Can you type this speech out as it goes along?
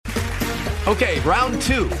Okay, round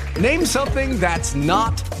two. Name something that's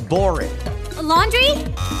not boring. A laundry?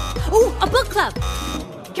 Ooh, a book club.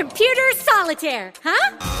 Computer solitaire,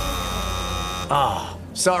 huh? Ah, oh,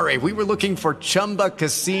 sorry, we were looking for Chumba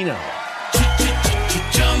Casino.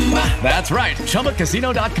 That's right,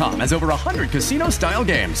 ChumbaCasino.com has over 100 casino-style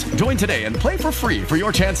games. Join today and play for free for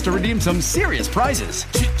your chance to redeem some serious prizes.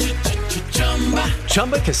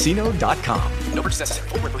 ChumbaCasino.com. No purchase necessary.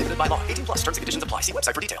 Void where prohibited by law. 18 plus terms and conditions apply. See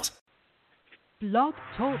website for details. Blog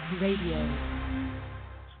Talk Radio.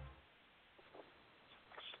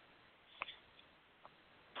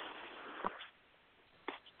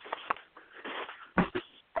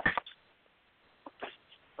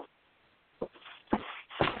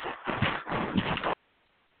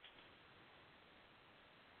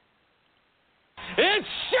 It's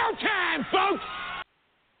showtime, folks!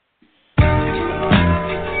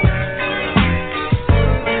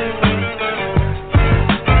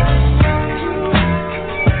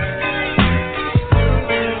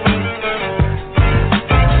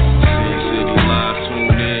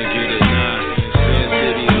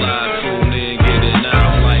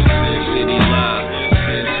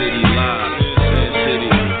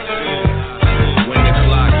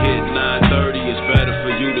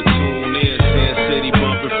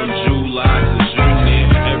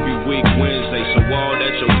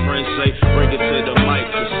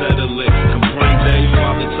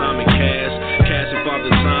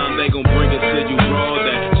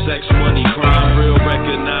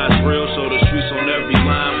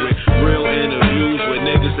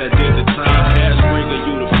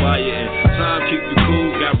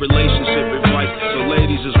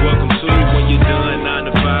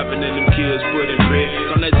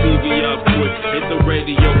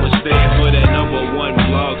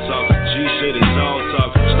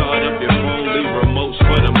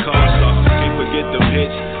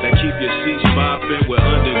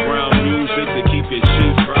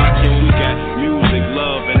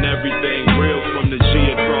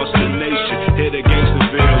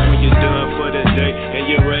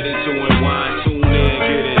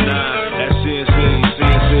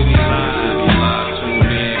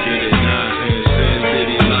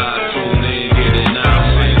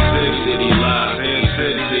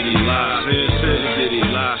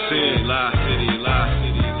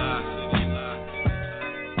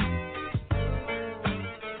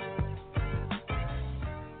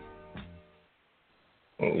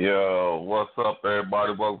 Yo, what's up,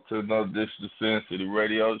 everybody? Welcome to another edition of Sin City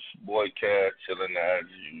Radio. It's your boy Cash, chilling as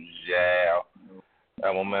usual.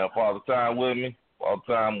 Got my man Father Time with me. Father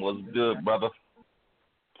Time, what's good, brother?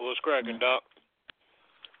 What's cracking, Doc?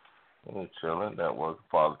 I'm chilling. That was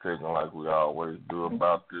Father taking like we always do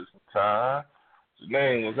about this time.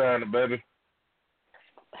 Janine, what's happening, baby?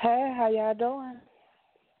 Hey, how y'all doing?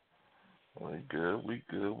 We good.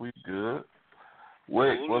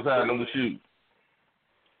 Wick, what's happening with you?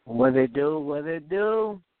 What it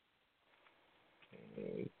do?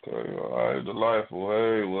 Okay, all right, delightful.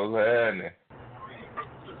 Hey, what's happening?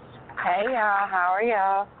 Hey, y'all. How are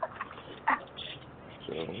y'all?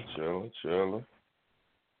 Chilling.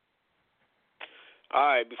 All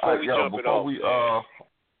right, before we jump it off.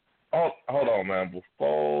 Hold on, man.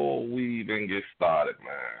 Before we even get started,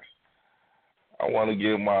 man, I want to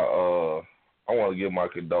give my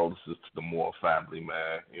condolences to the Moore family,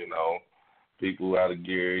 man. You know, people out of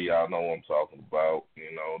Gary, y'all know what I'm talking about.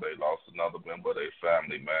 You know, they lost another member of their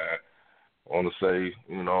family, man. I want to say,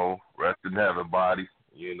 you know, rest in heaven, body.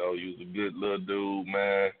 You know, you was a good little dude,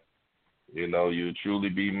 man. You know, you'll truly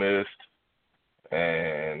be missed.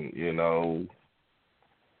 And, you know,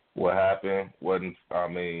 what happened wasn't,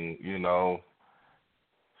 you know,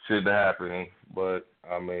 shit happened. But,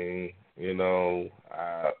 you know,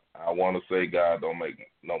 I want to say God don't make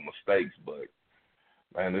no mistakes, but,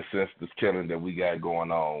 man, this senseless killing that we got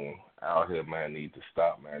going on out here, man, need to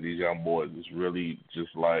stop, man. These young boys is really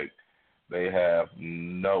just like they have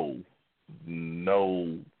no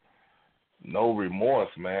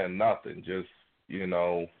remorse, man, nothing. Just, you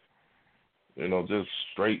know, just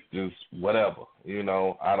straight, just whatever. You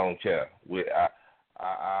know, I don't care.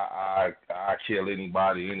 I kill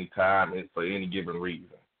anybody, anytime, and for any given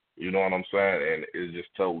reason. You know what I'm saying? And it's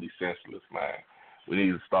just totally senseless, man. We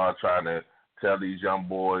need to start trying to tell these young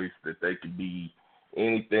boys that they can be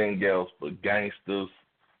anything else but gangsters,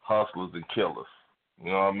 hustlers, and killers.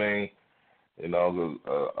 You know what I mean? You know,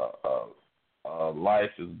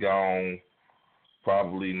 life is gone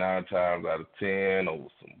probably 9 times out of 10 over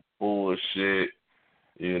some bullshit,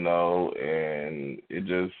 you know, and it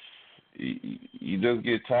just, you just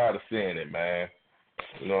get tired of seeing it, man.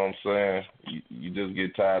 You know what I'm saying? You just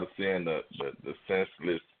get tired of seeing the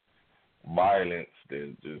senseless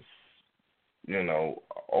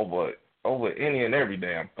over any and every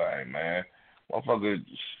damn thing, man. Motherfucker,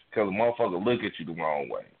 because a motherfucker look at you the wrong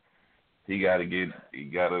way, he gotta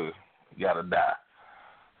die.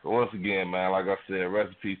 So once again, man, like I said, rest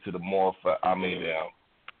in peace to the Moore.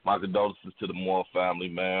 My condolences to the Moore family,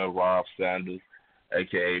 man. Rob Sanders,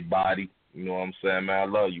 aka Body. You know what I'm saying, man? I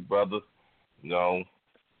love you, brother.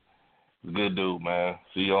 Good dude, man.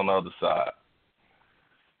 See you on the other side.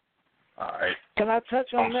 All right. Can I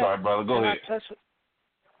touch on that? I'm sorry, brother. Go ahead.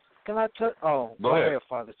 Can I touch? Oh, go ahead,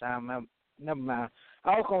 Father Time. Never mind.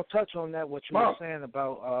 I was gonna touch on that what you were saying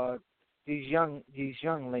about these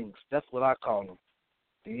younglings. That's what I call them,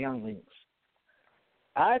 the younglings.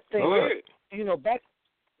 I think back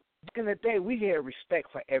in the day we had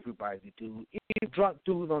respect for everybody, dude. Any drunk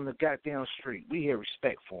dude on the goddamn street, we had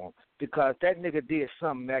respect for him because that nigga did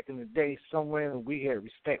something back in the day somewhere, and we had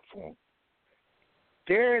respect for him.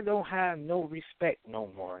 They don't have no respect no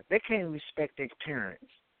more. They can't respect their parents.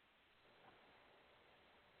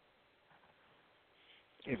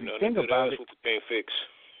 If you think about it, with the thing fixed.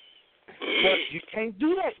 But you can't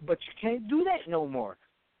do that. But you can't do that no more.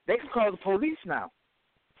 They can call the police now.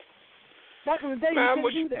 Back in the day, you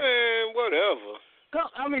couldn't do that. Man, whatever.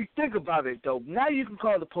 I mean, think about it though. Now you can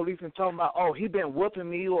call the police and talk about, oh, he been whooping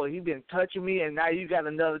me or he been touching me, and now you got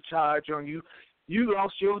another charge on you. You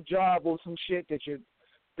lost your job or some shit that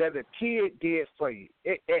a kid did for you.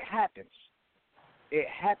 It happens. It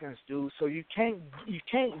happens, dude. So you can't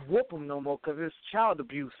whoop them no more because it's child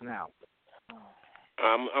abuse now.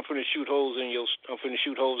 I'm finna shoot holes in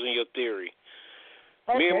your theory.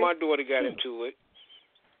 Okay. Me and my daughter got into it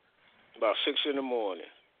about 6 in the morning.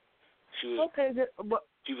 She was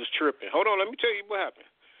tripping. Hold on, let me tell you what happened.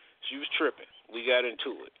 She was tripping. We got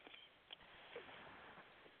into it.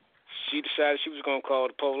 She decided she was gonna call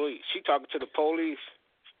the police. She talking to the police,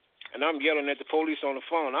 and I'm yelling at the police on the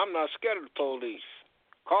phone. I'm not scared of the police.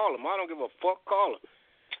 Call them. I don't give a fuck. Call them.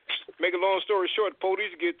 Make a long story short, the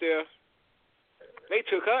police get there. They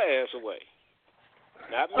took her ass away.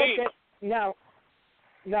 Not me. Okay.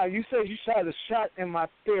 Now you said you shot a shot in my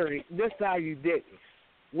theory. This time you didn't.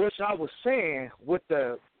 Which I was saying with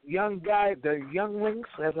the young guy, the younglings,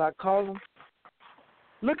 as I call them.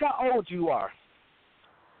 Look how old you are.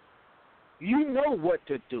 You know what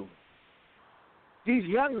to do. These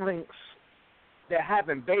younglings that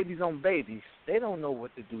having babies on babies, they don't know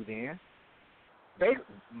what to do then.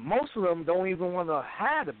 Most of them don't even want to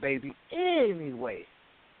have a baby anyway.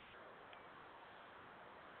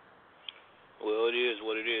 Well, it is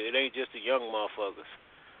what it is. It ain't just the young motherfuckers.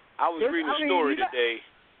 I was reading a story today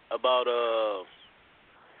about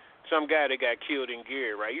some guy that got killed in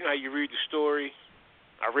Gary, right? You know how you read the story?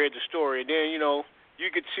 I read the story, and then, you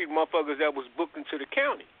get to see the motherfuckers that was booked into the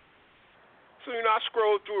county. So, I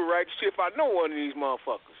scrolled through, right, to see if I know one of these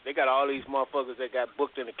motherfuckers. They got all these motherfuckers that got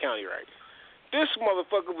booked in the county, right? This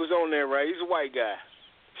motherfucker was on there, right? He's a white guy.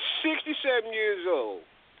 67 years old.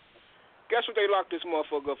 Guess what they locked this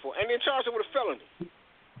motherfucker up for? And they charged him with a felony.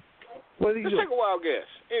 What did you do? Let's take a wild guess.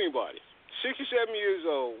 Anybody. 67 years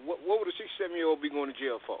old. What would a 67-year-old be going to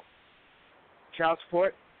jail for? Child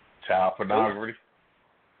support? Child pornography?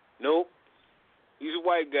 Nope. He's a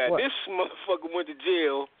white guy. What? This motherfucker went to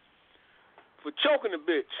jail for choking a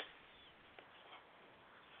bitch.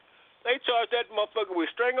 They charged that motherfucker with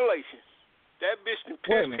strangulation. That bitch done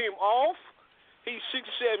pissed him off. He's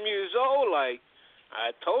 67 years old. Like,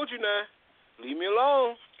 I told you now. Leave me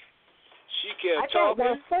alone. She kept talking.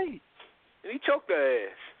 And he choked her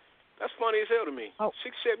ass. That's funny as hell to me.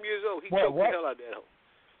 67 years old. He choked the hell out of that hoe.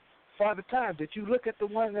 Father Time, did you look at the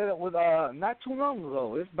one that was not too long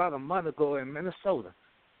ago? It's about a month ago in Minnesota.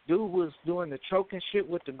 Dude was doing the choking shit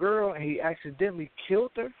with the girl, and he accidentally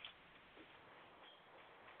killed her.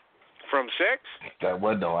 From sex? That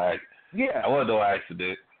wasn't no accident. Yeah. That wasn't no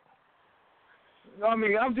accident. I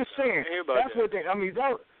mean, I'm just saying. That's what they. I mean,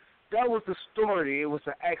 that was the story. It was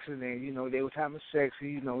an accident. They was having sex.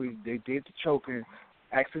 They did the choking,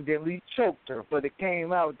 accidentally choked her. But it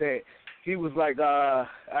came out that he was like, I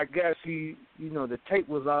guess the tape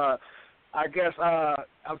was, I guess,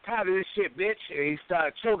 I'm tired of this shit, bitch. And he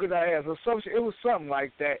started choking her ass or something. It was something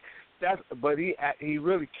like that. But he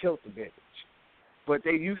really killed the bitch. But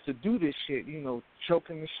they used to do this shit,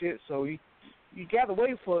 choking and shit. So you got to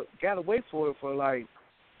wait for it for like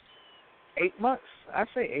 8 months. I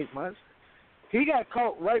say 8 months. He got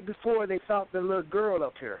caught right before they found the little girl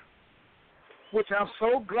up here. Which I'm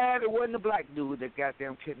so glad it wasn't a black dude that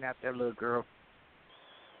goddamn kidnapped that little girl.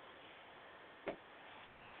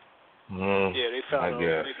 Yeah, they found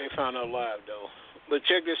her alive though. But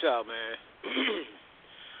check this out, man.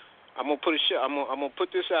 I'm gonna put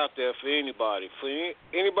this out there for anybody, and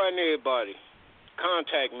everybody.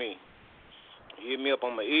 contact me. Hit me up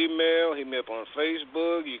on my email, hit me up on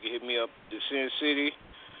Facebook, you can hit me up at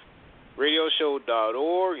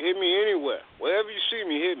SinCityRadioshow.org, hit me anywhere. Wherever you see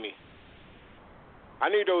me, hit me. I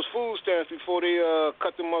need those food stamps before they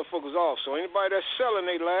cut them motherfuckers off. So anybody that's selling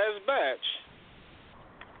their last batch,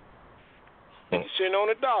 you send on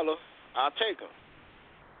 $1, I'll take them.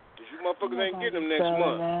 Because you motherfuckers ain't getting them next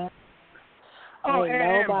month. Oh,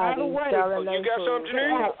 and by the way, you got something,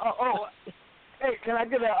 Janine? Hey, can I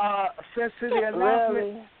get a Sin City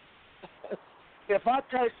announcement? If I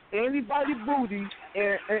touch anybody's booty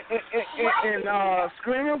and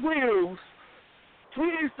Screaming Wheels,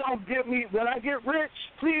 please don't get me, when I get rich,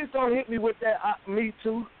 please don't hit me with that Me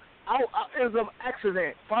Too. It was an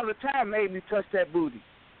accident. Father Time made me touch that booty.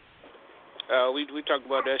 We talked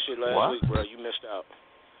about that shit last week, bro. You missed out.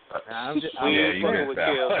 We ain't fucking with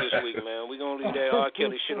Kells this week, man. We gonna leave that R.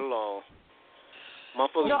 Kelly shit alone.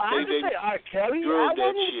 Motherfuckers, no, I didn't say R. Kelly. Drilled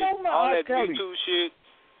that shit. All that Kelly. Me-Too shit.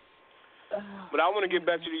 But I want to get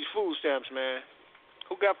back to these food stamps, man.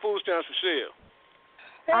 Who got food stamps for sale?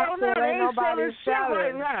 Hell no, ain't nobody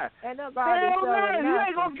selling. Ain't nobody selling. You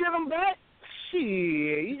ain't gonna get them back?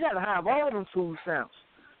 Shit, you gotta have all them food stamps.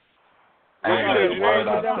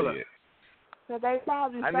 So they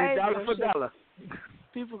probably I need dollar for dollar.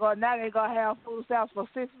 People now they gonna have food stamps for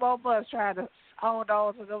 6 more months trying to hold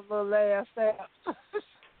on to them little last stamps.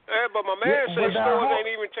 Yeah, but my man says stores ain't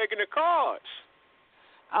even taking the cards.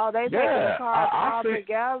 Oh, they taking the cards all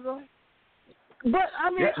together. But I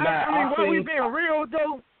mean, when we being real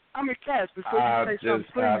though, I mean, Cass, before you say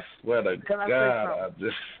something, please. I swear to can I God,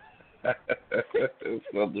 say it's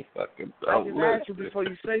motherfucking. I just asked you before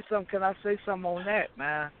you say something. Can I say something on that,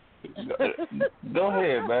 man? Go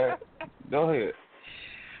ahead, man. Go ahead.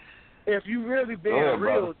 If you really being real,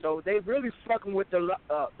 brother, though, they really fucking with the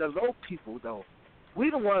low people, though. We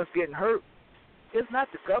the ones getting hurt. It's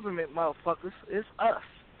not the government, motherfuckers. It's us.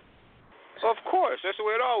 Of course, that's the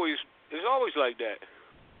way it's always like that.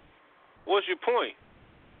 What's your point?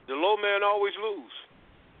 The low man always lose.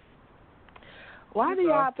 Why do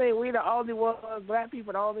y'all think we the only ones, black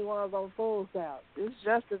people, the only ones on food stamps? It's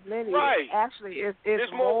just as many. Right. Actually, it's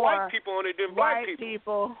There's more white people on it than black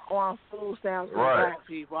people on food stamps than black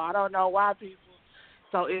people. I don't know why people.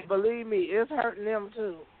 So, believe me, it's hurting them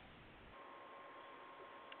too.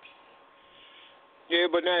 Yeah,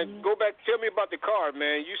 but now go back. Tell me about the card,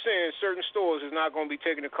 man. You saying certain stores is not going to be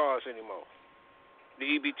taking the cards anymore? The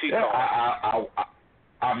EBT card.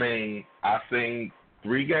 I mean, I seen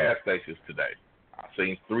 3 gas stations today.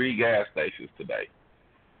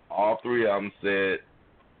 All 3 of them said,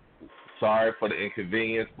 sorry for the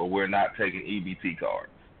inconvenience, but we're not taking EBT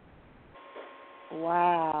cards.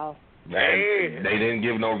 Wow. And they didn't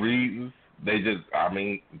give no reasons. They just,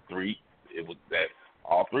 3, it was that.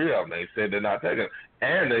 All 3 of them, they said they're not taking it.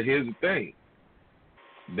 And here's the thing.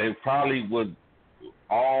 They probably would,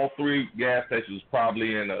 all 3 gas stations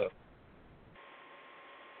probably in a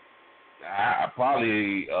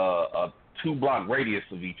 2-block radius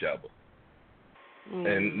of each other.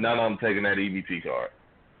 And none of them taking that EBT card.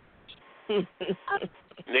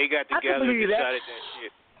 They got together and decided that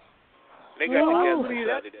shit. They got together and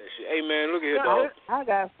decided that shit. Hey, man, look at here, dog. I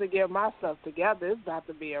got to get myself together. It's about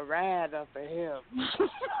to be a ride up for him.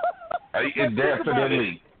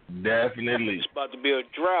 Definitely. It's about to be a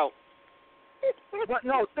drought. But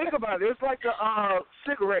no, think about it. It's like a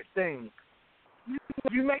cigarette thing.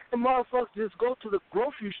 You make the motherfuckers just go to the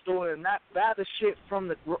grocery store and not buy the shit from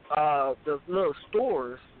the little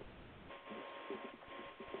stores.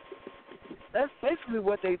 That's basically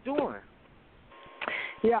what they doing.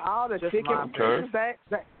 Yeah, all the chicken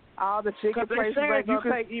places ain't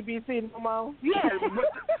gonna take EBT no more. Yeah,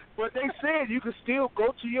 but they said you can still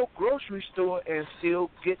go to your grocery store and still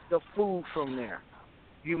get the food from there.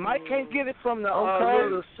 You might can't get it from the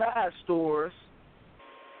little side stores.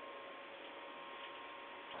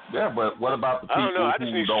 Yeah, but what about the people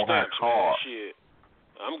who don't have cars? Shit.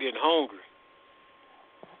 I'm getting hungry.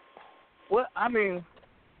 Well, I mean,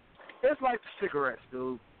 it's like the cigarettes,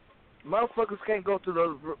 dude. Motherfuckers can't go to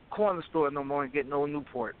the corner store no more and get no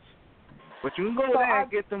Newports. But you can go there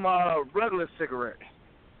and get them regular cigarettes.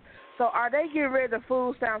 So are they getting rid of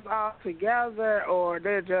food stamps altogether, or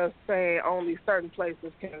they're just saying only certain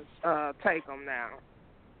places can take them now?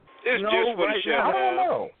 It's just for the shutdown. I don't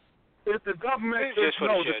know. If the government the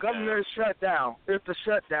government is shut down. It's a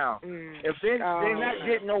shutdown. If they're not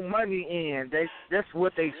getting no money in, that's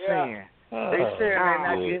what they saying. They saying they're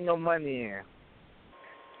not getting no money in.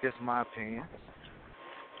 Just my opinion.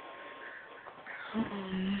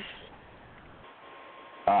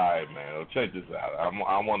 All right, man. Well, check this out.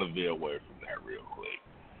 I want to veer away from that real quick.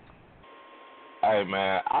 Hey,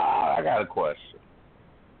 man, I got a question.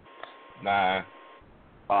 Now,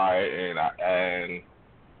 all right, and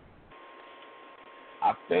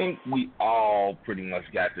I think we all pretty much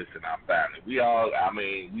got this in our family.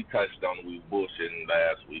 We touched on it. We were bullshitting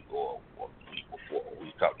last week or the week before. We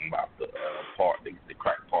were talking about the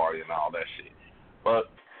crack party and all that shit. But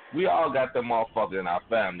we all got that motherfucker in our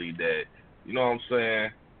family that, you know what I'm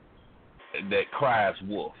saying, that cries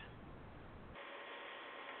wolf.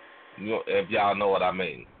 You know, if y'all know what I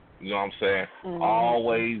mean. You know what I'm saying? Mm-hmm.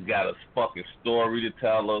 Always got a fucking story to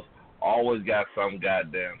tell us. Always got some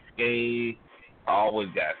goddamn scheme. Always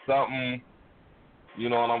got something, you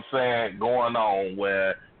know what I'm saying, going on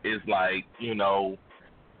where it's like, you know,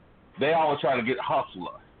 they always trying to get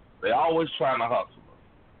hustler. They always trying to hustle us.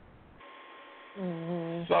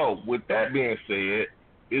 Mm-hmm. So, with that being said,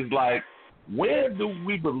 it's like, where do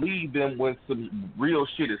we believe them when some real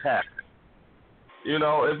shit is happening? You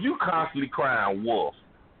know, if you constantly crying wolf,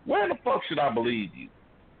 where the fuck should I believe you?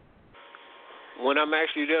 When I'm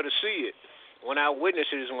actually there to see it. When I witness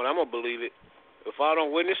it is when I'm going to believe it. If I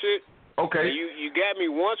don't witness it, okay. You got me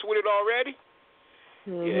once with it already,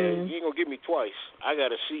 yeah, you ain't going to get me twice. I got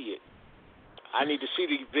to see it. I need to see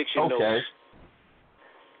the eviction notice.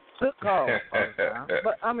 Good call.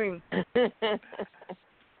 But, I mean...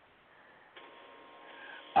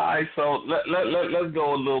 All right, so let's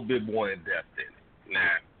go a little bit more in depth in it.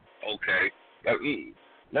 Now, okay,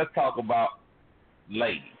 let's talk about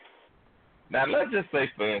ladies. Now, let's just say,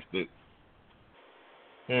 for instance,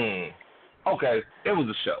 okay, it was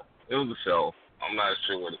a show. I'm not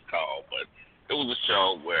sure what it's called, but it was a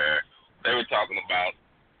show where they were talking about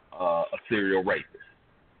a serial rapist,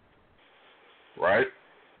 right?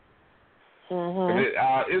 Mm-hmm.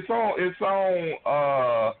 It's on.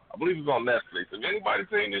 I believe it's on Netflix. Have anybody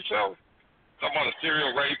seen this show? Talking about a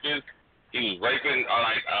serial rapist. He was raping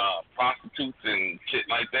prostitutes and shit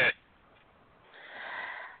like that.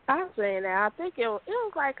 I've seen that. I think it was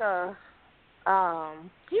like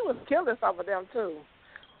he was killing some of them too.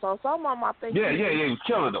 So some of them, I think. Yeah, he was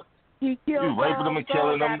killing them. He killed raping them and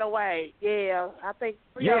killing them. Got away. Yeah, I think.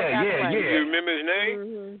 Yeah. You remember his name?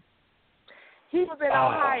 Mm-hmm. He was in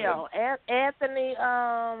Ohio.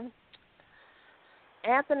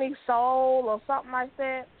 Anthony Soul or something like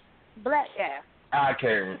that. Black guy. I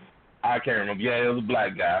can't remember. Yeah, it was a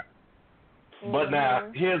black guy. Mm-hmm. But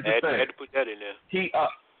now here's the thing. I had to put that in there.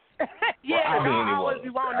 Y'all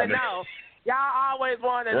always want to know. Y'all always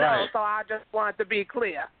want to know, so I just wanted to be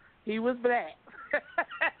clear. He was black.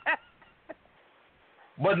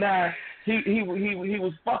 But now he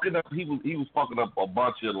was fucking up. He was fucking up a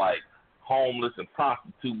bunch of like homeless and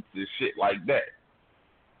prostitutes and shit like that.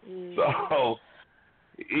 Mm. So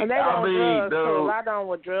and they on drugs too. I done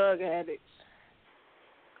with drug addicts.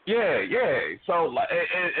 Yeah. So like,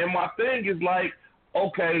 and my thing is like,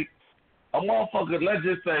 okay, a motherfucker. Let's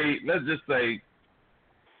just say,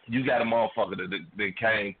 you got a motherfucker that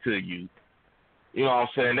came to you. You know what I'm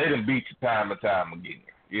saying? They done beat you time and time again.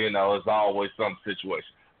 You know, it's always some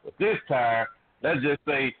situation. But this time, let's just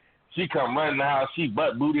say she come running the house, she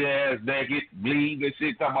butt booty ass naked, bleeding and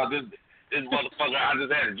shit, talking about this motherfucker. I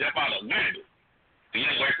just had to jump out of the window to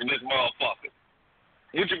get away from this motherfucker.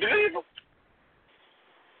 Would you believe him?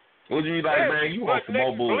 Would you be like, man, you want some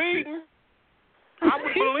more bullshit? I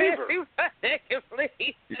would believe her.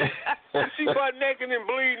 She butt naked and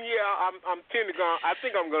bleeding. Yeah, I'm I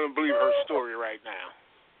think I'm gonna believe her story right now.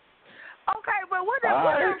 Okay, but what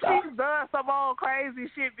if she's done some old crazy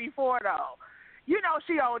shit before though? You know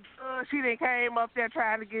she on drugs. She done came up there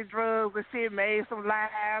trying to get drugs and shit, made some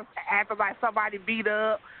lies, acted like somebody beat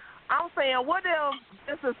up. I'm saying, what if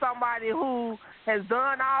this is somebody who has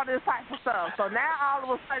done all this type of stuff? So now all of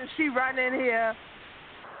a sudden she run in here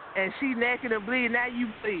and she naked and bleeding. Now you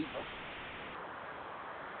believe her.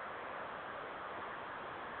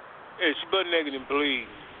 Yeah, she butt naked and bleeding.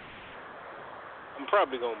 I'm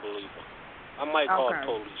probably gonna believe her. I might call the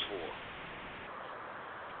police for her.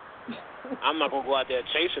 I'm not gonna go out there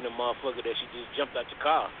chasing the motherfucker that she just jumped out the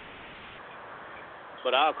car.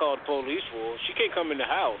 But I'll call the police for her. She can't come in the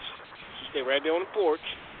house. She stay right there on the porch.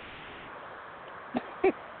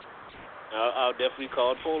 I'll definitely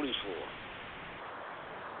call the police for her.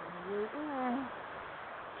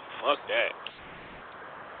 Fuck that.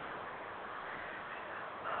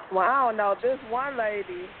 Well, I don't know. This one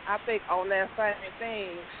lady, I think on that same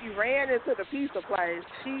thing, she ran into the pizza place.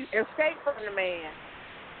 She escaped from the man.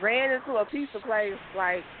 Ran into a pizza place,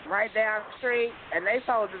 like, right down the street, and they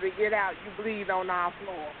told her to get out. You bleed on our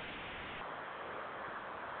floor.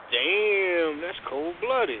 Damn, that's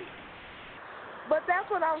cold-blooded. But that's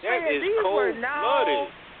what I'm saying. That is These were cold-blooded.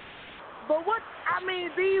 But what, I I mean,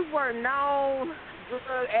 these were known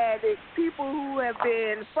drug addicts, people who have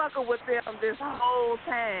been fucking with them this whole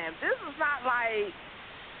time. This is not like,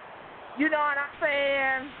 you know what I'm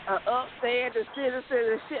saying, upstanding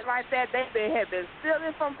citizen and shit like that. They have been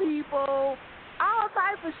stealing from people, all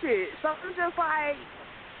type of shit. So it's just like,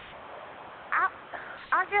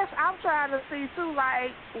 I guess I'm trying to see too,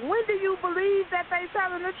 like, when do you believe that they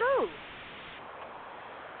telling the truth?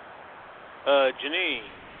 Janine.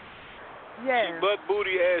 Yeah. She butt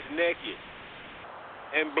booty ass naked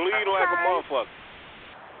and bleed like a motherfucker.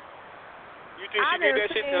 You think she did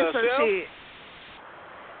that shit to herself? Shit.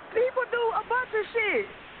 People do a bunch of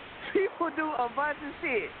shit. People do a bunch of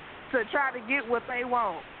shit to try to get what they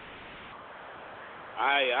want.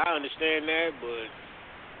 I understand that, but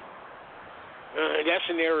that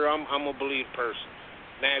scenario, I'm a believe person.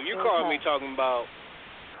 Now, if you call me talking about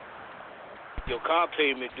your car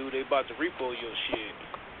payment due, they about to repo your shit.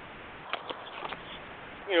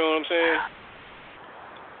 You know what I'm saying?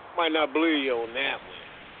 Might not believe you on that one.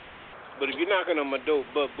 But if you're knocking on my door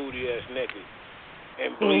butt booty ass naked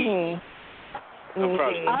and bleed, I'm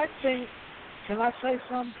probably. I think, can I say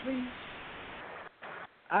something, please?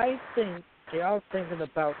 I think y'all thinking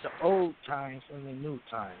about the old times and the new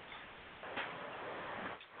times.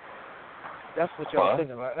 That's what y'all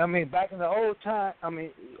thinking about. I mean, back in the old time,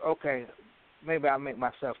 okay, maybe I'll make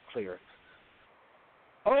myself clear.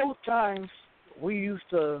 Old times, we used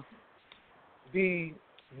to be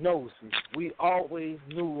nosy. We always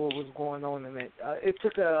knew what was going on in it. It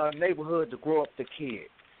took a neighborhood to grow up the kid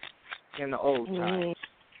in the old times.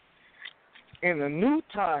 In the new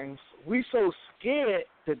times, we so scared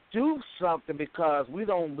to do something because we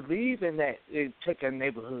don't believe in that it took a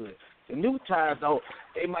neighborhood. The new times, though,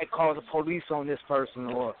 they might call the police on this person,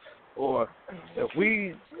 or if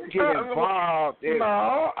we get involved.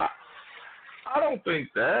 No, I don't think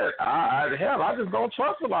that. Hell, I just don't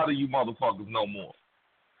trust a lot of you motherfuckers no more.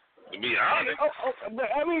 To be honest. But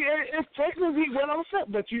I mean, it's technically what I'm saying.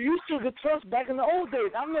 But you used to get trust back in the old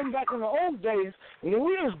days. I remember back in the old days when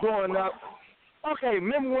we was growing up. Okay,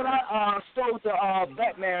 remember when I stole the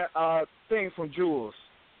Batman thing from Jules?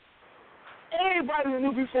 Everybody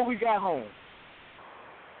knew before we got home.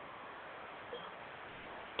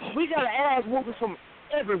 We got an ass whooping from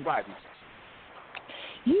everybody.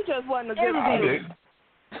 You just wasn't a good kid.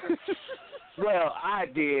 Well, I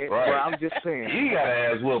did. Right. But I'm just saying. You got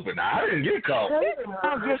an ass whooping. I didn't get caught.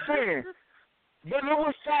 I'm just saying. But there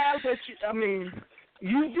was times that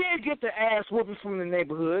you did get the ass whooping from the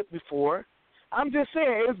neighborhood before. I'm just saying,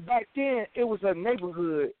 it was back then. It was a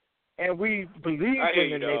neighborhood, and we believed in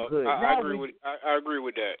the neighborhood. I agree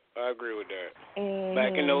with that.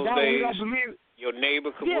 Back in those days, your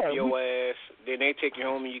neighbor could whoop your ass. Then they take you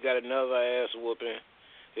home and you got another ass whooping.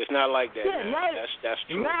 It's not like that. Yeah, man. That's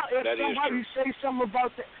true. Now,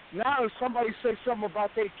 if somebody say something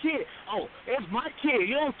about that, their kid, oh, it's my kid.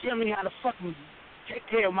 You don't tell me how to fucking take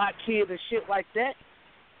care of my kid and shit like that.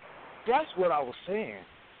 That's what I was saying.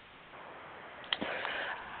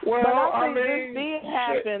 Well, I think this did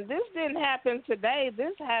happen. This didn't happen today.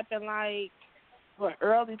 This happened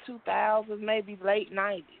early 2000s, maybe late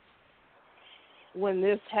 90s. When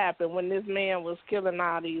this happened, when this man was killing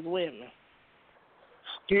all these women.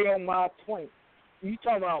 Still my point. You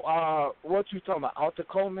talking about what you talking about? Alter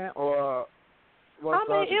Coleman or what?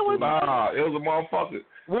 It was a motherfucker.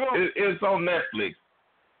 It's on Netflix.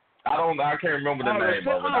 I can't remember the name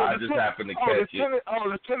of it. I just happened to catch it.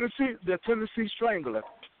 The Tennessee Strangler.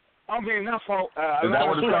 Not fault. Is that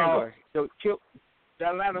what it's called? The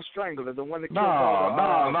Atlanta Strangler, the one that killed.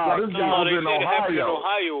 No. This guy was in Ohio. It happened in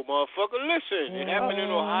Ohio, motherfucker. Listen, it happened in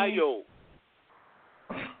Ohio.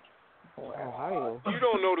 Ohio. You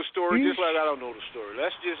don't know the story just like I don't know the story.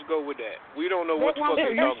 Let's just go with that. We don't know what the fuck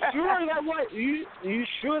you're talking about. You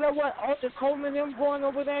sure that what Alter Coleman them going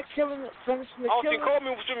over there finishing the killing? Alter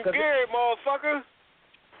Coleman was from Gary, motherfucker.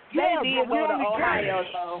 They did go to Ohio,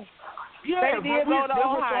 though. Yeah, they did go to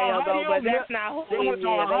Ohio, though, but that's not who we did.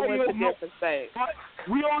 They went to different states.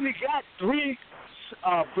 We only got 3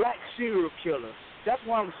 black serial killers. That's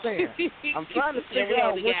what I'm saying. I'm trying to figure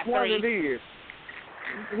out which one it is.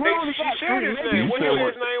 We only got 3. What his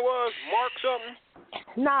name was? Mark something?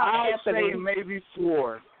 No, I say maybe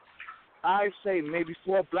 4. I say maybe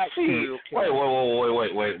 4 black serial killers. Wait.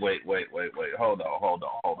 Hold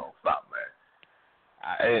on. Stop,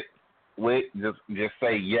 man. Just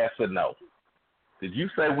say yes or no. Did you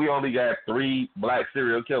say we only got 3 black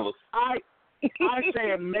serial killers? I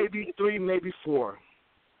said maybe 3, maybe 4.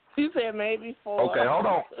 You said maybe 4. Okay, hold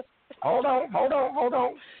on.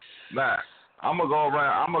 Nah, I'm gonna go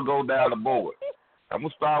around. I'm gonna go down the board. I'm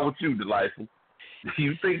gonna start with you, Delightful. Do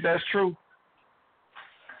you think that's true?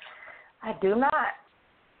 I do not.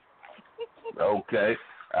 Okay.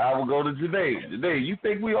 I will go to Janae. Janae, you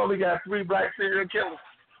think we only got 3 black serial killers?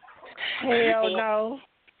 Hell no.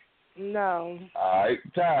 No. All right.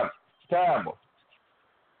 Timer.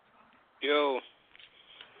 Yo.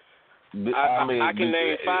 I mean, I can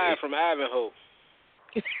name 5 from Ivanhoe.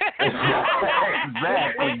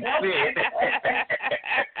 Exactly.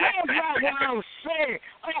 That's not what I'm saying.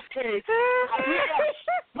 Okay,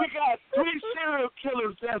 we got 3 serial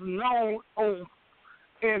killers that's known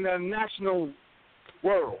in the national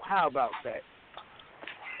world. How about that?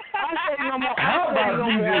 I say no more. How about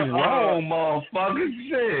you just wrong, motherfucker?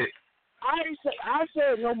 Shit. I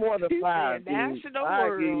said no more than 5. National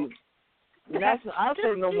world. I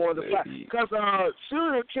say no more than 5 because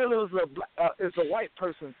serial killer is a white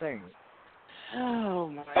person thing. Oh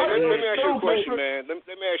my God! Let me ask you a question, man. Let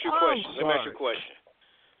me ask you a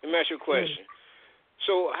question.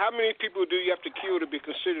 So, how many people do you have to kill to be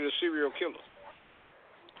considered a serial killer?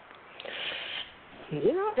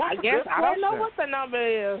 Yeah, I guess I don't know what the number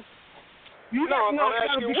is. I'm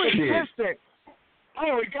asking Wick.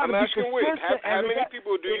 I'm asking Wick. How many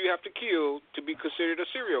people do you have to kill to be considered a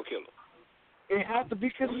serial killer? It has to be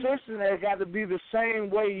consistent. It got to be the same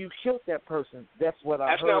way you killed that person. That's what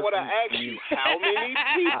I heard. That's not what I asked you. How many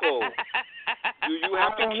people do you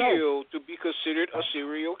have to kill to be considered a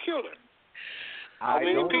serial killer? How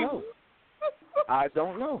many people? I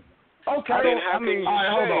don't know. Okay. Then how can you say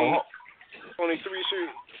hold on. only 3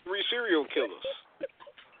 serial killers?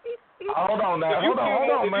 Hold on now. Hold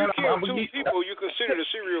on, man. If you kill 2 people, you consider a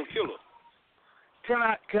serial killer. Can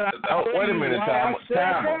I? Wait a minute, Tom.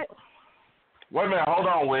 Wait a minute. Hold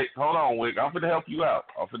on, Wick. I'm going to help you out.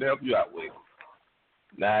 Wick.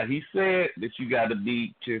 Now, he said that you got to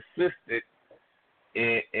be consistent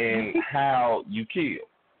in how you kill.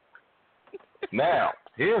 Now,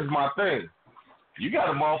 here's my thing. You got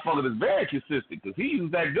a motherfucker that's very consistent because he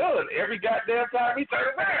used that gun every goddamn time he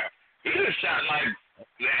turned around. He could have shot like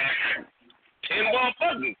 10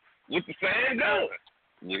 motherfuckers with the same gun.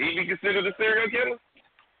 Would he be considered a serial killer?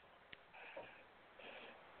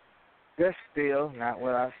 That's still not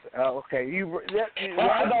what I said. Okay, you will be the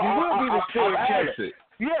serial killer.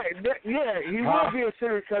 Yeah, he will be a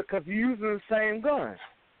serial killer because you're using the same gun.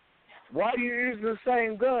 Why you using the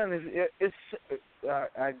same gun?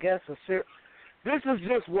 I guess this is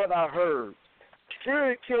just what I heard.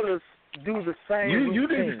 Serial killers do the same. You need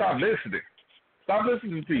to stop listening. Stop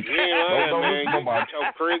listening to people. Yeah, man.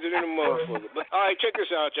 You're crazy than a motherfucker. But all right, check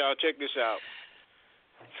this out, y'all. Check this out.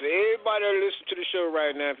 For everybody that listen to the show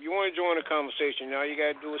right now, if you want to join the conversation, all you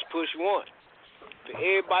got to do is push 1. For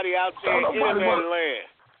everybody out there in internet land,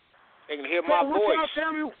 they can hear my voice.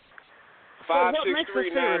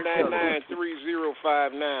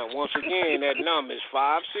 563-999-3059. Once again, that number is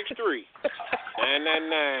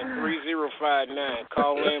 563-999-3059.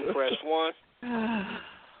 Call in, press 1,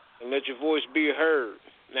 and let your voice be heard.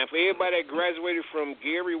 Now, for everybody that graduated from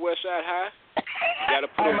Gary Westside High, you got to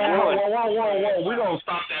put a 1. Whoa. We're going to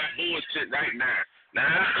stop that bullshit right now. Now,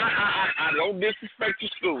 I don't disrespect your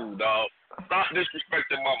school, dog. Stop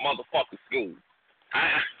disrespecting my motherfucking school.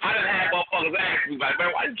 I done had motherfuckers ask me, like,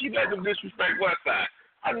 man, why you keep letting them disrespect Westside?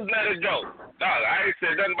 I just let it go. Dog, I ain't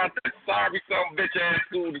said nothing about that sorry some bitch-ass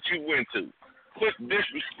school that you went to. Quit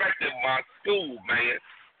disrespecting my school, man.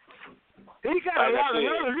 He got a lot of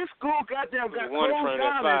money. This school got closed down and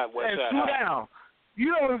threw down.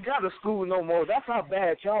 You don't even got a school no more. That's how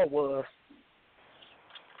bad y'all was.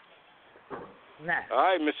 Nah. All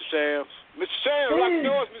right, Mr. Sam's. Lock the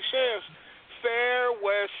doors, Mr. Sam's. Fair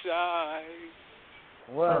West Side.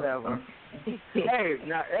 Whatever.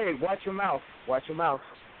 Hey, watch your mouth.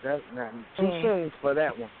 That's not too soon for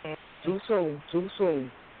that one. Too soon.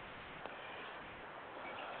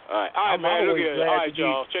 All right, man. Look at it. All right,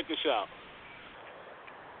 y'all. Check this out.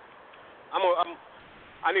 I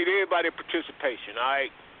need everybody's participation. All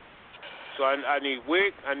right. So I need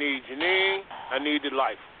Wick. I need Janine. I need the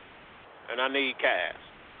Life, and I need Cass.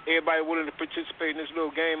 Everybody willing to participate in this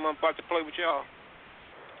little game I'm about to play with y'all?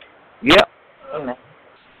 Yep.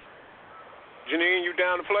 Janine, you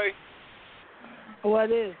down to play? What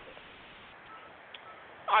is it?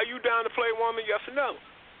 Are you down to play, woman? Yes or no?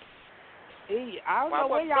 I don't know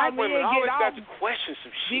where y'all men get off. Question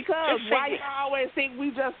some shit. Because why y'all always think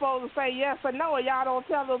we just supposed to say yes or no, and y'all don't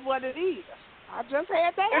tell us what it is? I just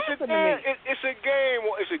had that happen to me. It's a game.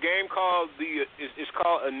 It's a game called It's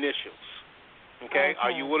called Initials. Okay?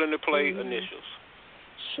 Are you willing to play Initials?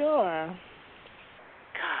 Sure.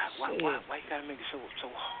 God, why you gotta make it so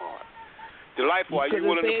hard? Delightful, are you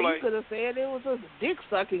willing to play? You could have said it was a dick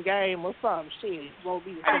sucking game or something. Shit, it won't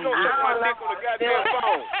be the same. I ain't gonna suck my dick on the goddamn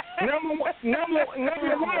phone. Number one.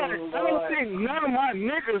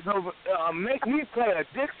 niggas over make me play a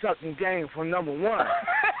dick sucking game for number one.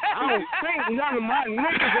 I don't think none of my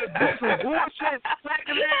niggas have done some bullshit,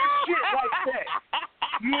 sucking ass shit like that.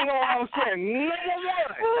 You know what I'm saying? Number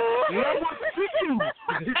one. Number two.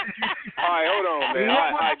 All right, hold on, man.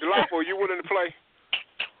 All right, Delapo, you willing to play?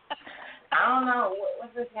 I don't know.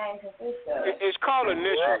 What's this game consist of? It's called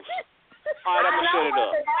Initials. All right, I'm gonna set it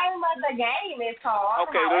up. The name of the game is called.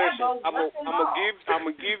 Okay, listen. I'm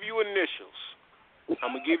gonna give you initials.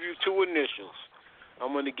 I'm gonna give you 2 initials.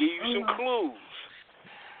 I'm gonna give you some clues.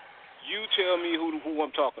 You tell me who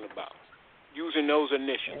I'm talking about using those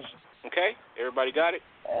initials. Okay? Everybody got it?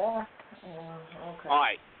 Okay. All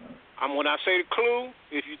right. When I say the clue,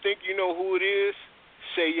 if you think you know who it is,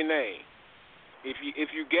 say your name. If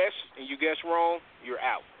you guess and you guess wrong, you're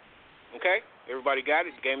out. Okay? Everybody got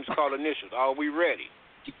it? The game is called Initials. Are we ready?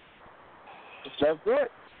 That's good.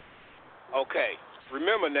 Okay.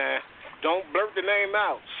 Remember now, don't blurt the name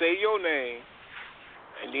out. Say your name,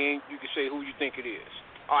 and then you can say who you think it is.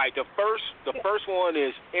 All right. The first one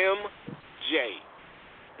is MJ.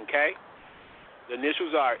 Okay? The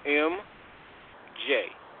initials are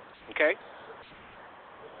MJ. Okay?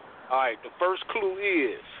 All right. The first clue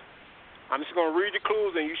is, I'm just going to read the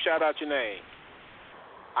clues and you shout out your name.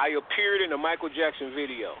 I appeared in a Michael Jackson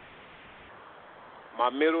video. My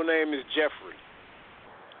middle name is Jeffrey.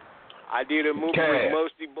 I did a movie with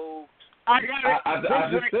Muggsy Bogues. I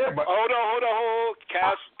just said, but hold on.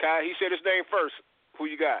 Kai, he said his name first. Who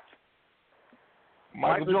you got?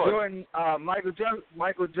 Michael Jordan. Michael Jordan.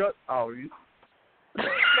 Oh, you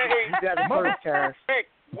got the first, Cass.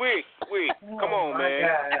 Wait. Come on, man.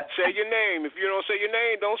 God. Say your name. If you don't say your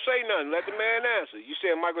name, don't say nothing. Let the man answer. You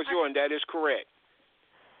said Michael Jordan. That is correct.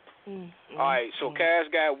 All right, so Cass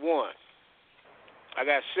got 1. I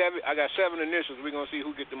got 7 initials. We're gonna see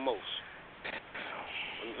who get the most.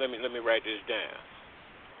 Let me write this down.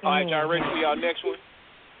 All right, y'all ready for y'all next one?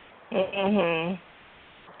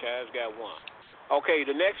 Cass got 1. Okay,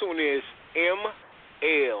 the next one is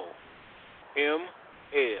ML.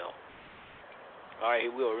 All right,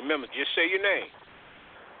 here we go. Remember, just say your name.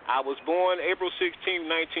 I was born April 16,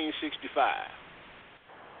 1965.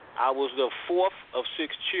 I was the 4th of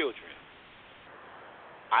 6 children.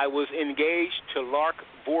 I was engaged to Lark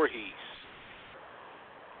Voorhees.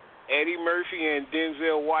 Eddie Murphy and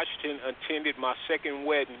Denzel Washington attended my second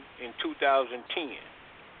wedding in 2010.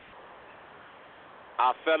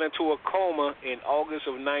 I fell into a coma in August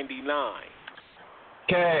of 99.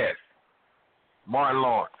 Cass. Martin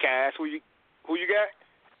Lawrence. Cass, who you got?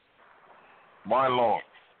 Martin Lawrence.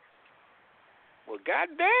 Well,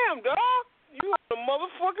 goddamn, dog. You on the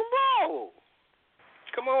motherfucking roll.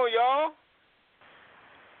 Come on, y'all.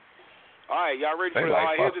 All right, y'all ready for it? All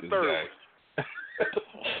right, here's the third one.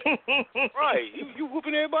 Right, you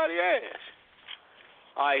whooping everybody's ass.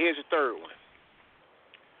 All right, here's the third one.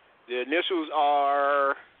 The initials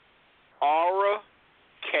are Aura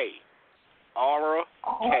K. Aura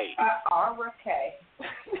K. Aura K.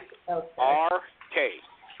 Okay. R.K.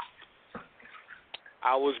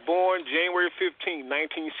 I was born January 15,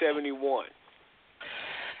 1971.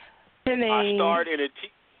 Janine. I starred in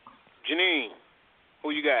Janine, who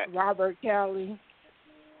you got? Robert Kelly.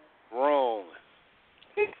 Wrong.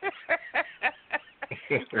 You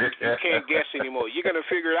can't guess anymore. You're gonna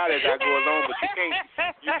figure it out as I go along, but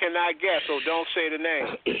you cannot guess. So don't say the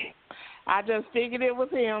name. I just figured it was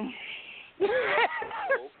him.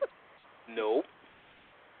 Nope.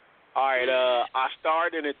 All right. I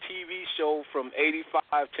starred in a TV show from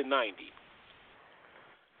 85 to 90.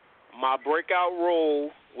 My breakout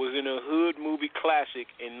role was in a hood movie classic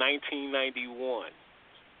in 1991.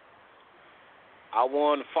 I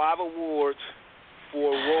won 5 awards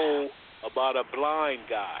for a role about a blind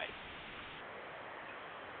guy.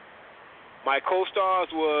 My co-stars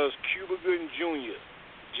was Cuba Gooding Jr.,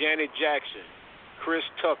 Janet Jackson, Chris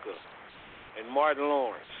Tucker, and Martin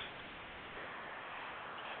Lawrence.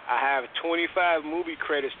 I have 25 movie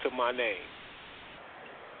credits to my name.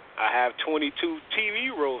 I have 22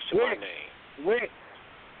 TV roles to my name. Wick.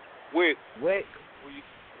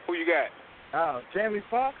 Who you got? Oh, Jamie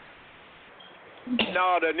Foxx?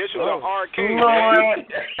 No, the initials are R.K.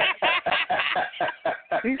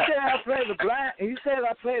 He said I played the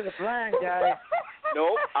blind guy.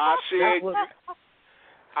 Nope, I said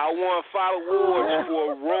I won 5 awards for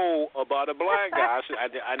a role about a blind guy.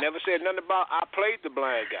 I never said nothing about I played the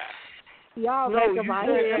blind guy. Y'all making my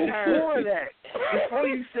head hurt. Before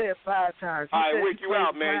you said 5 times. All right, Wick, you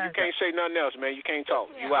out, man. You can't say nothing else, man. You can't talk.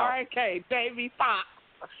 You out. Okay, Jamie Foxx.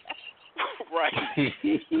 Right. Okay.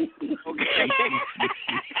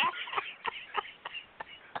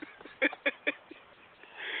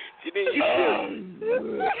 You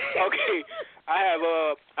Okay, I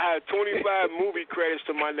have 25 movie credits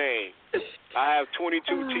to my name. I have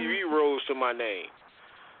 22 TV roles to my name.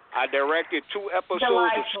 I directed 2 episodes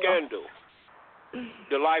of Scandal.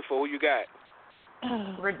 Delightful. Who you got?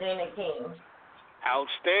 Regina King.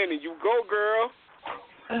 Outstanding. You go, girl.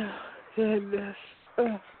 Goodness.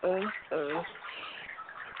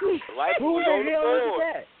 Delightful was on the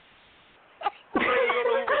board. You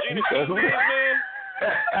don't know who Regina King is, man?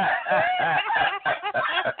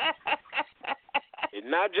 It's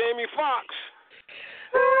not Jamie Foxx.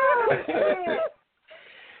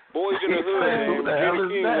 Boys in the Hood, man. Regina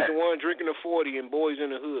King was the one drinking the 40 in Boys in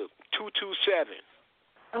the Hood. 227.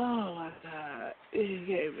 Oh, my God. He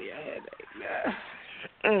gave me a headache.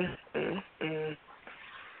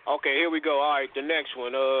 Okay, here we go. All right, the next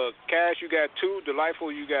one. Cash, you got 2.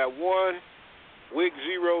 Delightful, you got 1. Wick,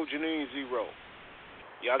 0. Janine, 0.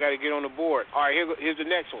 Y'all got to get on the board. All right, here's the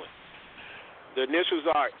next one. The initials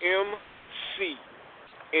are MC.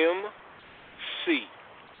 MC.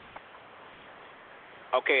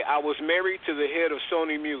 Okay, I was married to the head of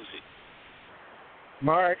Sony Music.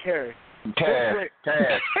 Mariah Carey. Cash.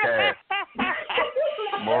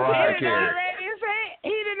 Mariah Carey.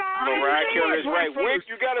 Mariah Carey is right. Wick,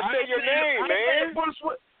 you got to say your name, man.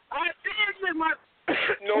 I did say my...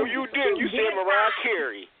 No, you didn't. You said Mariah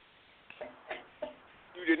Carey.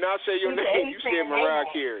 You did not say your name. You said Mariah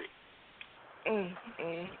Carey.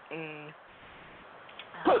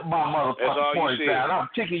 Put my motherfucking points down. I'm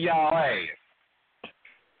kicking y'all ass.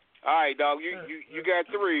 All right, dog. You got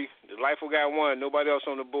 3. Delightful got 1. Nobody else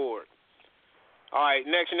on the board. All right,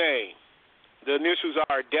 next name. The initials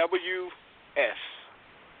are WS.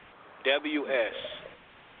 WS.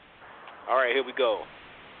 All right, here we go.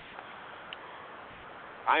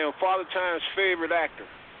 I am Father Time's favorite actor.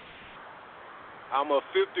 I'm a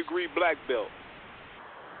 5th degree black belt.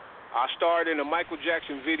 I starred in a Michael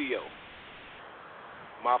Jackson video.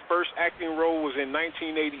 My first acting role was in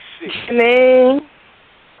 1986.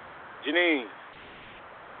 Janine.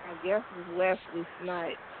 I guess it's Wesley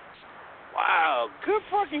Snipes. Wow, good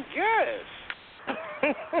fucking guess.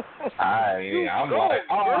 I'm like,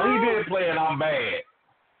 he did play it, I'm bad.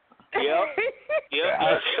 Yep,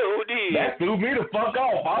 that sure did. That threw me the fuck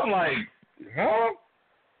off. I'm like, huh?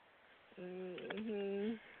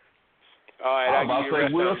 All right, I'm about to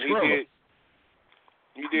say Will Smith.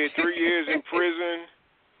 You did 3 years in prison.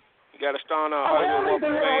 You got to start on Hollywood Walk of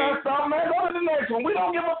Fame. Man, go to the next one. We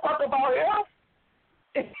don't give a fuck about him.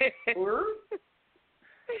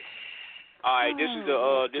 All right, this is the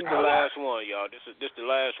last one, y'all. This the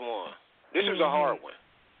last one. This is a hard one.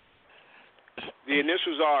 The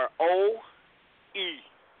initials are O-E.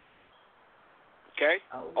 Okay?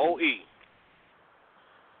 O-E.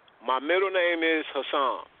 My middle name is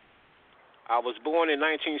Hassan. I was born in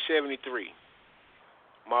 1973.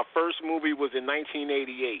 My first movie was in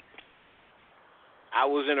 1988. I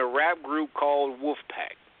was in a rap group called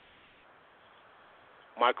Wolfpack.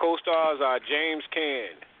 My co-stars are James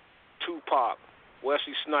Caan, Tupac,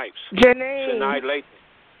 Wesley Snipes, Shania Lathan,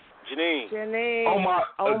 Janine.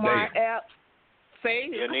 Omar Epps.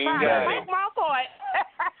 See, Janine got it. Take my point.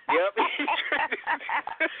 Yep. Take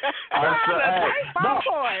my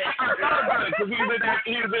point. I thought about it because he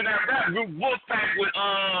was in that rap group Wolfpack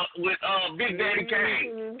with Big Daddy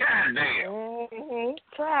Kane. Goddamn.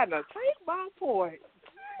 Trying to take my point.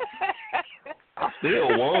 I still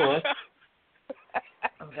won.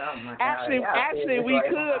 Actually, we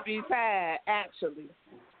could be tied. Actually.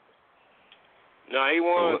 No, he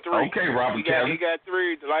won 3. Okay, Robert Kelly. He got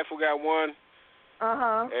 3. Delightful got 1.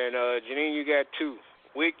 And Janine, you got 2.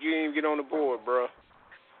 Wick, you didn't even get on the board, bro.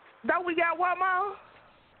 Don't we got one more?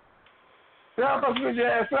 Yeah, I thought you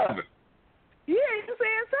had 7. Yeah, you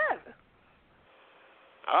said 7.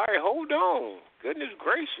 All right, hold on. Goodness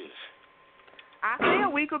gracious. I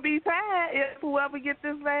feel we could be tied if whoever gets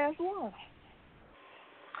this last one.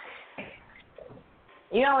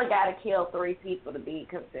 You only got to kill 3 people to be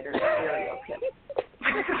considered a serial killer.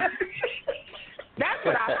 That's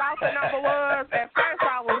what I thought the number was. At first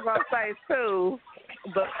I was going to say 2,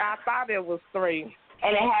 but I thought it was 3.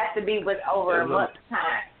 And it has to be with over a month's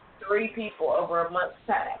time. 3 people over a month's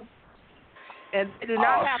time. And they do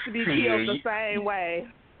not have to be killed the same way.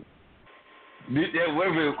 Wait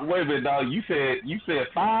a minute, dog. You said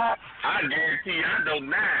 5? I guarantee you I know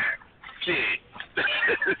 9. Shit.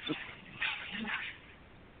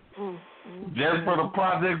 Just for the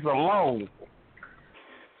projects alone.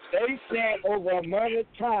 They said over a month of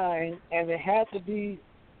time, and it had to be,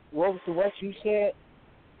 what you said?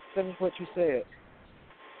 Finish what you said.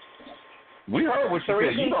 We heard what you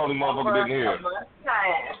said. You the only motherfucker didn't hear.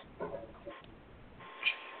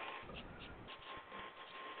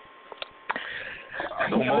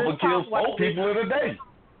 motherfucker kills 4 people in a day.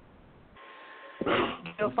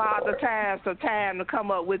 Give Father time some time to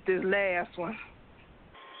come up with this last one.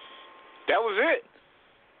 That was it.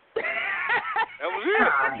 That was it.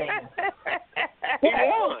 He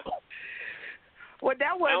won. Well,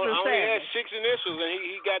 that wasn't I only fair. had 6 initials, and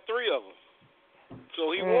he got 3 of them.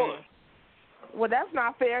 So he won. Well, that's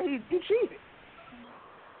not fair. He cheated.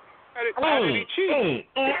 How did he cheat?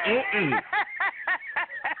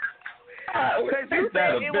 Because you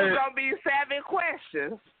said it was going to be 7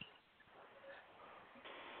 questions.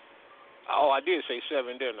 Oh, I did say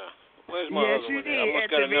 7, didn't I? Where's my yes, other you one? did. I must At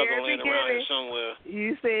got the another very one laying around here beginning, somewhere.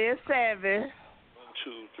 You said 7. 1,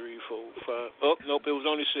 2, 3, 4, 5. Oh, nope, it was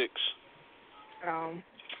only 6. I'm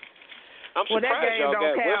surprised y'all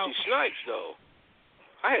got Wesley Snipes, though.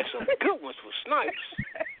 I had some good ones for Snipes.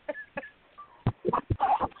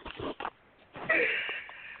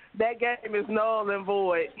 That game is null and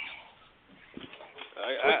void.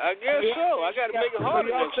 I guess so. I got to make it harder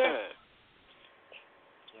next time.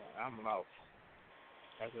 Yeah, I'm lost.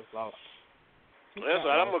 I just lost. That's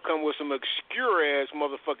right. I'm going to come with some obscure-ass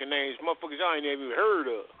motherfucking names. Motherfuckers I ain't even heard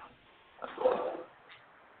of.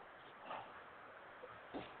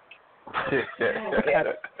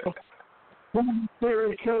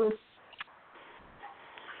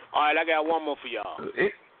 All right, I got one more for y'all.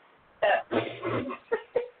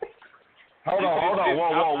 Hold on.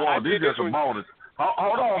 Whoa. This is just a bonus.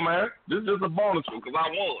 Hold on, man. This is just a bonus one because I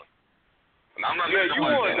won. And I'm not you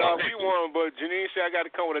won, dog. You won, but Janine said I got to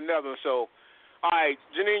come with another one. So, all right,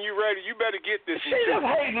 Janine, you ready? You better get this one. She just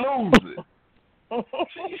hate losing.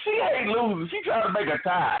 she hate losing. She trying to make a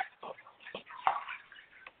tie.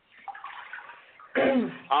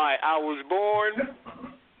 All right, I was born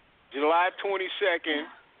July 22nd,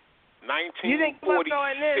 1946. You didn't give us no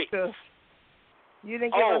initials. You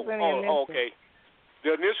didn't give us any initials. Okay.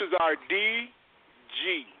 The initials are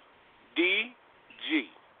DG.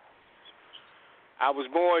 DG. I was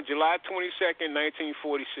born July 22nd,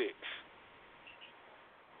 1946.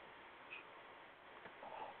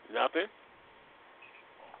 Nothing?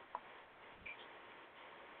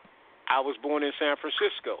 I was born in San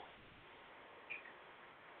Francisco.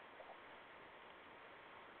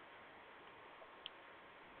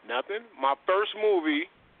 Nothing? My first movie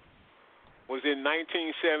was in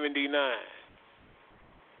 1979.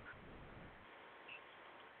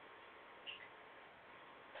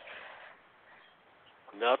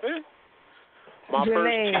 Nothing? My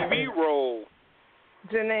first TV role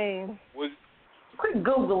was... Quit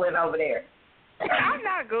Googling over there. I'm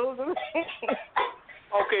not Googling.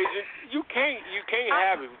 Okay, you can't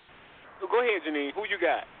have it. Go ahead, Janine. Who you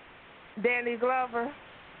got? Danny Glover.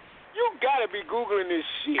 You gotta be Googling this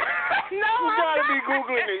shit. No, you gotta be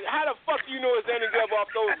Googling this. How the fuck you know it's Danny Glover off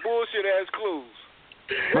those bullshit ass clues?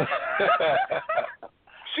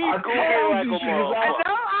 She Googling like a motherfucker. No,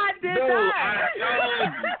 I did not.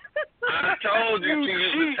 I told you she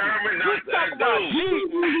was determined not to do.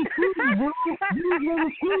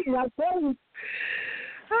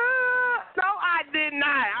 No, I did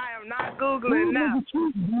not. I am not Googling now.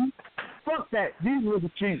 Fuck that. These were the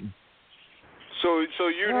cheating. So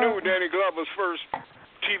you knew Danny Glover's first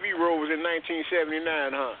TV role was in 1979,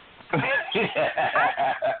 huh?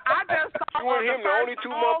 I just thought you and him the only 2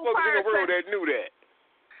 motherfuckers in the world that knew that.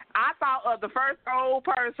 I thought of the first old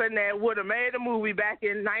person that would have made a movie back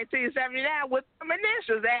in 1979 with some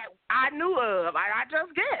initials that I knew of. I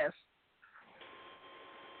just guessed.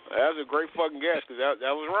 That was a great fucking guess because that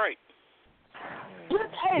was right.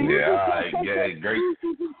 Yeah, great.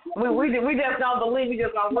 We just don't believe. We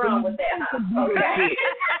just gonna run with that. Huh? Okay.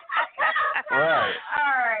 Right.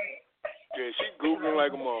 All right. Yeah, she Googling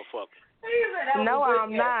like a motherfucker. No,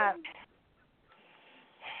 I'm not.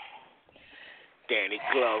 Danny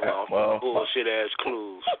Glover off the bullshit ass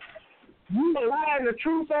clues. You lying, the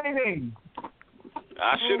truth ain't in.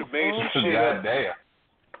 I should have made some shit God up. damn.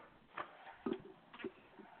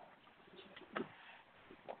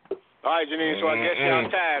 All right, Janine, so I guess y'all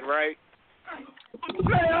tied, right?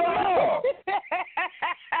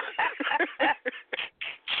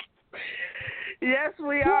 Yes,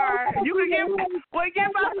 we are. You can give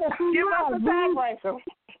us a tiebreaker.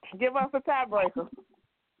 Give us a tiebreaker.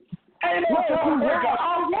 Hey,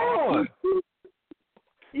 I won.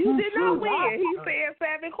 You did not win. He said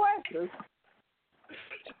 7 questions.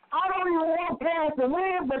 I don't even want Parents to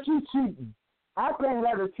win, but you cheating. I can't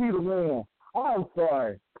let a cheater win. I'm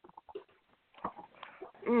sorry.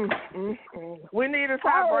 We need a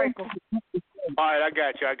tiebreaker. All right, I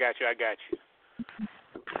got you.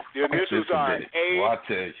 The initials are A. Well, I'll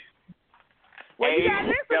tell you.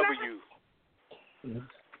 A-W.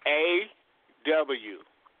 A-W.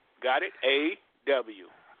 Got it? A-W. W.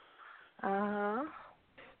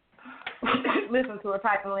 Listen to her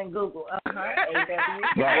typing in Google. AW. Right.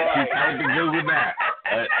 I can Google that.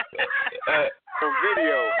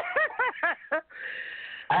 Video.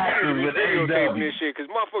 Actors with videotaping AW. this shit because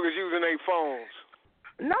motherfuckers using their phones.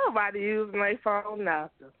 Nobody using their phone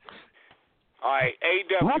nothing. All right,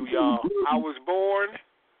 AW, y'all. I was born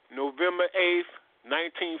November 8th,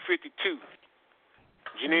 1952.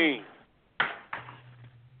 Janine.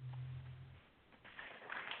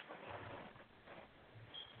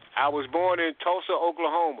 I was born in Tulsa,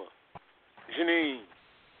 Oklahoma. Janine.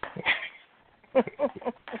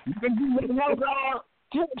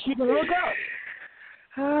 She can look up.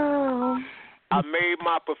 Oh. I made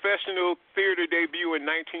my professional theater debut in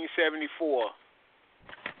 1974.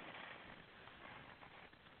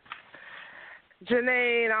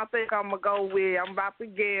 Janine, I think I'm about to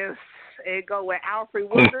guess and go with Alfred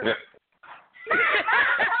Woodard. I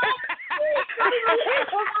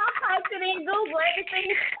typed it in Google,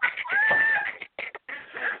 everything.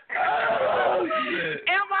 Oh, shit.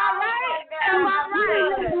 Am I right?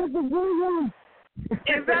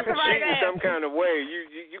 Is that the right cheating answer? some kind of way.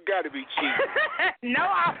 You got to be cheating. No,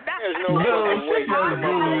 I'm not. There's no fucking way. All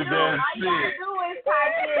you gotta do is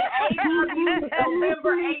type in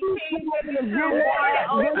November 18th.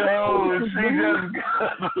 No, she just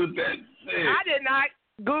got that shit. I did not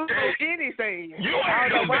Google anything. I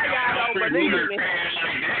don't know why y'all don't believe me.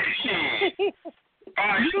 All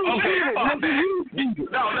right, okay, how about that?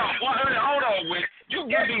 No, hold on, Wick. You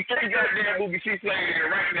give me 3 goddamn movies she's playing in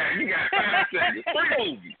right now. You got 5 seconds. 3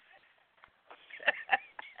 movies.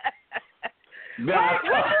 What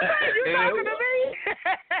you talking to me?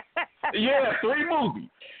 Yeah, 3 movies.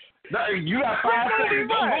 No, you got 5 seconds.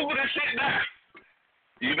 Don't Google this shit now.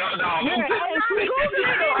 You know, no.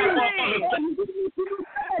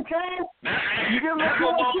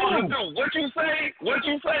 What you say? Why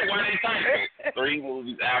they think 3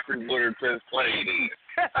 movies Alfred Woodard has played in?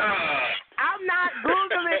 I'm not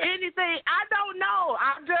Googling anything. I don't know.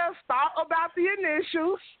 I just thought about the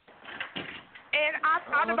initials. And I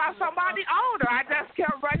thought about somebody older. I just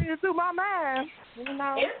kept running it through my mind. You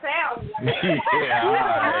know? It sounds like I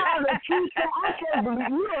can't believe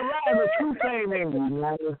you alive a true thing in you,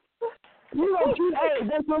 man. You don't keep, hey,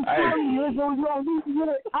 that's what I'm telling you.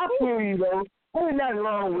 I feel you, though. Ain't nothing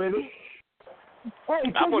wrong with it. Hey,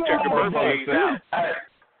 I'm going to check your birthdays out.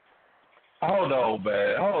 Hold on,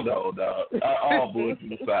 man. Hold on, dog. All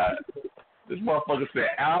bullshit aside. This motherfucker said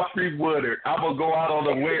Alfred Woodard. I'm going to go out on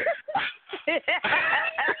the web.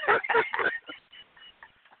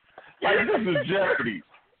 Like, this is Jeopardy.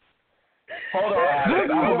 Hold on, Alex. I'm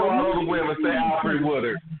going to go out on the web and say Alfred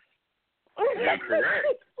Woodard. You're correct.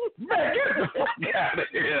 Man, get the fuck out of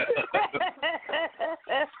here.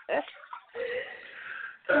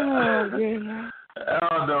 Oh, goodness. I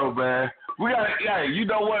don't know, man. We got, hey, you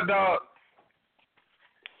know what, dog?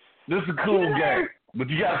 This is a cool game, but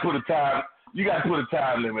you got to put a time. You got to put a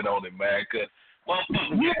time limit on it, man. Cause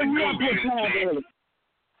motherfuckers get the good.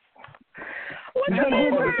 What you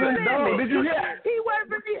mean? Did you hear? He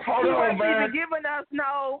wasn't even giving us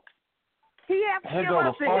no. He has to give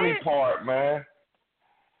us the funny part, man.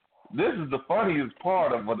 This is the funniest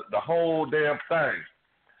part of the whole damn thing.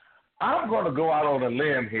 I'm going to go out on a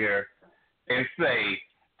limb here and say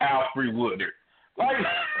Alfred Woodard. Like,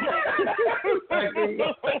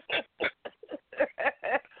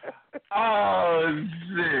 oh,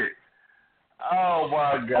 shit. Oh,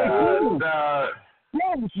 my God.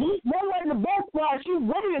 No, the best part, she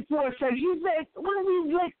waited for us. She said, what do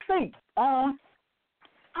you think? I'm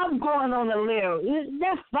going on a limb.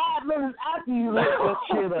 That's 5 minutes after you look that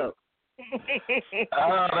shit up.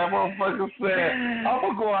 That motherfucker said, I'm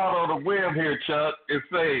going to go out on a whim here, Chuck, and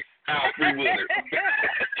say Alfred Woodard.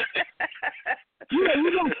 Yeah, you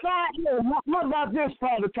got 5. What about this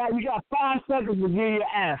part of the time? You got 5 seconds to give your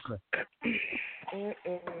answer.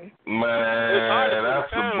 Man,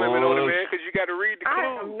 that's a limit on it, man, because you got to read the clues. I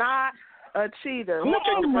am not a cheater. I'm going to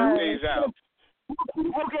check the birthdays out.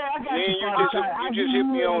 Okay, I got you. You just hit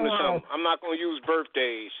me on to something. I'm not going to use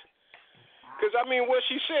birthdays. Because, I mean, what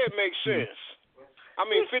she said makes sense. I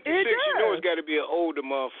mean, 56, you know it's got to be an older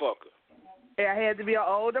motherfucker. Yeah, it had to be an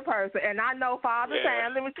older person. And I know Father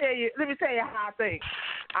Time. Let me tell you how I think.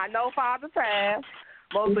 I know Father Time.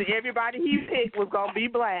 Mostly everybody he picked was going to be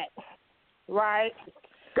black. Right?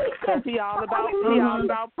 Because he all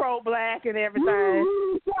about pro-black and everything.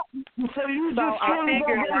 So you so I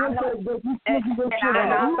figured, I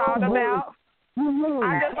thought about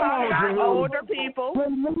older people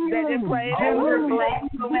that had played older black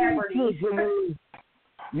celebrities.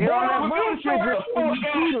 You know that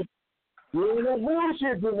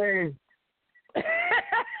bullshit to me.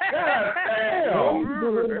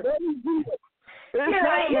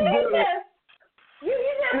 You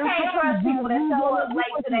just can't trust people that show up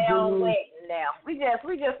late to their own wedding now. We just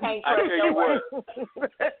can't trust I tell you what.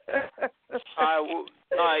 All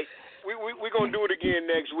right, we're going to do it again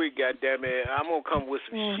next week, goddammit. I'm going to come with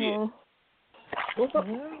some shit.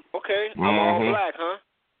 Okay, I'm all black, huh?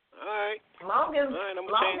 All right. All right, I'm going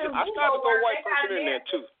to change it. I started to throw white person in there,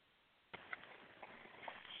 too.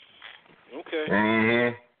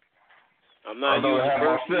 Okay. I'm not using I know how to have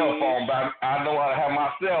my cell phone birthdays. I know how to have my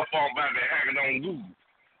cell phone back there hanging on Google.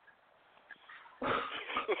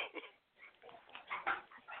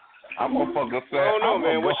 I'm gonna fucking say. I don't know,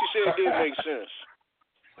 man. What she said did make sense.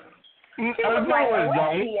 I know it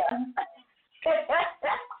don't.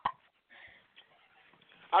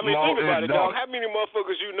 I mean, No, think about it, don't. dog. How many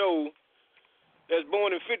motherfuckers you know that's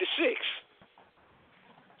born in '56?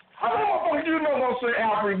 How many motherfuckers you know gonna say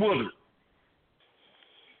Alfred Woodard?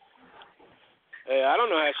 Hey, I don't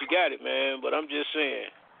know how she got it, man, but I'm just saying.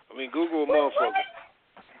 I mean, Google a motherfucker.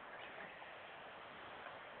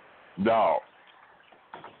 Dog.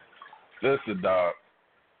 Listen, dog.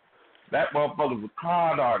 That motherfucker's a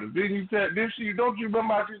con artist. Don't you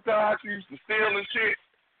remember how she used to steal and shit?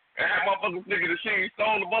 And that motherfucker thinking that she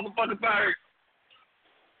stole the motherfucking thing?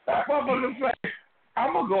 That motherfucker say,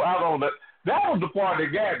 I'm gonna go out on that. That was the part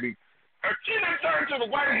that got me. Her she done turned to the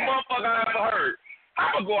whitest motherfucker I ever heard.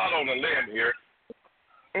 I'm gonna go out on a limb here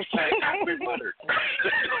and say Happy Butter.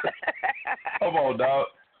 Come on, dog.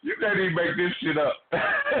 You can't even make this shit up.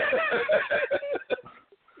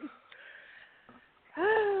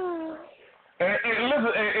 and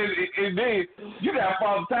listen, and then you got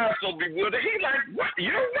Father Time so big with it. He like, what?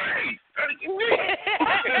 You're right.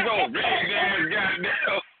 It's old big ass goddamn.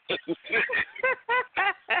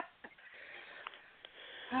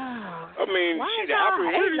 I mean, shit, I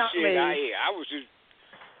really shit.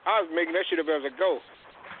 I was making that shit up as I go.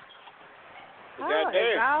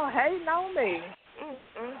 Goddamn. Y'all hating on me.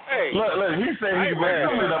 Hey, look, he said he can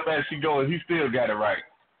make shit up as she goes. He still got it right.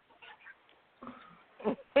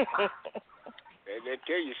 That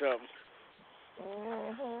tell you something.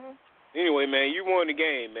 Anyway, man, you won the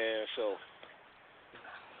game, man. So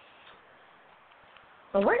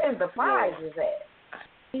where is the prizes at?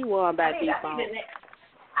 He won by default.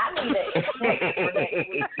 I need a check for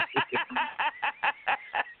next week.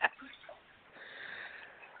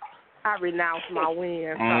 I renounced my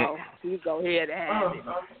win, so you go ahead and have it.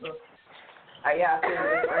 Yeah, I feel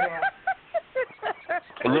it right now.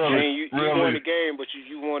 You won the game, but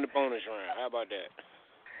you won the bonus round. How about that?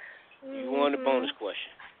 You won the bonus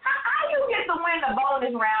question. How you get to win the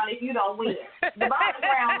bonus round if you don't win? The bonus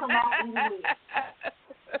round comes out when you win.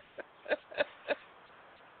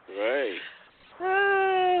 Right.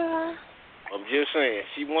 I'm just saying,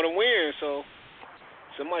 she want to win, so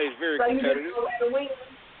somebody's very competitive. You just gonna let her win?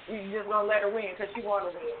 You just gonna let her win because she want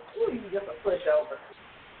to win? Ooh, you just a pushover.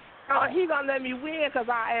 Oh, he gonna let me win because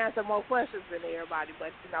I answer more questions than everybody,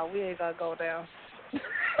 but we ain't gonna go down.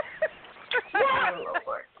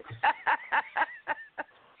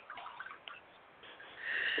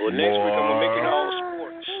 Well, next week I'm gonna make it all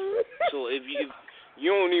sports. So if you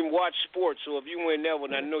don't even watch sports, so if you win that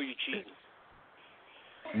one, I know you're cheating.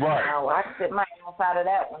 Right. Oh, I can sit my ass out of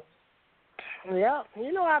that one. Yep,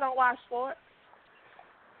 I don't watch sports.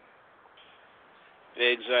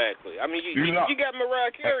 Exactly. I mean, you got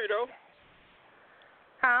Mariah Carey, though.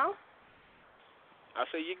 Huh? I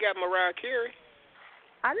said you got Mariah Carey.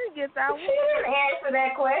 I didn't get that one. She didn't answer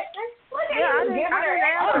that question. Look at I didn't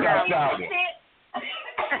answer that one.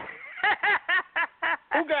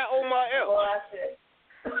 Who got Omar Epps?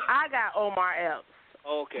 I got Omar Epps.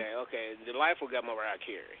 Okay. The Life got Mariah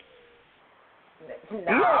Carey.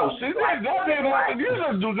 No, see, that didn't want to. You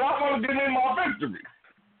just do not want to give me my victory.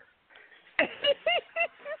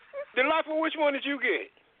 The Life, which one did you get?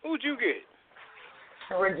 Who'd you get?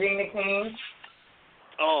 Regina King.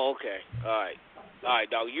 Oh, okay. All right,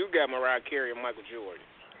 dog. You got Mariah Carey and Michael Jordan.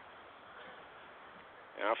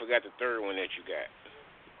 And I forgot the third one that you got.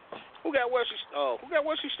 Who got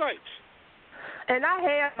Wesley Snipes? And I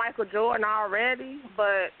had Michael Jordan already,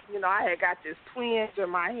 but I had got this twinge in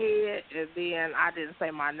my head, and then I didn't say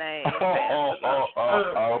my name. So.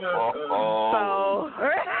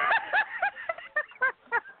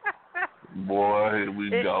 Boy, here we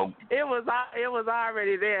go. It was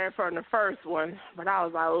already there from the first one, but I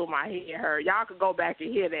was like, oh, my head hurt. Y'all could go back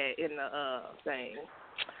and hear that in the thing.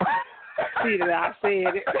 See that I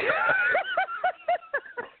said it.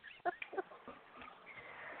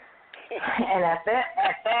 And at that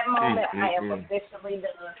moment, I am officially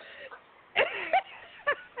done.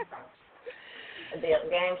 A damn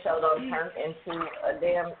game show don't turn into a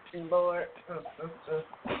damn board.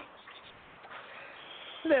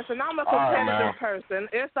 Listen, I'm a competitive person.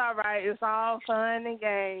 It's all right. It's all fun and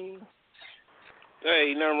games.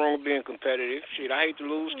 Hey, ain't nothing wrong with being competitive. Shit, I hate to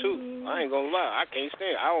lose too. I ain't gonna lie. I can't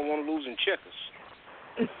stand. I don't want to lose in checkers.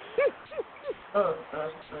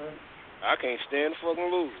 I can't stand to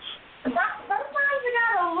fucking lose. Sometimes you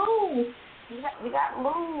gotta lose. You gotta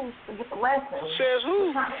lose to get the lesson. Says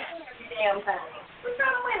who? We're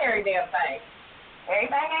trying to win every damn thing.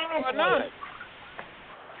 Everything ain't Why not?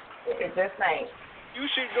 It's just ain't. You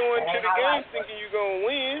should go into the game thinking you're gonna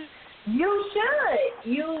win. You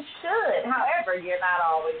should. However, you're not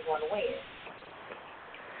always going to win.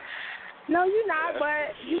 No, you're not.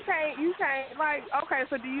 But you can't. Like, okay.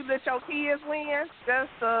 So, do you let your kids win just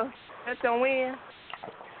to let them win?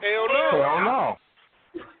 Hell no.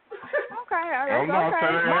 Okay. Hell no.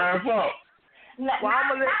 Turn their ass up. Well, I'm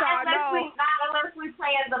gonna let y'all know. Not unless we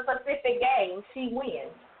play the Pacific game, she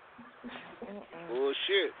wins.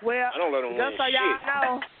 Bullshit. Well, I don't let them win just so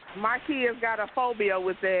y'all know, my kids got a phobia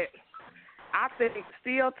with that. I think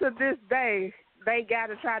still to this day, they got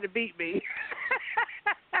to try to beat me.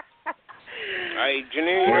 Hey,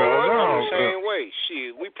 Janine, I'm the same way.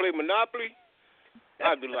 Shit, we play Monopoly.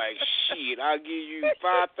 I'd be like, shit, I'll give you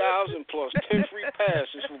 5,000 plus 10 free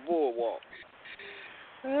passes for Boardwalk.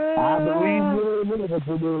 I believe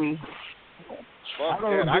you. Fuck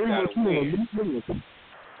that, I gotta win.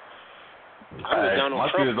 My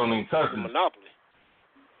kids don't even touch Monopoly.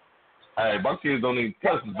 Hey, my kids don't even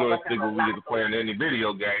touch the joystick when we get to play in any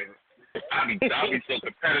video game. I be so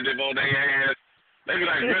competitive on their ass. They be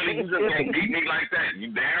like, really? You just gonna beat me like that?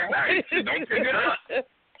 You damn right. Don't pick it up.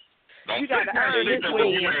 You gotta earn this win.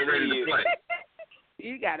 You ain't ready to play.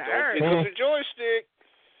 You gotta earn. it. Don't pick up the joystick.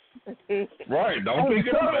 Right, don't pick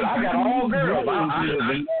it up. I got all girls.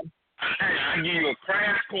 I give you a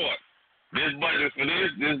crash course. This button's for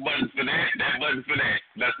this button's for that button's for that.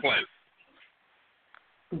 Let's play.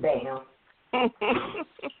 Damn.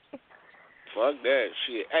 Fuck that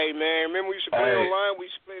shit. Hey man, remember we used to play online? We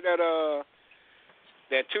used to play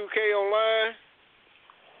that 2K online.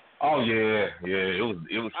 Oh yeah. It was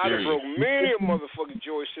serious. I done broke many motherfucking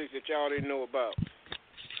joysticks that y'all didn't know about.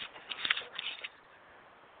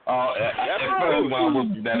 Especially when I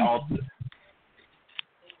whooped that often.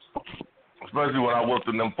 Especially when I whooped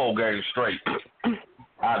them 4 games straight.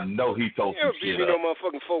 I know he told some shit up. You beat me no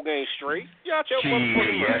motherfucking 4 games straight. Y'all your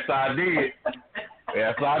motherfucking Yes, I did.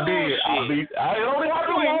 Yes, I did. I only had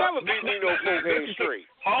to never beat me no 4 games straight.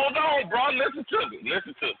 Hold on, bro. Listen to me.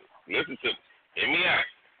 Hear me out.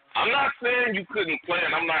 I'm not saying you couldn't play,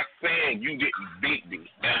 and I'm not saying you didn't beat me.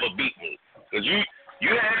 Never beat me. Because you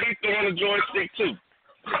had me throwing the joystick, too.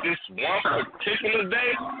 This one particular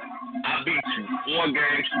day, I beat you 4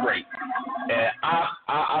 games straight. And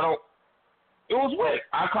I don't. It was Wick.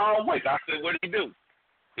 I called Wick. I said, what did he do?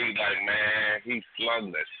 He's like, man, he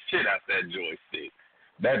flung the shit out that joystick.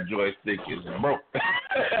 That joystick is broke.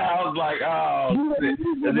 I was like, oh, shit.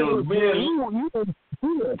 And it was being...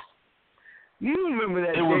 You remember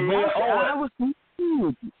that it was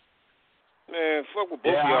man, fuck what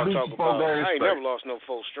both of y'all talking about. I ain't never lost no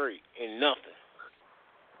 4 straight in nothing.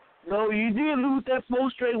 No, you did lose that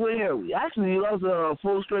 4 straight with him. Actually, you lost a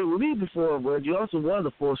 4 straight with me before, but you also won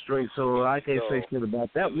the 4 straight, so I can't say shit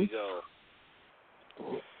about that one.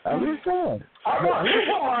 I'm just saying. I won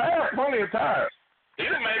my ass plenty of times. He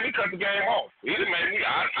done made me cut the game off. I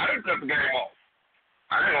didn't cut the game off.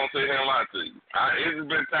 I ain't gonna sit here and lie to you. It's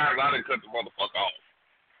been times I didn't cut the motherfucker off.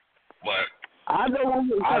 But I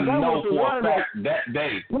know for a fact that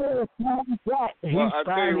day. Well, I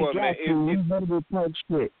tell you what, man.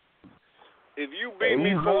 If you beat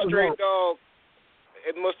me 4 straight, dog,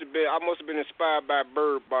 I must have been inspired by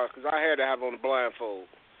Bird Box because I had to have on the blindfold.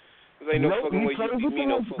 There ain't no fucking way you beat me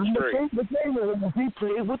no 4 straight. He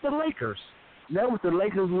played with the Lakers. That was the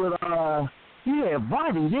Lakers with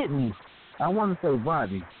Vardy, didn't he? I want to say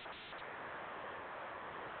Vardy.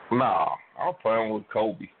 Nah, I was playing with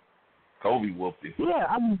Kobe. Kobe whooped him. Yeah,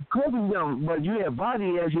 I mean Kobe young, but you had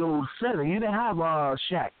Vardy as your center. You didn't have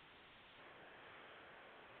Shaq.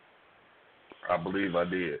 I believe I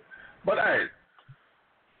did. But hey,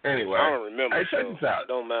 anyway. I don't remember. Hey, check this out.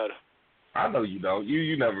 Don't matter. I know you don't.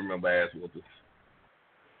 You never remember ass whoopers.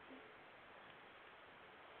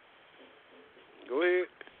 Go ahead.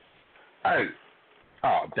 Hey.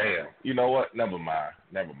 Oh, damn. You know what? Never mind.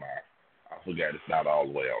 I forgot it's not all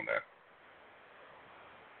the way on there.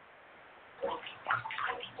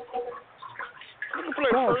 You can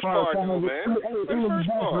play the first part, though, man. Play the first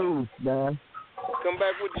part. Come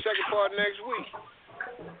back with the second part next week.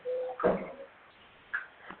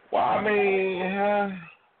 Well, I mean,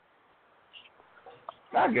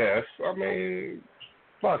 I guess. I mean,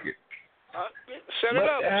 fuck it. Set it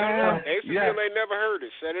up. Gangsterville ain't never heard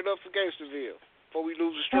it. Set it up for Gangsterville before we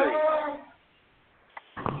lose the stream.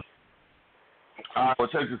 All right, well,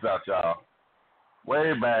 check this out, y'all.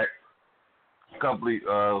 Way back,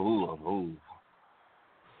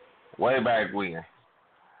 way back when,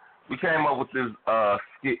 we came up with this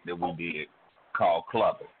skit that we did called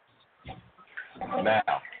Clubbing. Now,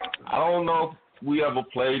 I don't know if we ever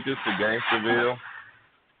played this for Gangsterville,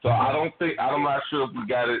 so I'm not sure if we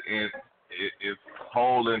got it in its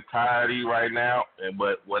whole entirety right now,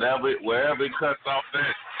 but wherever it cuts off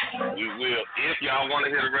at, we will. If y'all want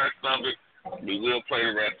to hear the rest of it, we will play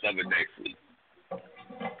the rest of it next week.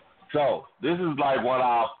 So, this is like one of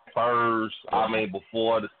our first,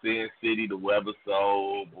 before the Sin City, the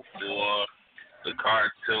webisode, before the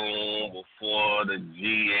cartoon, before the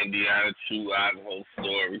G Indiana True Idaho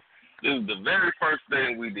story. This is the very first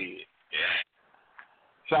thing we did. Yeah.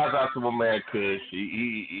 Shout out to my man Kush.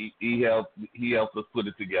 He helped us put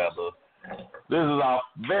it together. This is our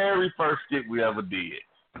very first skit we ever did.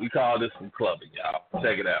 We call this some clubbing, y'all.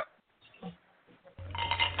 Check it out.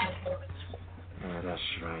 That's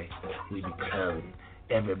right. We be clubbing.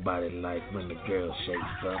 Everybody like when the girl shakes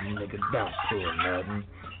something. Nigga, don't pull nothing.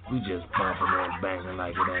 We just bumping and banging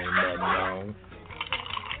like it ain't nothing wrong.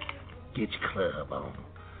 Get your club on.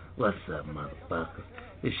 What's up, motherfuckers?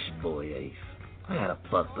 It's your boy Ace. I got a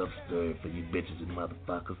fucked up story for you bitches and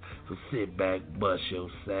motherfuckers. So sit back, bust your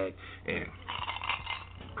sack, and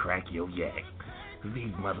crack your yak. Cause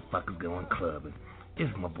these motherfuckers going clubbing.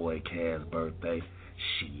 It's my boy Kaz's birthday.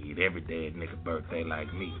 Shit, every day a nigga birthday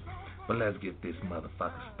like me. But let's get this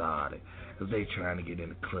motherfucker started. Cause they trying to get in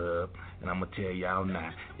the club. And I'ma tell y'all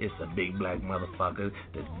now, it's a big black motherfucker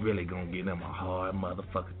that's really gonna give them a hard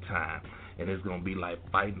motherfucking time. And it's gonna be like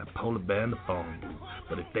fighting a polar bear in the phone booth.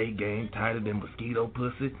 But if they game tighter than mosquito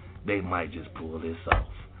pussy, they might just pull this off.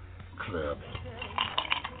 Clubbing.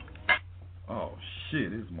 Oh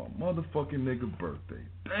shit, it's my motherfucking nigga birthday.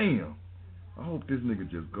 Damn. I hope this nigga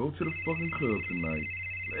just go to the fucking club tonight.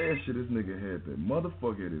 Last year this nigga had that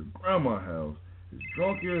motherfucker at his grandma's house. His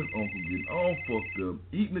drunk ass uncle getting all fucked up,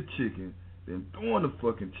 eating the chicken, then throwing the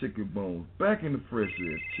fucking chicken bones back in the fresh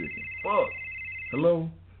ass chicken. Fuck. Hello?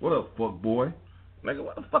 What up, fuck boy? Nigga,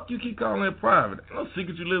 what the fuck you keep calling it private? Ain't no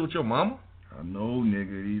secret you live with your mama. I know,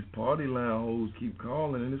 nigga. These party line hoes keep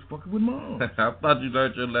calling and it's fucking with mom. I thought you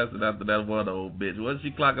learned your lesson after that one old bitch. Wasn't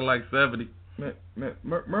she clocking like 70? Man,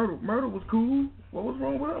 Murder was cool. What was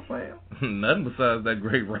wrong with her, fam? Nothing besides that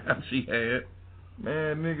great rap she had.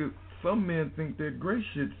 Man, nigga, some men think that great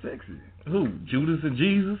shit sexy. Who, Judas and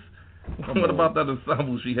Jesus? What about that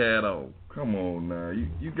ensemble she had on? Come on now,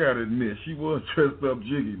 you gotta admit, she was dressed up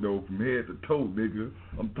jiggy though, from head to toe, nigga.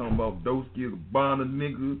 I'm talking about Doski, Gabbana,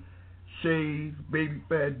 nigga, shades, baby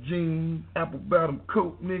fat jeans, apple bottom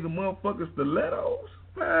coat, nigga, motherfucker stilettos.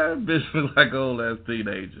 Man, bitch look like an old ass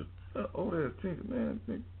teenager. Old ass teenager,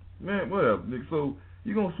 man, whatever, nigga. So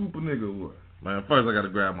you gonna swoop a nigga or what? Man, first I gotta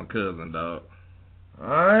grab my cousin, dog.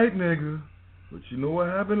 Alright, nigga. But you know what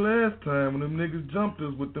happened last time when them niggas jumped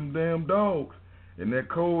us with them damn dogs in that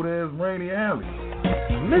cold-ass rainy alley?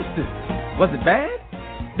 Listen, was it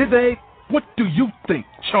bad? Did they... What do you think,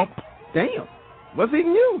 chump? Damn, what's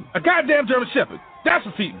eating you? A goddamn German Shepherd. That's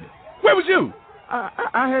what's eating me. Where was you?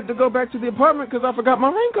 I had to go back to the apartment because I forgot my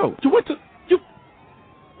raincoat. You went to...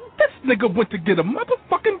 This nigga went to get a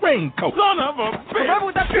motherfucking raincoat. Son of a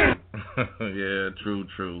bitch. Yeah,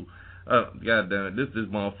 true. God damn it, this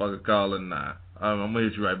motherfucker calling now. I'm gonna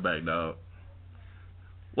hit you right back, dog.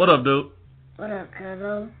 What up, dude? What up,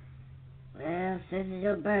 cuzzo? Well, since it's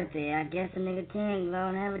your birthday, I guess a nigga can go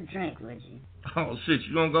and have a drink with you. Oh, shit,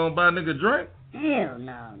 you gonna go and buy a nigga a drink? Hell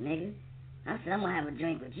no, nigga. I said I'm gonna have a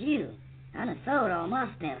drink with you. I done sold all my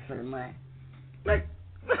stamps for the month. Like,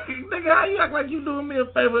 nigga, how you act like you doing me a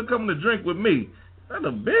favor and coming to drink with me? That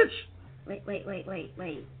a bitch.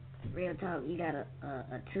 Wait. Real talk, you got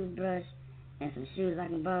a toothbrush and some shoes I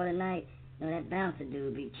can borrow tonight? You know, that bouncer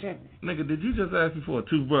dude be tripping. Nigga, did you just ask me for a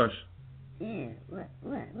toothbrush? Yeah, what?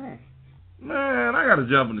 Man, I gotta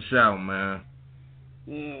jump in the shower, man.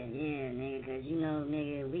 Yeah, nigga, cause you know,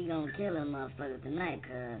 nigga, we gonna kill them motherfuckers tonight,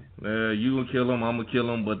 cuz. Yeah, you gonna kill them, I'm gonna kill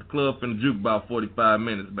them, but the club finna juke about 45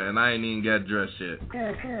 minutes, man. I ain't even got dressed yet.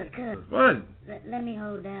 Cuz. What? Let me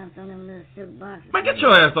hold down some of them little silk boxes. Man, get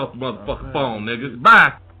your ass off the motherfucking phone, nigga.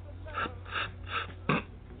 Bye.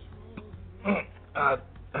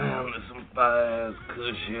 Damn, there's some fire-ass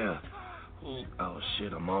kush here. Oh,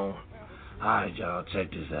 shit, I'm on. Alright, y'all, check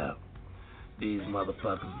this out. These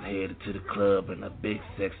motherfuckers headed to the club and a big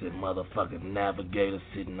sexy motherfucking navigator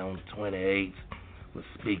sitting on 28s with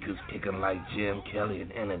speakers kicking like Jim Kelly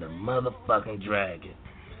and entered a motherfucking dragon.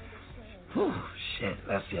 Whew, shit,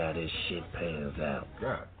 let's see how this shit pans out.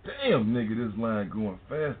 God damn, nigga, this line going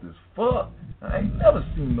fast as fuck. I ain't never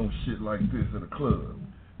seen no shit like this at a club.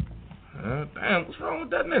 Damn, what's wrong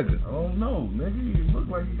with that nigga? I don't know, nigga. It looked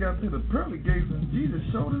like he got to the pearly gates and Jesus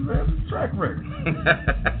showed his ass his track record.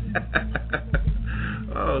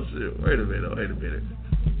 Oh, shit. Wait a minute.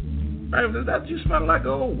 Man, is that you smell like an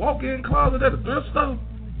old walk-in closet at a thrift store?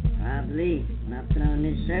 Probably. When I put on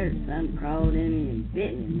this shirt, something crawled in me and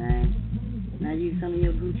bit me, man. Now you some of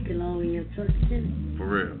your Gucci cologne in your truck, too? For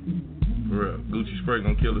real. Gucci spray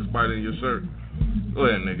gonna kill the spider in your shirt. Go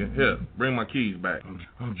ahead, nigga. Here, bring my keys back.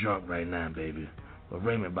 I'm drunk right now, baby. But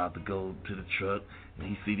Raymond about to go to the truck, and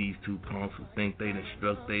he see these two punks who think they done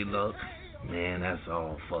struck they luck. Man, that's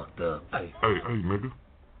all fucked up. Hey, nigga.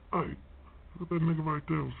 Hey, look at that nigga right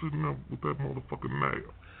there sitting up with that motherfucking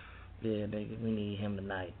nail. Yeah, nigga, we need him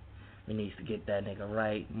tonight. We need to get that nigga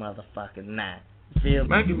right motherfucking now. Feel me?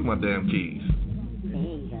 Man, give me my damn keys. There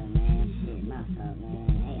you go, man. Shit, my fault, man.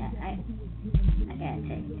 Hey, I gotta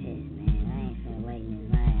take a piss, man. I ain't finna wait in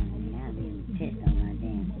this line, man. I'll be pissed on my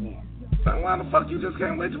damn self. Man, why the fuck you just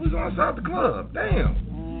can't wait till we go inside the club? Damn.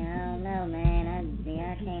 Man, I don't know, man.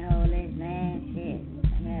 I can't hold this, man. Shit.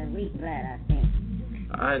 I got a weak blood, I think.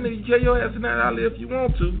 Alright, nigga, you carry your ass in that alley if you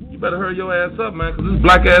want to. You better hurry your ass up, man, cause this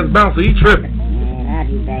black ass bouncer, he tripping. Man, I'll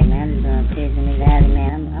be back, man. I'm just gonna piss in this alley,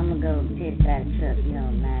 man. I'm gonna go piss by the truck. You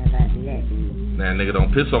don't mind if I do that, do you? Nah, nigga,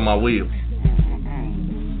 don't piss on my wheel.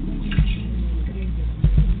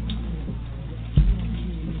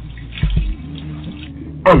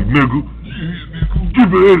 Hey, nigga,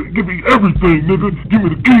 give me everything, nigga. Give me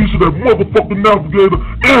the keys to that motherfucking navigator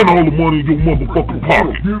and all the money in your motherfucking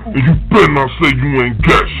pocket. And you better not say you ain't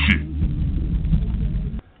got shit.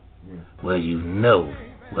 Well, you know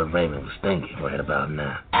what Raymond was thinking right about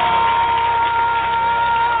now.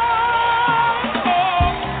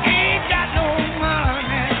 Ain't got no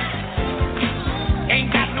money.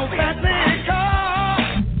 Ain't got no Batman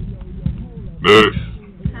car. Next.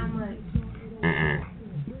 How much?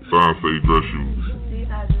 Sign say dress shoes. These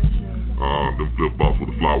are dress shoes. Them flip flops with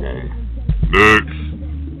a flower on them. Next.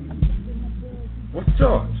 What's the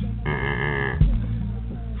charge?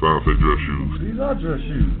 Sign say dress shoes. These are dress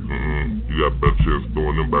shoes. You got a better chance of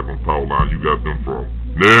throwing them back on the power line you got them from.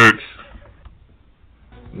 Next.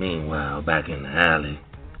 Meanwhile, back in the alley.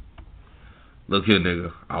 Look here,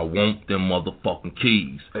 nigga. I want them motherfucking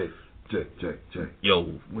keys. Hey, Jay.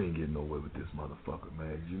 Yo. We ain't getting nowhere with this motherfucker,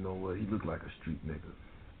 man. You know what? He look like a street nigga.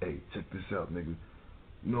 Hey, check this out, nigga.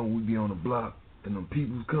 You know we be on the block and them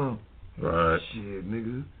peoples come? Right. Shit,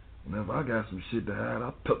 nigga. Whenever I got some shit to hide,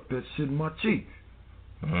 I tuck that shit in my cheeks.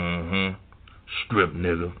 Strip,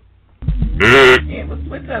 nigga. Next. Yeah,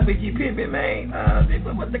 what's up with you, pimpin', man?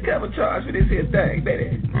 What's the cover charge for this here thing,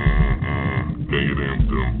 baby? Can't get in with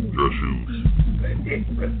them dress shoes.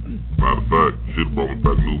 Matter of fact, shit brought me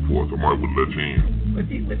back to Newport. I might would let you in. What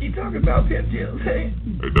you talking about, Pimp Jill? Hey?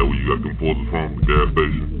 Ain't that where you got them forces from, the gas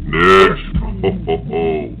station? Next.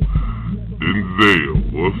 Denzel.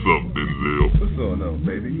 What's up, Denzel? What's going on,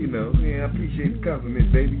 baby? You know, I appreciate the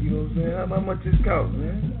compliment, baby. You know what I'm saying? How much this cost,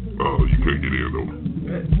 man? You can't get in, though.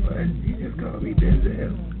 What? You just called me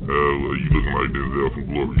Denzel. Well, you looking like Denzel from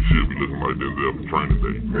Glory. You should be looking like Denzel from Training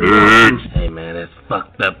Day. Next. Hey, man, that's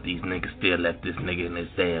fucked up. These niggas still left this nigga in this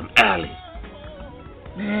damn alley.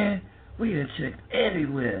 Man, we done checked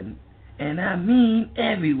everywhere. And I mean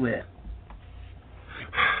everywhere.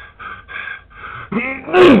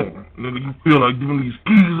 Nigga, you feel like giving these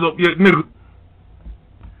keys up yet, nigga?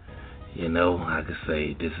 You know, I could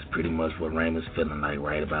say this is pretty much what Raymond's feeling like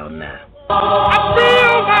right about now. I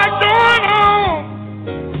feel like going home.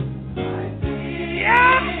 Yeah,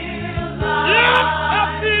 I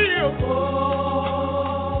feel.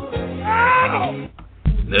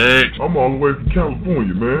 Next. I'm all the way from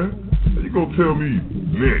California, man. How you gonna tell me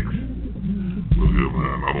next? Look here,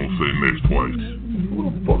 man, I don't say next twice. What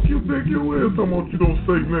the fuck you think you is talking about you don't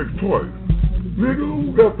say next twice? Nigga,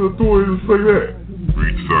 who got the authority to say that?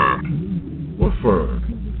 Read the sign. What sign?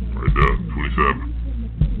 Right there, 27.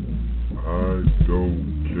 I don't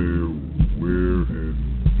care where and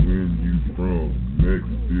when you from. Next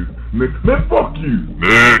is next. Man, fuck you.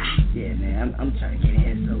 Next. Yeah, man, I'm trying to get in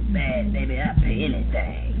here so bad, baby. I pay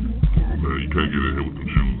anything. Man, you can't get in here with them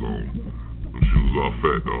shoes on. Them shoes are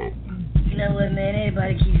fat, dog. You know what, man?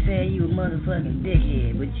 Everybody keeps saying you a motherfucking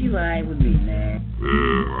dickhead, but you alright with me, man.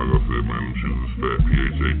 Yeah, like I said, man, them shoes is fat.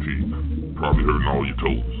 PHAT. Probably hurting all your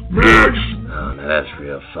toes. Next. Oh, now that's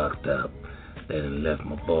real fucked up. They done left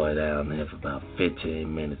my boy down there for about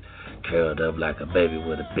 15 minutes, curled up like a baby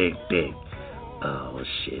with a big dick. Oh,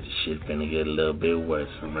 shit. Shit finna get a little bit worse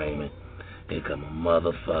for Raymond. Here come a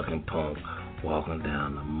motherfucking punk walking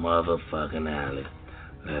down the motherfucking alley.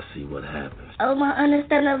 Let's see what happens. Oh, my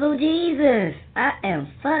understandable Jesus. I am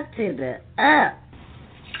fucked to the up.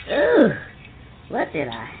 Ooh, what did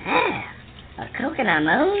I have? A coconut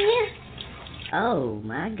ammonia? Oh,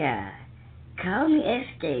 my God. Call me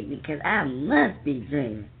Escape because I must be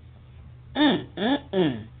dreaming.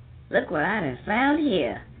 Look what I done found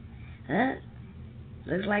here. Huh?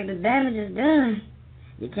 Looks like the damage is done.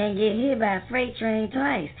 You can't get hit by a freight train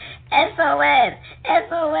twice. SOS!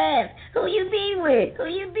 SOS! Who you be with? Who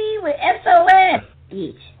you be with? SOS!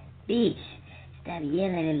 Beach. Stop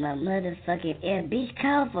yelling in my motherfucking ear. Beach,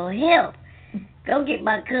 call for help. Go get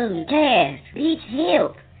my cousin Cash. Beach,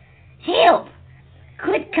 help. Help!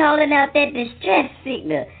 Quit calling out that distress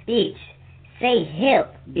signal. Beach, say help,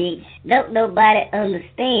 Beach. Don't nobody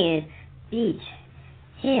understand. Beach,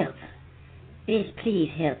 help. Bitch, please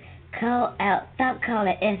help. Call out. Stop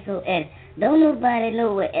calling SOS. Don't nobody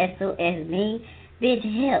know what SOS means. Bitch,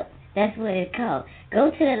 help. That's what it's called. Go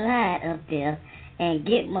to the line up there and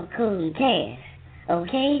get my cousin Cash.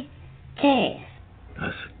 Okay? Cash.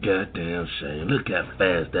 That's a goddamn shame. Look how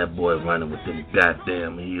fast that boy running with them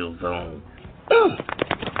goddamn heels on.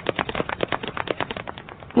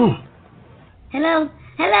 Hello?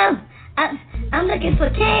 I'm looking for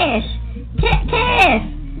Cash. Cash!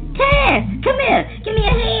 Come here. Give me a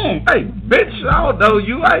hand. Hey, bitch, I don't know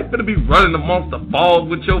you. I ain't finna be running amongst the falls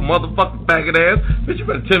with your motherfucking faggot ass. Bitch, you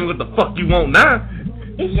better tell me what the fuck you want now.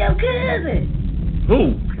 It's your cousin.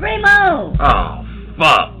 Who? Raymond. Oh,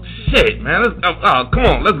 fuck. Shit, man. Come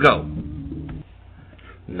on, let's go.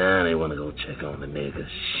 Now they wanna go check on the nigga.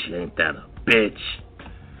 Shit, ain't that a bitch?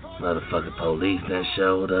 Motherfucking police done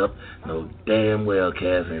showed up. No damn well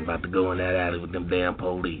Cass ain't about to go in that alley with them damn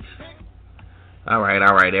police. All right.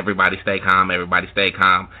 Everybody stay calm.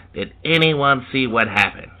 Did anyone see what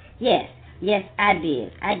happened? Yes, I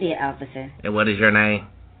did. Officer. And what is your name?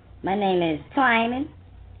 My name is Twyman.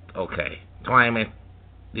 Okay. Twyman,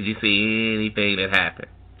 did you see anything that happened?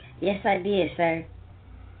 Yes, I did, sir.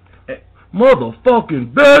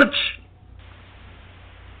 Motherfucking bitch!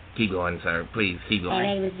 Keep going, sir. Please, keep going.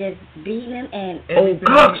 And they was just beating him and... Oh,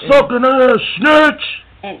 cocksucking ass snitch!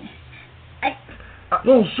 And...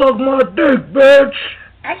 Don't suck my dick, bitch!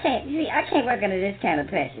 I can't work under this kind of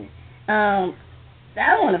pressure. I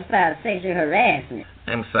want to file sexual harassment.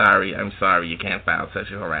 I'm sorry. You can't file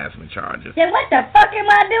sexual harassment charges. Then what the fuck am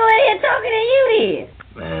I doing here talking to you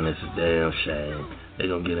then? Man, it's a damn shame. They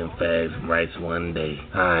gonna get them fags some rights one day.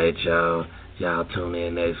 Alright, y'all. Y'all tune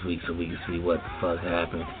in next week so we can see what the fuck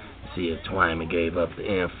happened. See if Twyman gave up the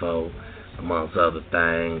info, amongst other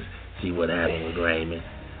things. See what happened with Raymond.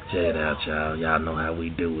 Check it out, y'all. Y'all know how we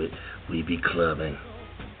do it. We be clubbing.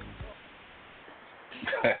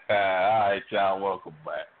 Alright, y'all. Welcome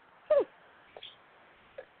back.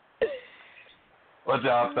 What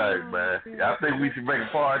y'all think, man? Y'all think we should make a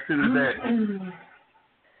part 2 of that?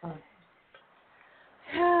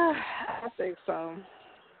 I think so.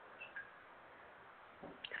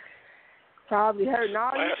 Probably hurting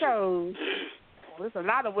all your toes. There's a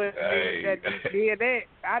lot of women that did that.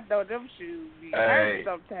 I know them shoes be hurting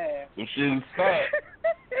sometimes. Them shoes fat.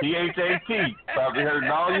 PHAT. Probably hurting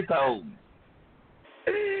all your toes.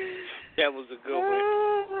 That was a good one.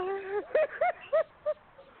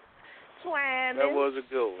 Twyman. That was a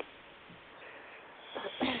good one.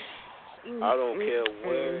 I don't care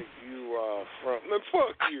where you are from. Man,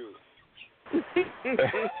 fuck you.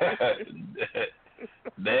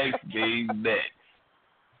 Next, be next.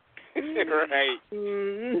 Right.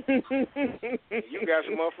 You got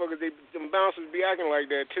some motherfuckers, them bouncers be acting like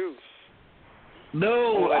that too.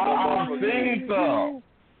 No, I've seen some.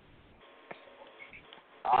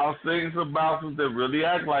 I've seen some bouncers that really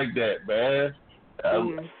act like that, man. I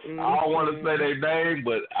don't want to say their name,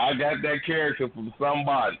 but I got that character from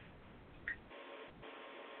somebody.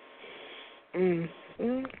 Man,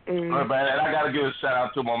 and I gotta give a shout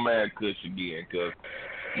out to my man Kush again, cause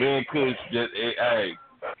me and Kush just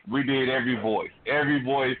we did every voice. Every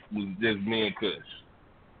voice was just me and Kush.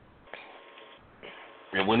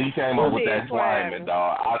 And when he came up with that Twyman,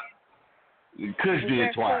 dog, Kush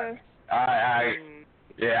did Twyman. I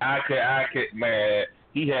could, man.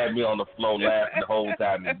 He had me on the floor laughing the whole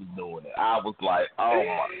time he was doing it. I was like, oh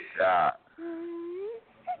my God.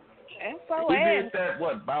 He did that,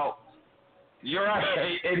 about... You're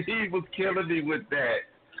right, and he was killing me with that.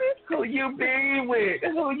 Who you be with?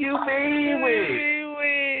 Who you be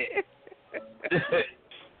with?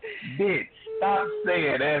 Bitch. Stop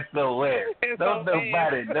saying SOS. Don't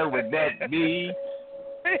nobody know what that means.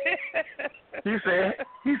 He said,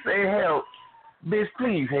 help. Bitch,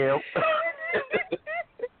 please help.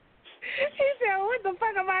 He said, what the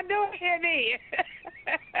fuck am I doing here then?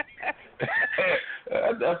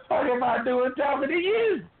 What the fuck am I doing talking to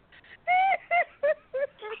you?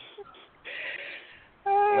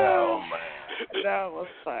 Oh, man. That was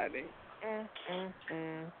funny.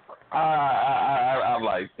 I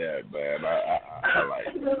like that, man. I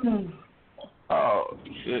like that. Oh,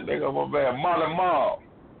 shit. They got my man, Molly Mall.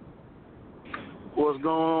 What's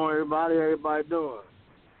going on, everybody? How everybody doing?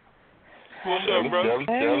 What's up, brother?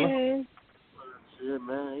 Hey. Shit,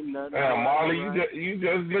 man. Ain't nothing. Yeah, Molly, you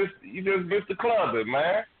just missed the clubbing,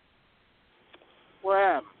 man. What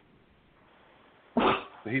happened?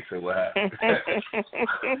 He said, what happened?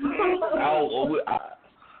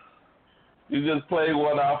 You just played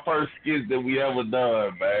one of our first skits that we ever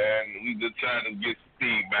done, man. We just trying to get some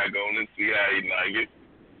feedback on it, see how you like it.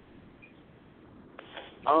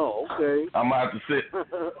 Oh, okay. I'm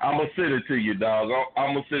gonna send it to you, dog.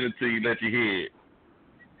 I'm gonna send it to you, let you hear it.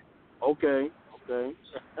 Okay.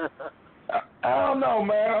 I don't know,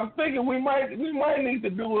 man. I'm thinking we might need to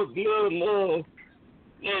do a little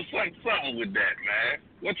something with that, man.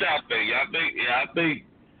 What y'all think?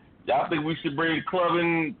 Y'all think we should bring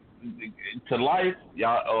clubbing to life?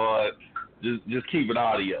 Y'all, or just keep it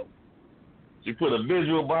audio? You put a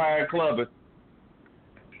visual behind clubbing.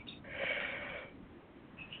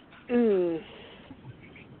 If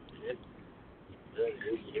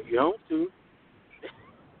you want to.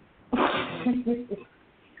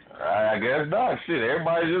 I guess not. Shit,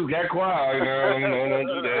 everybody just got quiet. You know,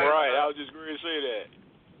 do that. Right, I was just going to say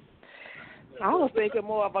that. I was thinking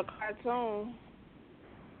more of a cartoon.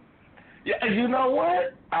 Yeah, you know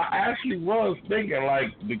what? I actually was thinking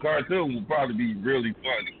like the cartoon would probably be really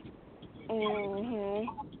funny.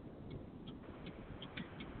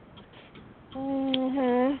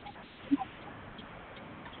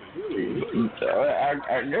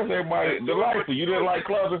 I guess everybody delightful. You didn't like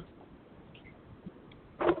clubbing?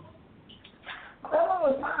 That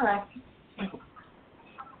was fine.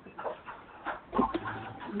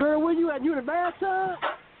 Girl, where you at? You in the bathtub?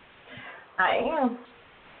 I am.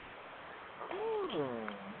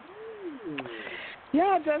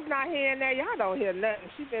 Y'all just not hearing that. Y'all don't hear nothing.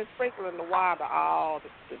 She been sprinkling the water all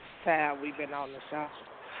the time we've been on the show.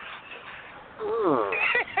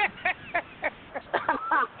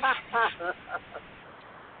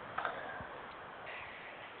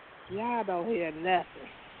 Y'all don't hear nothing.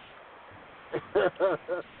 I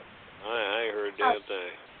ain't heard a damn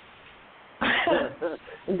thing.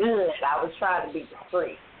 Good. I was trying to be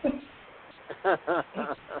discreet.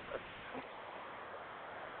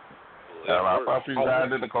 I thought she was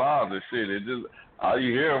hiding in the closet. Shit, it just all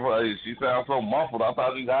you hear of her, she sounds so muffled. I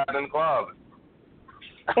thought she was hiding in the closet.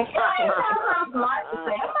 I'm not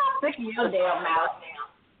sick of your damn mouth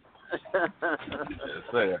now. Yes,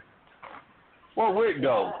 sir. Where Wick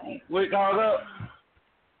go? Wick hung up?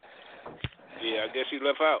 Yeah, I guess he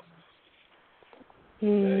left out.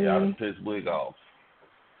 Yeah, y'all done pissed Wick off.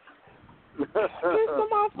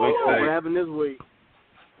 What happened this week?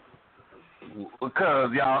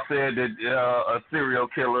 Because y'all said that a serial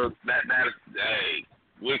killer,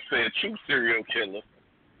 Wick said true serial killer,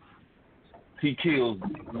 he kills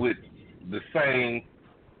with the same,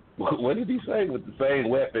 what did he say, with the same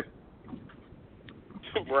weapon?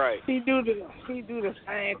 Right. He do the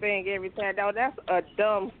same thing every time. Though that's a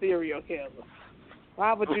dumb serial killer.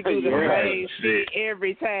 Why would you do the same shit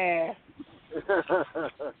every time?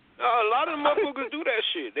 A lot of them motherfuckers do that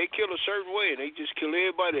shit. They kill a certain way, and they just kill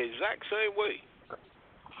everybody the exact same way.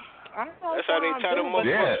 That's how they tie them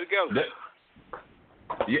motherfuckers together.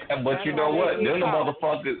 But you know what? They're the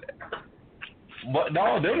motherfuckers. But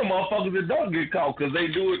no, they're the motherfuckers that don't get caught because they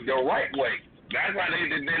do it the right way. That's why they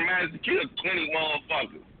managed to kill 20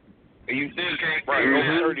 motherfuckers. And you still can't figure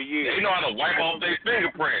it out. 30 years. They know how to wipe off their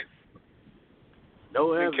fingerprints.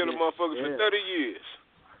 No evidence. They killing motherfuckers for 30 years.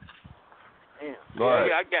 Damn.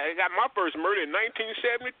 Right. I got my first murder in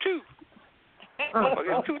 1972.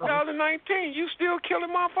 It's 2019. You still killing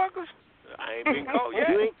motherfuckers? I ain't been caught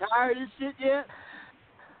yet. You ain't tired of this shit yet?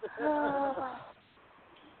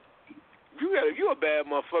 You a bad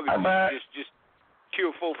motherfucker. Just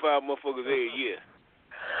kill 4-5 motherfuckers every year,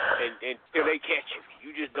 and till they catch you.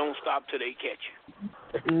 You just don't stop till they catch you.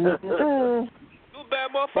 You a bad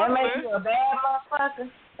motherfucker, That makes you a bad motherfucker.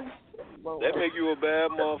 That make you a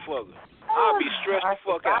bad motherfucker. I'll be stressed the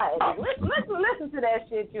fuck out. Listen to that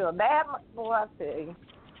shit. You're a bad boy, I tell you.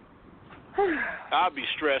 I'll be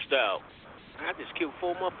stressed out. I just killed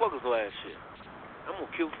 4 motherfuckers last year. I'm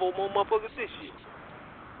gonna kill 4 more motherfuckers this year.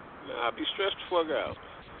 Nah, I'll be stressed the fuck out.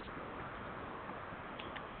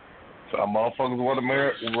 Some motherfuckers want to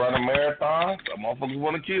run a marathon. Some motherfuckers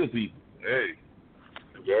want to kill people. Hey.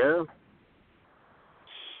 Yeah.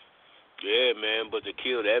 Yeah, man, but to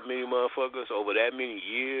kill that many motherfuckers over that many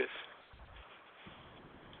years,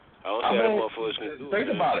 I don't see how motherfuckers can do it. Think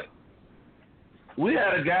about it. We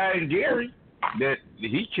had a guy in Gary that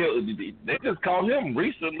he killed. They just caught him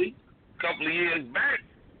recently, a couple of years back,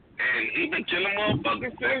 and he been killing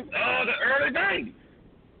motherfuckers since the early 90s.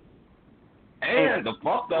 And the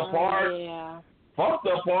fucked up part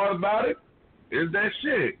about it is that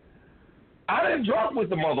shit. I didn't drunk with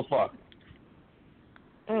the motherfucker.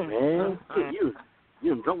 Man, you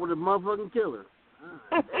done drunk with a motherfucking killer.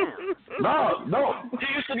 No. He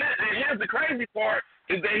used to live, and here's the crazy part,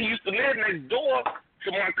 is that he used to live next door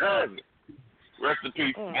to my cousin. Rest in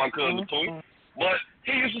peace, my cousin too. But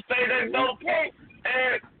he used to stay next door to Punk,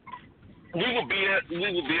 and we would be at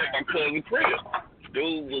my cousin's crib.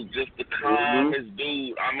 Dude was just the calmest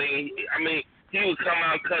dude. I mean, he would come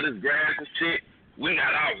out and cut his grass and shit. We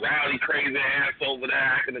got our rowdy, crazy ass over there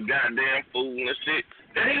acting a goddamn fool and shit.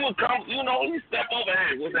 And he would come, he'd step over,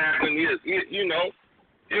 hey, what's happening here?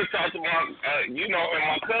 He'll talk to my, and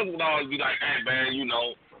my cousin would always be like, hey, man,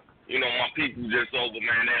 my people just over,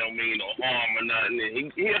 man, they don't mean no harm or nothing.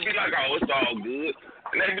 And he'll be like, oh, it's all good.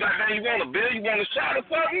 And they'd be like, man, you want a bill? You want a shot or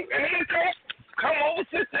something? And he'd come over,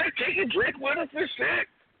 sit there, kick a drink with us and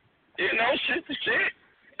shit. Shit to shit.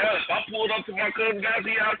 If I pulled up to my cousin guys,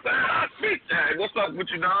 he outside, I'd speak, hey, what's up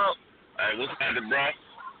with you, dog? Hey, what's happening, bro?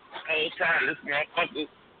 Whole time this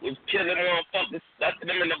motherfucker was killing motherfuckers, stuffing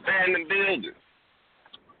them in abandoned buildings.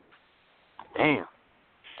 Damn.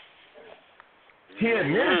 He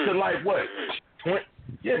admitted to like what? 20?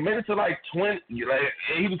 He admitted to like 20. He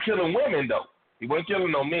was killing women though. He wasn't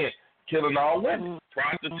killing no men. Killing all women,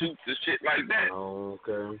 prostitutes and shit like that. Oh,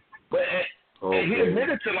 okay. But and he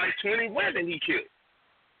admitted to like 20 women he killed.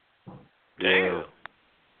 Damn.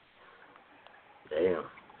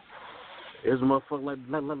 There's a motherfucker like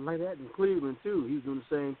that in Cleveland too. He's doing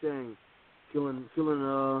the same thing, killing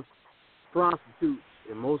prostitutes,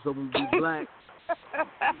 and most of them be black.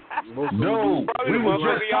 No, we were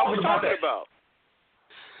just talking about that.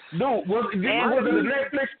 No, was it a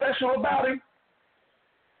Netflix special about him?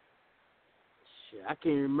 Shit, I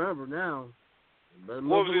can't remember now. But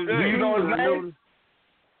what was his name? Do you know his name?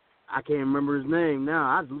 I can't remember his name now.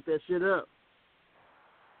 I looked that shit up.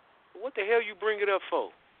 What the hell you bring it up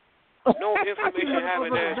for? No information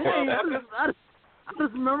having that. I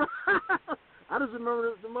just remember. I just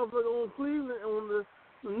remember the motherfucker on Cleveland on the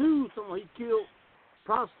news. Someone he killed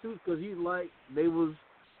prostitutes because he's like they was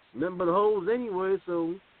nothing but hoes anyway,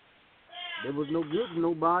 so there was no good to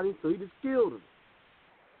nobody, so he just killed them.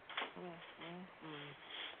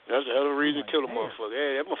 That's the other reason to kill a motherfucker.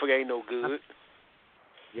 Hey, that motherfucker ain't no good.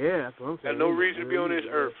 Yeah, that's what I'm saying. Got no reason to be on this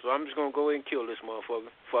earth, so I'm just gonna go ahead and kill this motherfucker.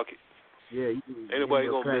 Fuck it. Yeah, ain't nobody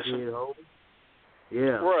gonna miss him.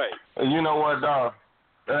 Yeah. Right. And you know what, dog?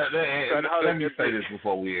 Let me say this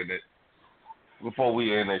before we end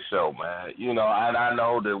this show, man. I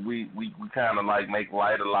know that we kind of like make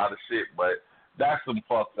light a lot of shit, but that's some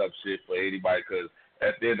fucked up shit for anybody. Because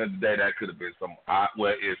at the end of the day, that could have been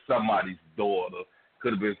it's somebody's daughter,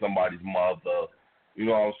 could have been somebody's mother. You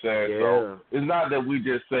know what I'm saying? Yeah. So it's not that we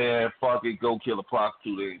just saying fuck it, go kill a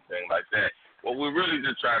prostitute or anything like that. What we're really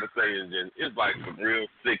just trying to say is just it's like some real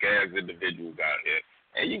sick ass individuals out here,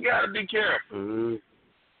 and you gotta be careful. Mm-hmm.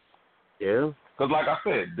 Yeah. Cause like I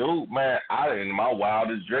said, dude, man, in my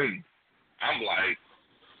wildest dreams, I'm like,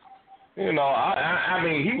 I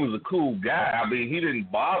mean, he was a cool guy. I mean, he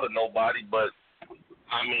didn't bother nobody, but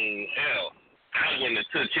I mean, hell, I wouldn't have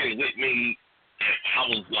took him with me if I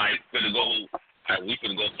was like finna go. We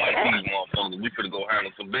finna go fight these motherfuckers. We finna go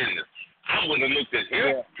handle some business. I wouldn't have looked at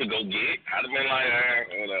him to go get. I'd have been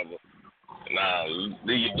like, whatever. Nah,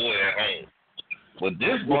 leave your boy at home. But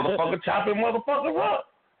this motherfucker chopping motherfuckers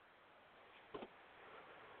up.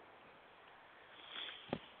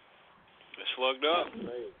 That's fucked up.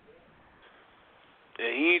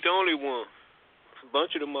 And he ain't the only one. There's a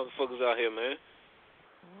bunch of them motherfuckers out here, man.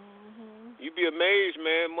 You be amazed,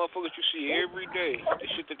 man. Motherfuckers you see every day. The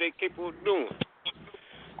shit that they capable of doing.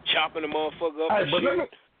 Chopping the motherfucker up and shit.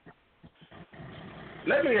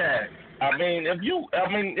 Let me ask. I mean, if you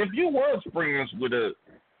was friends with a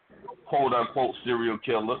quote unquote serial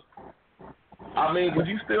killer, I mean, would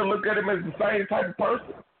you still look at him as the same type of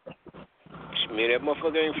person? Man, that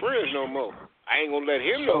motherfucker ain't friends no more. I ain't gonna let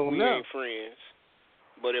him know we ain't friends.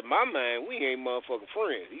 But in my mind, we ain't motherfucking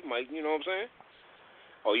friends. He might, you know what I'm saying?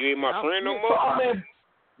 Oh, you ain't my friend no more?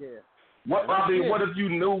 Yeah. What what if you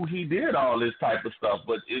knew he did all this type of stuff,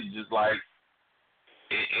 but it's just like,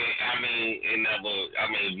 you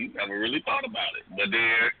never really thought about it. But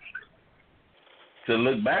then to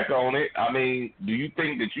look back on it, I mean, do you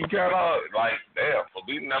think that you kind of like, damn, for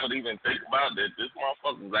me never even think about that this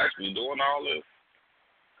motherfucker's actually doing all this?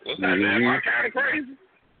 What's that, man? Am I kind of crazy?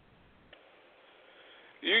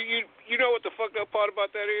 You know what the fucked up part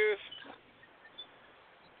about that is?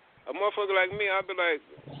 A motherfucker like me, I'd be like,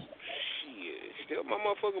 shit, still my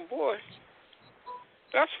motherfucking boy.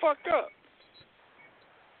 That's fucked up.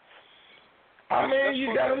 I mean,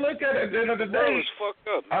 you gotta look at it at the end of the day. It's fucked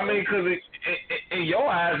up. I mean, because in your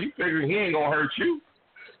eyes, you figure he ain't gonna hurt you.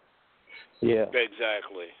 Yeah.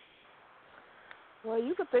 Exactly. Well,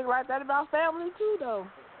 you could think like that about family too, though.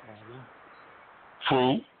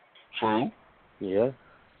 True. Yeah.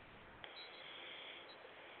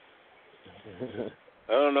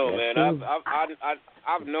 I don't know, That's man. true.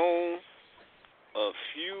 I've known a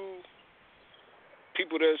few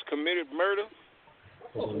people that's committed murder.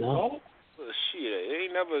 No. Shit,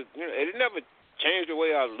 it never changed the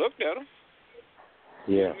way I looked at them.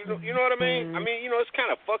 Yeah. You know what I mean? I mean, it's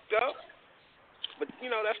kind of fucked up, but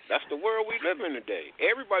that's the world we live in today.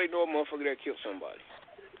 Everybody know a motherfucker that killed somebody.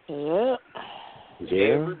 Yeah.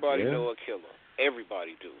 Everybody know a killer.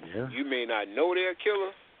 Everybody do. Yeah. You may not know they're a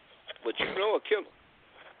killer, but you know a killer.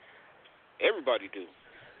 Everybody do.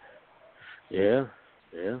 Yeah.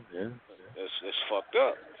 It's fucked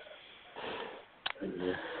up.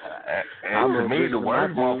 Yeah. And to me, the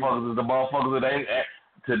worst motherfuckers is the motherfuckers that ain't.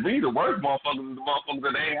 To me, the worst motherfuckers is the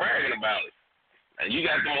motherfuckers that ain't bragging about it. And you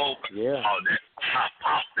got them old, I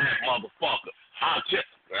pop that motherfucker.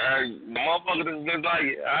 The motherfucker that's just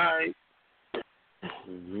like, all right.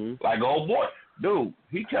 Like, oh boy, dude,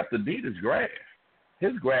 he kept Adidas grass.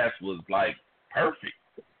 His grass was like perfect.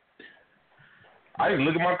 I used to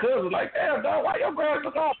look at my cousin like, damn, dog, why your grass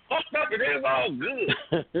look all fucked up? It is all good.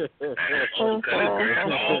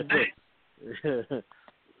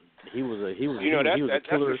 He was a that's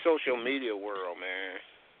killer. the social media world, man.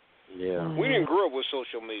 Yeah. We didn't grow up with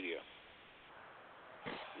social media.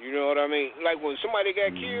 You know what I mean? Like when somebody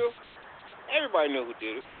got killed, everybody knew who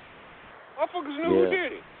did it. Motherfuckers knew who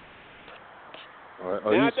did it. Or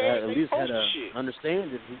Nowadays, at least had a shit.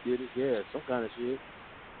 understanding who did it. Yeah, some kind of shit.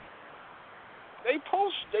 They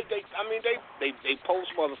post. They post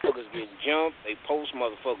motherfuckers getting jumped. They post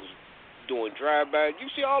motherfuckers doing drive-bys. You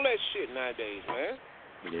see all that shit nowadays, man.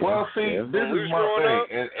 Yeah. Well, see, this when we is was my growing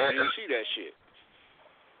thing. up, And you see that shit.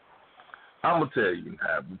 I'm going to tell you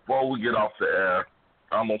now, before we get off the air,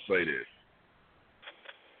 I'm going to say this.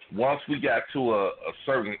 Once we got to a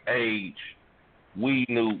certain age, we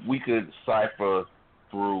knew we could cipher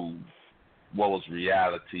through what was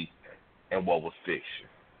reality and what was fiction.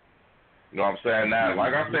 You know what I'm saying? Now,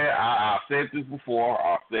 like I said, I said this before,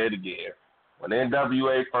 I'll say it again. When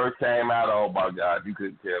NWA first came out, oh my God, you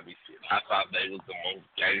couldn't tell me shit. I thought they was the most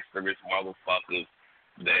gangsterous motherfuckers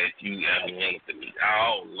that you ever wanted to meet.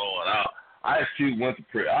 Oh, Lord. Ice Cube went to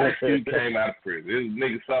prison. Ice Cube came out of prison. It was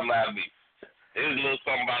nigga something out of me. It was a little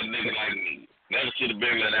something about a nigga like me. Never should have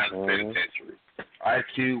been let out of the penitentiary. Ice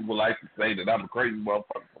Cube would like to say that I'm a crazy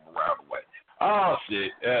motherfucker from around the way. Oh,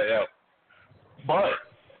 shit. Yeah. But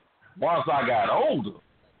once I got older,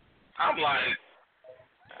 I'm like,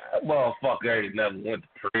 that motherfucker ain't never went to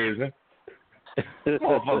prison.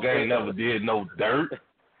 Motherfucker ain't never did no dirt.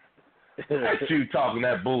 That's you talking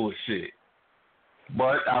that bullshit.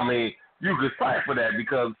 But, I mean, you could fight for that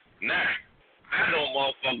because now, I know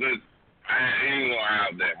motherfuckers, I ain't gonna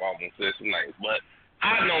have that mama said some names, but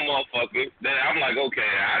I know motherfuckers that I'm like, okay,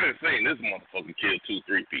 I done seen this motherfucker kill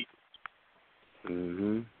 2-3 people.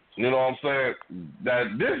 Mm-hmm. You know what I'm saying?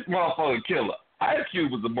 That this motherfucker killer, Ice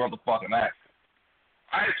Cube is a motherfucking actor.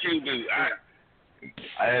 Ice Cube is,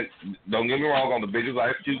 I don't get me wrong, I'm the biggest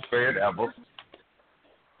Ice Cube fan ever,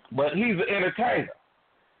 but he's an entertainer.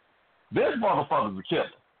 This motherfucker's a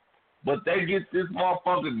killer. But they get this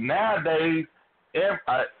motherfucker nowadays,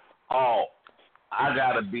 I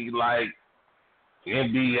gotta be like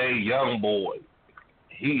NBA YoungBoy.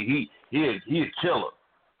 He a killer.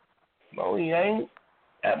 No, he ain't.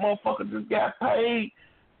 That motherfucker just got paid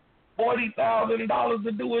 $40,000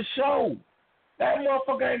 to do a show. That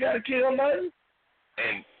motherfucker ain't gotta kill nothing.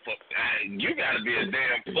 And you gotta be a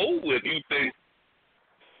damn fool if you think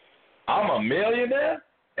I'm a millionaire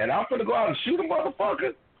and I'm gonna go out and shoot a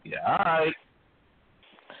motherfucker. Yeah, all right.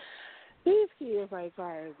 These kids ain't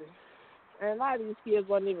crazy. And a lot of these kids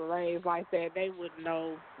wasn't even raised like that. They wouldn't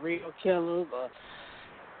know real killers or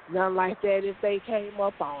nothing like that if they came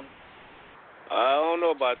up on it. I don't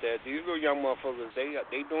know about that. These little young motherfuckers,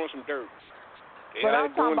 they doing some dirt. But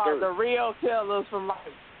I'm talking about the real killers from like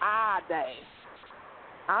our day.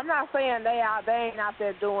 I'm not saying they ain't out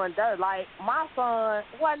there doing dirt. Like my son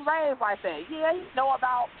wasn't raised like that. Yeah, he know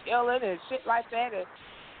about killing and shit like that, and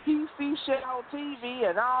he see shit on TV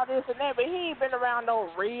and all this and that, but he ain't been around no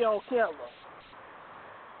real killers.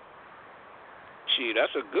 Shit,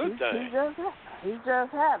 that's a good thing. He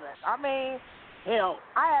just haven't. I mean, hell,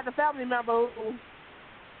 I had a family member who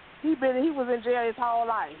he was in jail his whole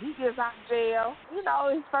life. He gets out of jail. You know,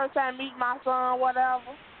 his first time meeting my son,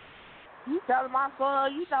 whatever. He telling my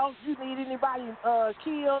son, you know, you need anybody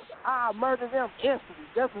killed, I'll murder them instantly.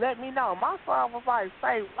 Just let me know. My son was like,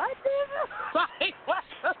 say, what, nigga?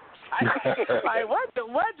 Like,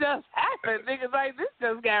 what just happened? Niggas like, this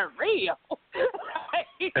just got real.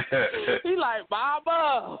 He like,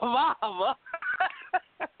 mama.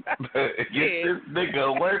 Get this nigga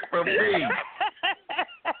away from me.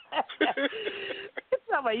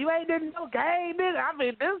 Somebody, you ain't in no game, nigga. I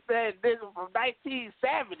mean, this that nigga from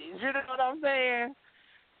 1970s. You know what I'm saying?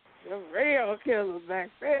 The real killers back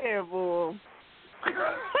then, boy.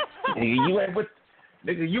 You ain't with,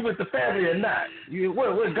 nigga, you with the family or not? You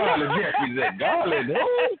where Garland Jeffries at? Garland who?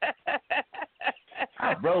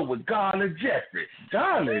 I rode with Garland Jeffries.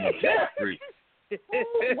 Garland Jeffries. Who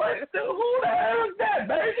the hell is that,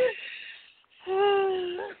 baby?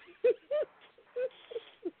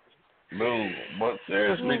 No, but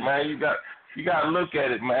seriously, man, you got to look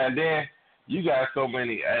at it, man. Then you got so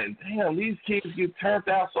many. Damn, these kids get turned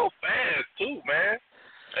out so fast too, man.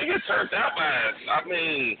 They get turned out by. I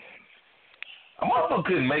mean, a motherfucker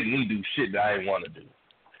couldn't make me do shit that I didn't want to do.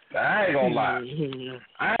 Now, I ain't gonna lie.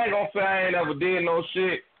 I ain't gonna say I ain't never did no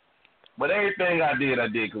shit, but everything I did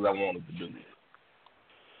because I wanted to do it.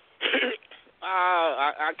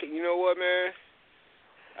 I can. You know what, man?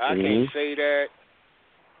 I can't say that.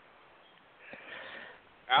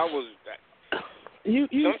 I was. Sometimes you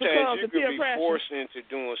could be forced into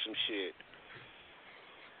doing some shit.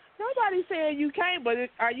 Nobody's saying you can't, but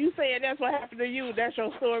are you saying that's what happened to you? That's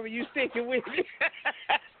your story. You sticking with it?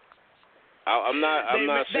 I'm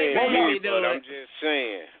not saying you, but I'm just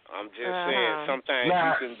saying. Sometimes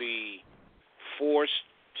you can be forced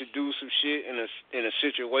to do some shit in a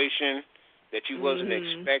situation that you wasn't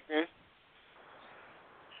expecting.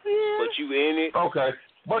 Yeah. But you in it. Okay,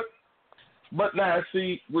 but now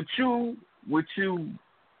see with you, and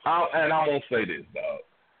I won't say this, dog.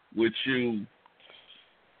 With you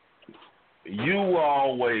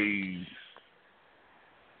always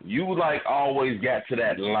got to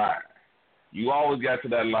that line. You always got to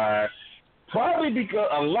that line. Probably because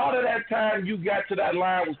a lot of that time you got to that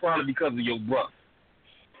line was probably because of your brother.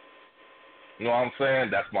 You know what I'm saying?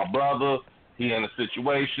 That's my brother. He in a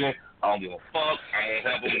situation. I don't give a fuck. I'm gonna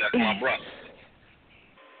help him. That's my brother.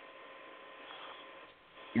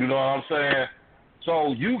 You know what I'm saying?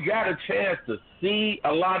 So you got a chance to see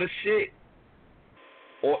a lot of shit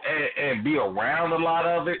and be around a lot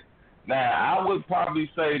of it. Now, I would probably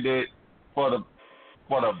say that for the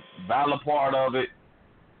valor part of it,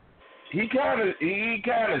 he kind of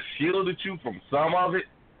shielded you from some of it,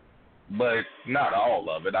 but not all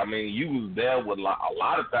of it. I mean, you was there with a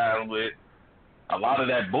lot of times with a lot of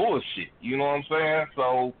that bullshit. You know what I'm saying?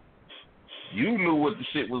 So you knew what the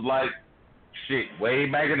shit was like. Shit, way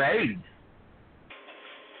back in the 80s.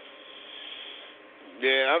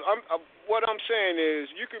 Yeah, what I'm saying is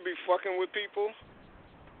you could be fucking with people.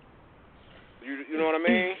 You know what I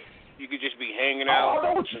mean? You could just be hanging out. I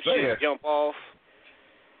know what you're saying. Shit jump off.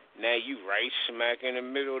 Now you right smack in the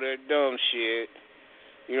middle of that dumb shit.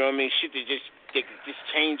 You know what I mean? Shit that could just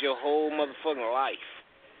change your whole motherfucking life.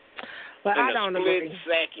 But in I don't a split agree.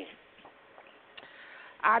 second.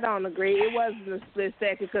 I don't agree. It wasn't a split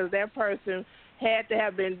second because that person had to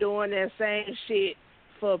have been doing that same shit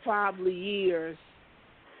for probably years.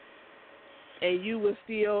 And you were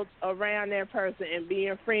still around that person and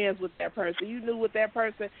being friends with that person. You knew with that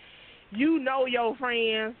person, you know your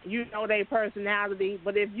friends, you know their personality,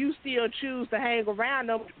 but if you still choose to hang around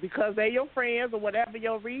them because they're your friends or whatever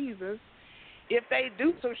your reasons, if they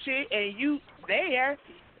do some shit and you there,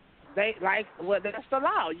 they like, well, that's the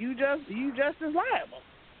law. You just as liable.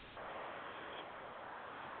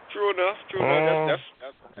 True enough. That's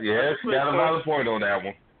yes, you got a valid point on that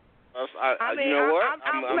one. I mean, you know what?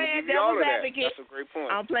 I'm playing devil's advocate. That's a great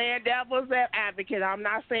point. I'm playing devil's advocate. I'm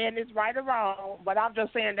not saying it's right or wrong, but I'm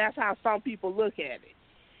just saying that's how some people look at it.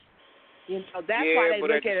 You know, that's why they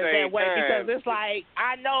look at it that way, because it's like,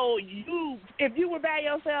 I know you, if you were by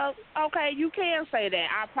yourself, okay, you can say that.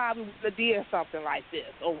 I probably would have did something like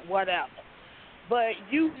this or whatever. But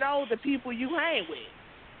you know the people you hang with.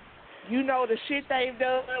 You know the shit they've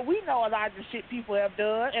done. We know a lot of the shit people have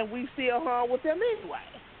done, and we still hung with them anyway.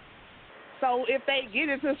 So if they get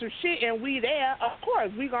into some shit and we there, of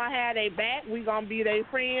course, we going to have their back, we going to be their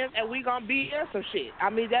friends, and we going to be in some shit. I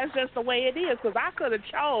mean, that's just the way it is, because I could have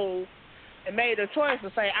chose and made a choice to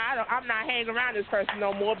say, I'm not hanging around this person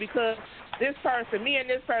no more because this person, me and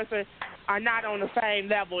this person, are not on the same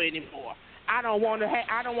level anymore. I don't want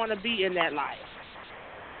to be in that life.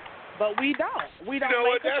 But we don't. We don't. You know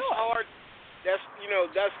make what? That's choice. hard. That's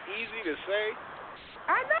easy to say.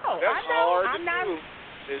 I know. That's hard to do.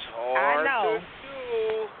 It's hard to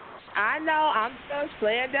do. I know. I'm just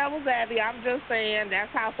playing devil's advocate. I'm just saying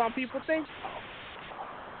that's how some people think.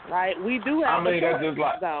 Right? We do have a choice, that's just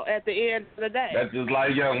like, though, at the end of the day. That's just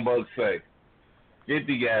like Young Bucks say.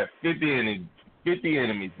 50 guys, 50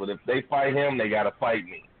 enemies, but if they fight him, they got to fight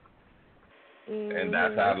me. Mm-hmm. And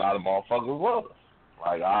that's how a lot of motherfuckers was.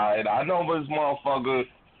 Like, all right, I know this motherfucker,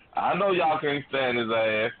 I know y'all can't stand his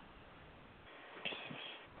ass,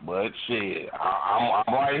 but shit,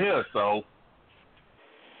 I'm right here, so.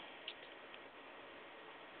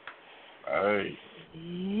 Hey.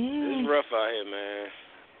 It's rough out here, man.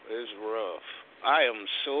 It's rough. I am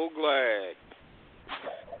so glad.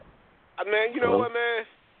 Man, you know what, man?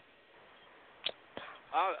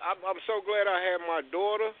 I'm so glad I had my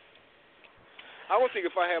daughter. I don't think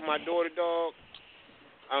if I had my daughter, dog,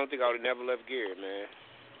 I don't think I would have never left Gary, man.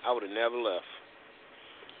 I would have never left.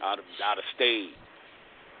 I'd have stayed.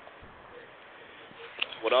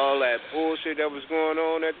 With all that bullshit that was going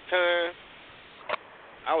on at the time,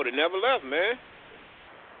 I would have never left, man.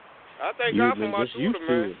 I thank God for my daughter,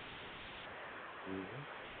 man. Mm-hmm.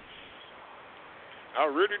 I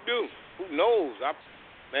really do. Who knows?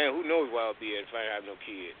 Who knows where I'll be at if I have no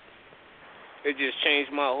kid. It just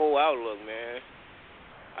changed my whole outlook, man.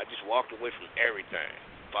 I just walked away from everything.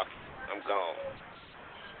 Fuck it. I'm gone.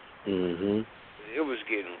 Mm-hmm. It was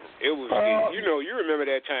getting, you know, you remember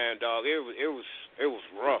that time, dog. It was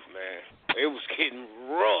rough, man. It was getting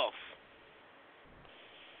rough.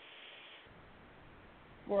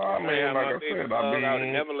 Well, I mean, like I said, I would have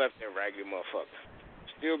never left that raggedy motherfucker.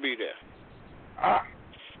 Still be there. I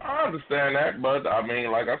understand that, but I mean,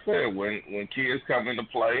 like I said, when kids come into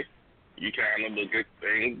play, you kind of look at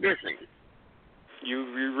things differently. You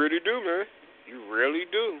really do, man. You really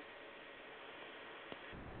do.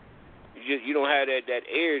 You don't have that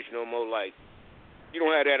edge no more. Like, you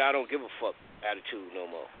don't have that I don't give a fuck attitude no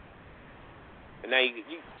more. And now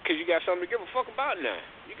because you got something to give a fuck about now.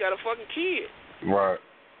 You got a fucking kid. Right.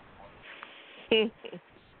 Unless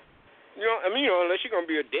you're gonna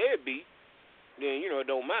be a deadbeat, then it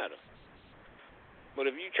don't matter. But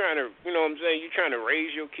if you're trying to, you're trying to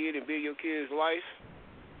raise your kid and build your kid's life,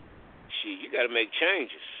 shit, you got to make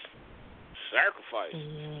changes, sacrifices.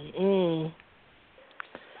 Mm-hmm.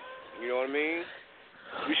 You know what I mean?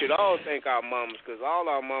 We should all thank our mamas because all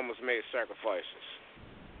our mamas made sacrifices.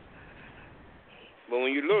 But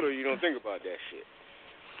when you're little, you don't think about that shit.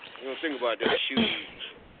 You don't think about them shoes,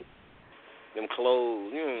 them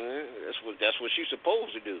clothes. That's what she's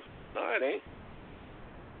supposed to do. No, it ain't.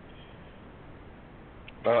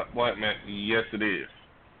 What, man? Yes, it is.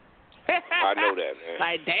 I know that, man.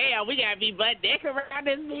 Like, damn, we gotta be butt naked around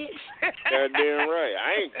this bitch. Goddamn right.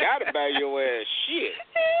 I ain't gotta buy your ass shit.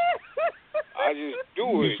 I just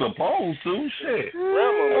do it. You supposed to, shit.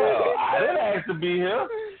 Grandma, I didn't ask to be here.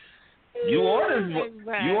 You are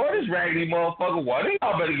this raggedy motherfucker. Why didn't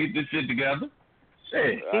y'all better get this shit together?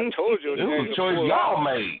 Shit. I told you. It was a choice y'all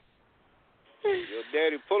made. Your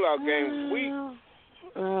daddy pull-out game was weak.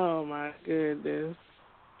 Oh, my goodness.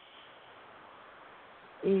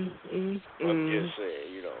 I'm just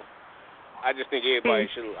saying, I just think everybody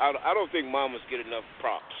should. I don't think mamas get enough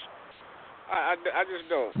props. I just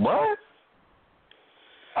don't. What?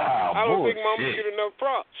 I don't think mamas get enough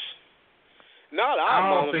props. Not our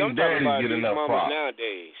mamas. I'm talking about these mamas props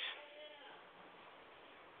nowadays.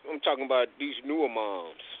 I'm talking about these newer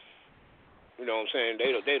moms. You know what I'm saying?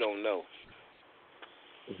 They don't know.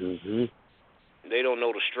 Mm-hmm. They don't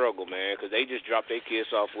know the struggle, man, because they just drop their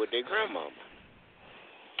kids off with their grandmama.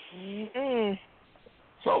 Mm-mm.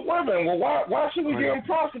 So wait a minute. Well, why should we give them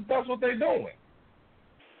props if that's what they're doing?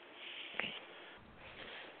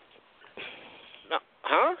 No,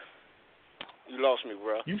 huh? You lost me,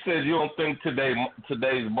 bro. You said you don't think today's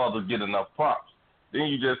mothers get enough props. Then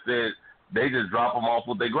you just said they just drop them off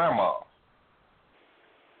with their grandma.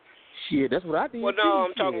 Shit, that's what I did. Well, no,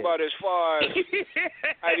 I'm talking about as far as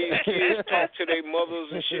how these kids talk to their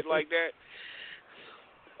mothers and shit like that.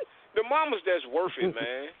 The mamas that's worth it,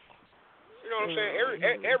 man. You know what I'm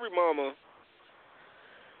saying? Every mama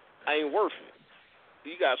ain't worth it.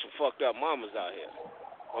 You got some fucked up mamas out here.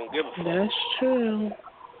 Don't give a fuck. That's true.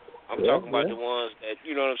 I'm talking about the ones that,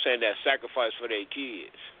 you know what I'm saying, that sacrifice for their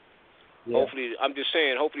kids. Yeah. Hopefully, I'm just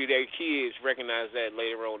saying, hopefully their kids recognize that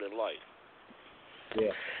later on in life.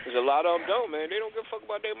 Yeah. Because a lot of them don't, man. They don't give a fuck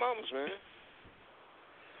about their mamas, man.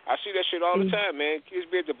 I see that shit all the time, man. Kids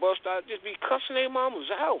be at the bus stop, just be cussing their mamas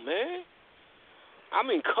out, man. I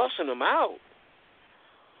mean, cussing them out.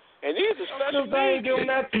 And these are special they ain't give them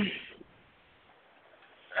that.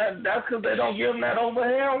 That's because they don't give them that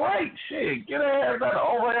overhand right. Shit, get their ass that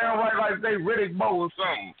overhand right like they Riddick Bowe or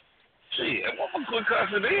something. Shit, what for quick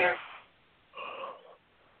cussing in?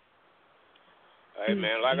 Hey,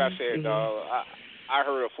 man, like I said, dog, I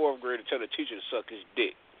heard a fourth grader tell the teacher to suck his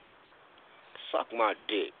dick. Suck my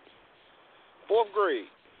dick. Fourth grade.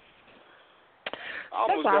 I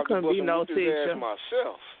almost got to bust no teacher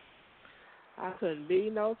myself. I couldn't be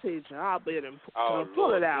no teacher. I'll be there and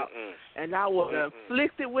pull it out. And I would have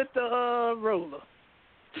flicked it with the ruler.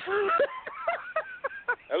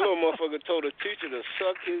 That little motherfucker told the teacher to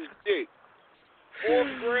suck his dick.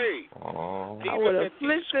 Fourth grade. I would have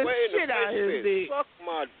flicked the shit out his dick. Suck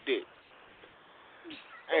my dick.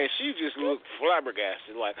 And she just looked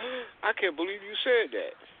flabbergasted, like, I can't believe you said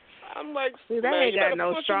that. I'm like, see, they ain't got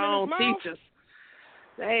no strong teachers.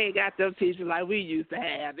 They ain't got them teachers like we used to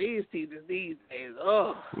have. These teachers these days,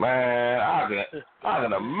 ugh. Man, I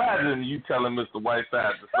can imagine you telling Mr.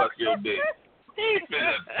 Whiteside to suck your dick. He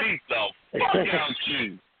finna beat the fuck out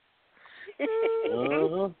you.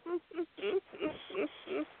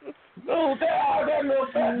 Dude, that little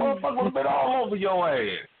fat motherfucker would have been all over your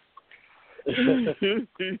ass. Hey,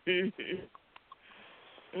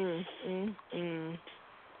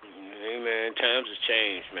 man, times have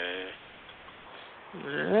changed, man.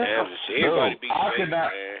 Times have changed. Everybody be safe,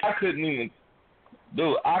 man.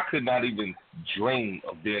 I could not even dream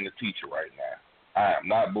of being a teacher right now. I am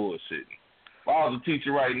not bullshitting. If I was a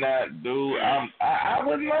teacher right now, dude, I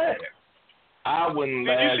wouldn't laugh. I wouldn't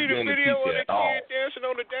laugh. Did you see the video of the kid dancing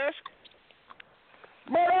on the desk?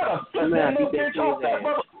 Man, I'd have flipped that little bitch off that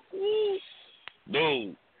mother.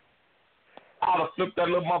 Dude, I'd have flipped that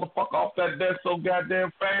little motherfucker off that desk so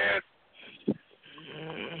goddamn fast.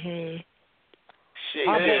 Shit,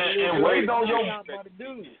 and waiting on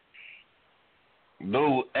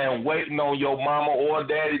and waiting on your mama or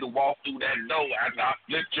daddy to walk through that door after I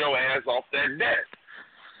flipped your ass off that desk.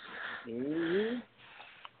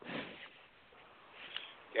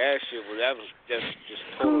 That shit that was just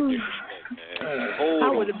total disrespect, man. I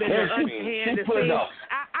would have been underhanded.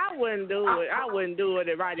 I wouldn't do it. I wouldn't do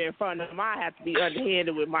it right in front of him. I have to be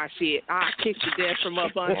underhanded with my shit. I kick the desk from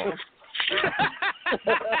up under him.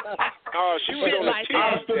 Oh, she was on like the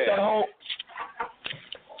teacher's desk. I know.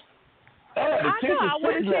 I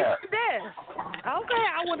would have kicked the desk. Okay,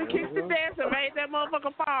 I would have kicked the desk and made that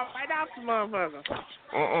motherfucker fall right off the motherfucker.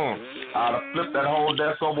 I'd have flipped that whole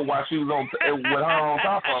desk over while she was with her on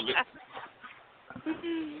top of it.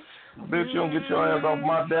 Bitch, you don't get your ass off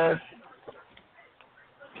my desk.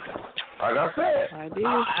 Like I said,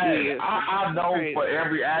 I know for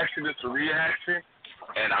every action it's a reaction,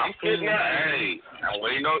 and I'm sitting there, I'm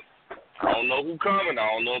waiting on. I don't know who coming. I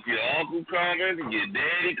don't know if your uncle coming, your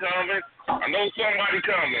daddy coming. I know somebody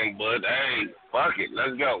coming, but hey, fuck it,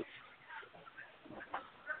 let's go.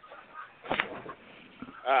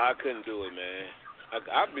 I couldn't do it, man.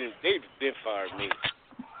 They've been fired me.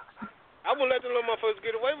 I wouldn't let the little motherfuckers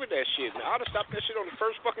get away with that shit. Man. I'd have stopped that shit on the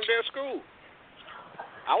first fucking day of school.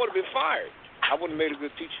 I would have been fired. I wouldn't have made a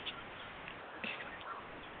good teacher.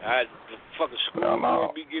 The fucking school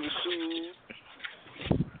would be getting sued.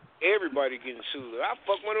 Everybody getting sued. I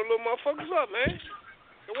fuck one of them little motherfuckers up, man.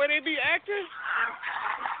 The way they be acting.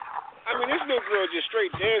 I mean, this little girl just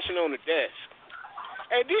straight dancing on the desk.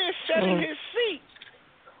 And then sat in his seat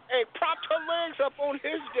and propped her legs up on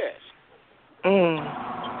his desk.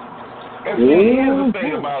 And here's the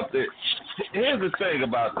thing about this. Here's the thing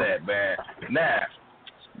about that, man. Now,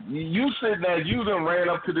 you sitting there, you done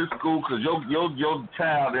ran up to this school because your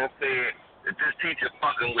child done said that this teacher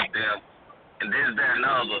fucking with them. And this, that, and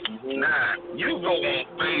other. Now, you go on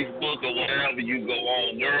Facebook or whatever, you go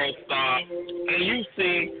on World Star, and you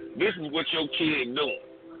see this is what your kid doing.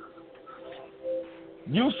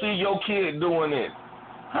 You see your kid doing this.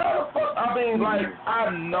 How the fuck? I mean, like,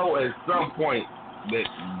 I know at some point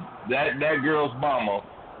that girl's mama,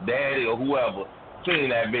 daddy, or whoever seen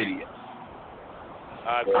that video.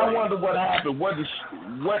 I wonder what happened. What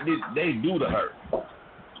did they do to her?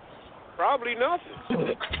 Probably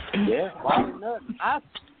nothing. Yeah, probably nothing.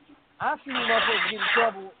 I've seen motherfuckers get in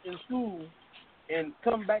trouble in school and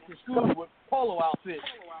come back to school with polo outfits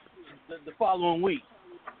the following week.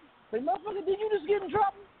 Say, motherfucker, did you just get in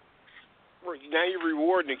trouble? now you're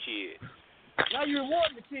rewarding the kid. Now you're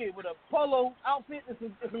rewarding the kid with a polo outfit and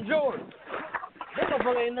some Jordans. That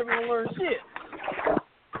motherfucker ain't never gonna learn shit.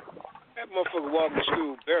 That motherfucker walking to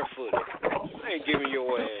school barefooted. I ain't giving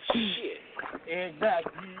your ass shit.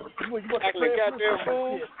 Exactly. You acting like goddamn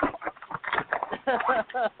fool.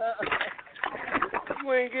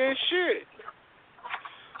 You ain't getting shit.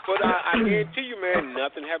 But I guarantee you, man,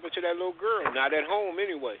 nothing happened to that little girl. Not at home,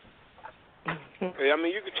 anyway. I mean,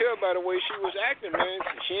 you could tell by the way she was acting, man.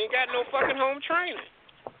 She ain't got no fucking home training.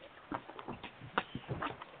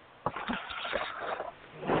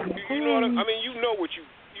 You know what I mean? You know what you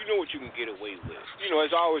can get away with. You know,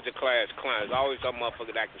 it's always the class clown. There's always some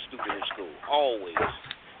motherfucker acting stupid in school. Always.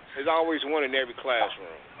 There's always one in every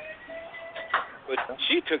classroom. But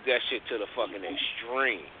she took that shit to the fucking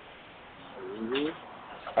extreme.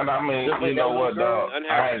 And I mean, you know what, dog?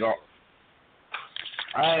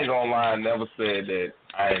 I ain't gonna lie, I never said that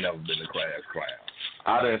I ain't never been a class clown.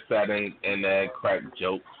 I done sat in there and cracked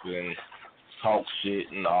jokes and talk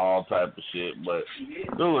shit and all type of shit, but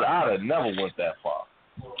dude, I'd have never went that far.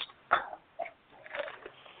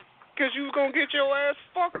 Cause you was gonna get your ass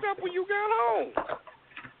fucked up when you got home.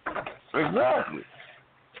 Exactly.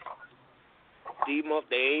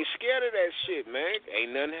 They ain't scared of that shit, man.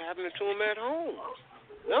 Ain't nothing happening to them at home.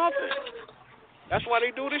 Nothing. That's why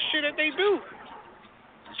they do this shit that they do.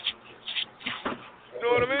 You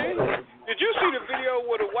know what I mean? Did you see the video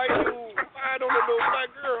where the white dude fired on the little black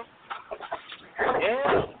girl?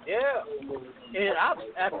 Yeah. And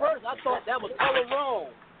at first I thought that was hella wrong.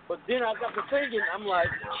 But then I got to thinking, I'm like,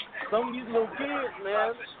 some of these little kids,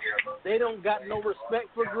 man, they don't got no respect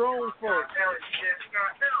for grown folks.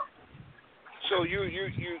 So you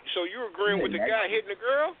agreeing with the guy hitting the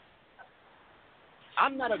girl?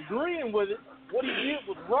 I'm not agreeing with it. What he did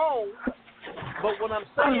was wrong. But what I'm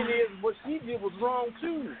saying is what she did was wrong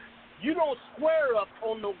too. You don't square up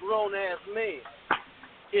on no grown ass man.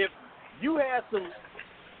 If you had some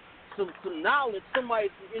knowledge, somebody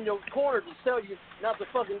in your corner to tell you not to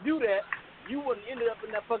fucking do that, you wouldn't end up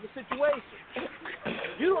in that fucking situation.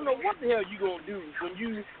 You don't know what the hell you gonna do when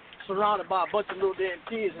you surrounded by a bunch of little damn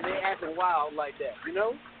kids and they acting wild like that, you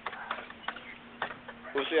know?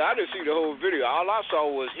 Well, see, I didn't see the whole video. All I saw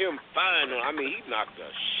was him firing her. I mean, he knocked the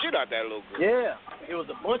shit out that little girl. Yeah, it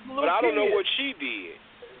was a bunch of little kids. But I don't know what she did.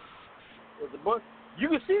 It was a bunch.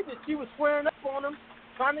 You could see that she was squaring up on him,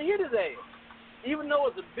 trying to hit his ass. Even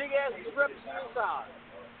though it's a big-ass discrepancy inside.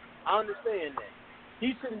 I understand that.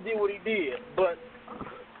 He shouldn't do what he did, but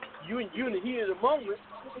you in the heat of the moment,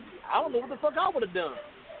 I don't know what the fuck I would have done.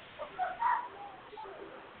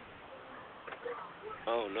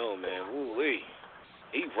 Oh, no, man. Woo-wee.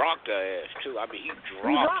 He rocked her ass, too. I mean, he dropped her.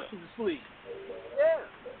 He rocked her to sleep. Yeah.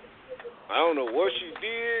 I don't know what she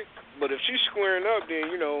did, but if she's squaring up, then,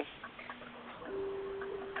 you know,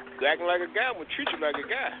 acting like a guy would treat you like a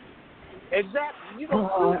guy. Exactly. You don't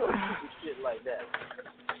do no stupid shit like that.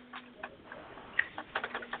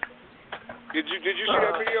 Did you see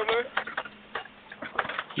that video, man?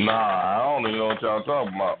 Nah, I don't even know what y'all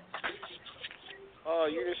talking about. Oh,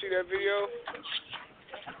 you didn't see that video?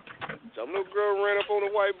 Some little girl ran up on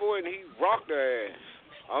the white boy and he rocked her ass.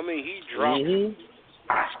 I mean, he dropped her.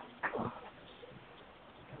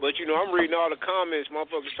 But, you know, I'm reading all the comments.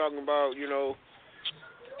 Motherfuckers talking about, you know,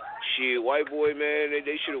 shit, white boy, man,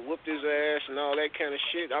 they should have whooped his ass and all that kind of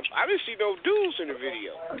shit. I didn't see no dudes in the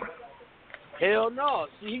video. Hell no.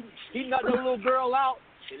 See, he knocked that little girl out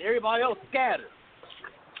and everybody else scattered.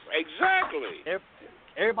 Exactly.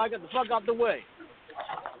 Everybody got the fuck out the way.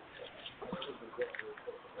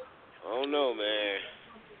 I don't know, man.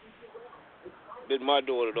 Been my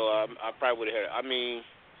daughter, though, I probably would have had it. I mean,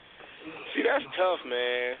 see, that's tough,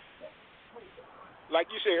 man.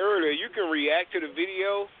 Like you said earlier, you can react to the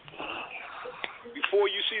video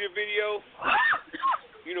before you see the video.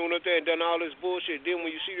 You know what I'm saying? Done all this bullshit. Then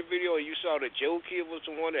when you see the video and you saw that Joe Kid was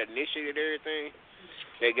the one that initiated everything,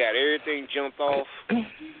 they got everything jumped off.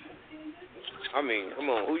 I mean,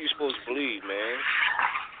 come on, who you supposed to believe, man?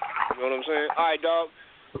 You know what I'm saying? All right, dog.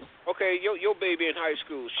 Okay, your baby in high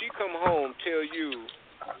school, she come home, tell you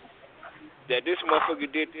that this motherfucker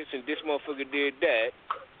did this and this motherfucker did that.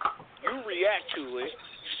 You react to it.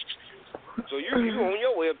 So you on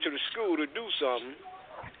your way up to the school to do something.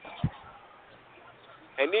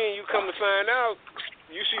 And then you come to find out,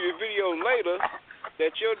 you see the video later,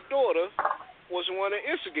 that your daughter was the one that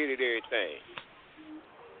instigated everything.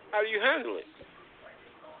 How do you handle it?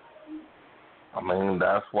 I mean,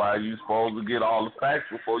 that's why you're supposed to get all the facts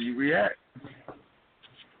before you react.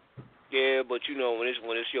 Yeah, but you know, when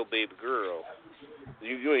it's your baby girl,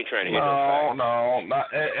 You ain't trying to hit nobody. No,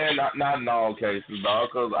 not in all cases, dog,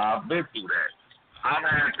 because I've been through that. I've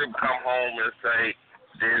had them come home and say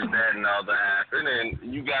this, that, and the other happened,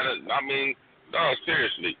 and you gotta, no,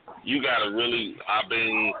 seriously, you gotta really,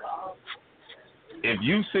 if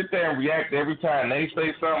you sit there and react every time they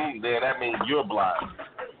say something, then that means you're blind.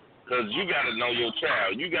 Because you gotta know your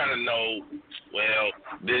child. You gotta know, well,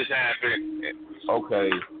 this happened. Okay,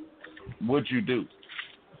 what'd you do?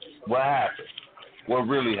 What happened? What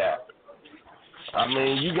really happened?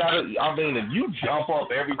 If you jump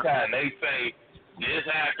up every time they say this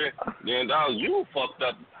happened, then dog, you fucked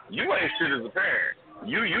up. You ain't shit as a parent.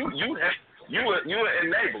 You an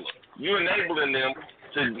enabler. You enabling them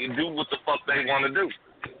to do what the fuck they want to do.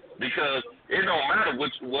 Because it don't matter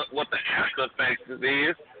what the after effects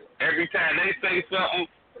is. Every time they say something,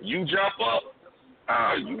 you jump up.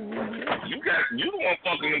 You the one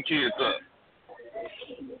fucking them kids up.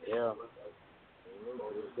 Yeah.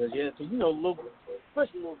 Yeah, so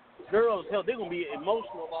especially little girls, hell, they're gonna be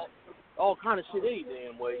emotional about all kind of shit any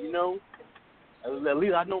damn way, you know. At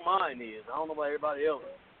least I know mine is. I don't know about everybody else.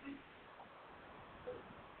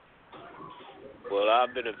 Well,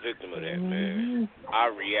 I've been a victim of that, man. I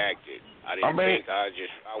reacted. I didn't think. I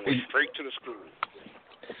went straight to the school.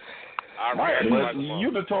 I reacted like a mother.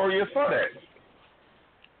 You notorious for that.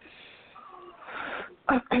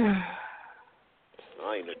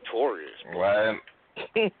 I ain't notorious. Right.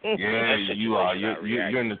 Yeah, you are.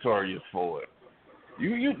 You're notorious for it.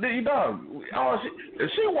 You know.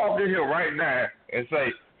 If she walked in here right now and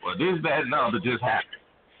say, "Well, this, that, and the other just happened,"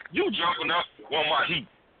 you jumping up, "Where my heat?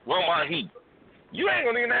 Where my heat?" You ain't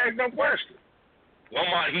gonna even ask no question. "Where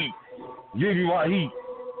my heat? Give you my heat."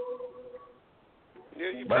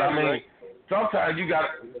 Yeah, but right. Sometimes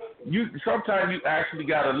sometimes you actually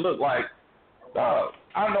gotta look like,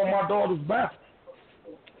 I know my daughter's back.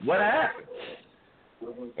 What happened?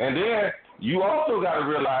 And then you also gotta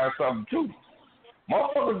realize something too.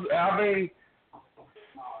 Motherfuckers,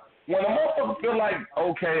 when a motherfucker feel like,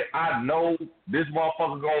 okay, I know this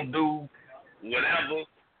motherfucker gonna do whatever,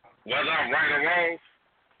 whether I'm right or wrong,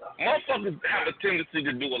 motherfuckers have a tendency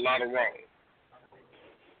to do a lot of wrong.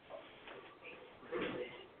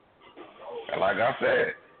 And like I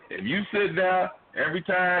said, if you sit down every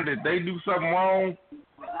time that they do something wrong,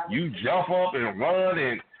 you jump up and run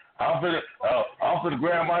and I'm finna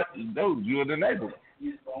grab my dude, you're the neighbor.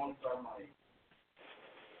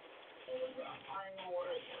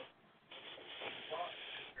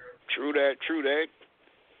 True that.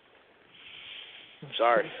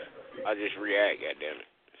 Sorry. I just react, goddammit.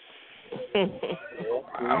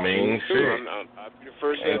 Shit. I'll be the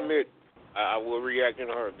first to admit I will react in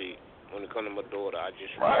a heartbeat when it comes to my daughter. I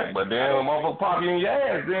just right, react. but then when motherfucker pop you in your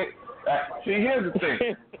ass, then see, here's the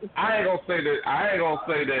thing. I ain't gonna say that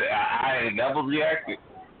I ain't never reacted.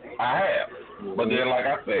 I have, but then like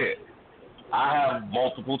I said, I have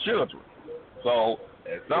multiple children, so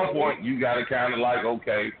at some point you gotta kind of like,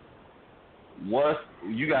 okay,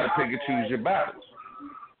 you gotta pick and choose your battles.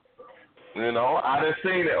 You know, I done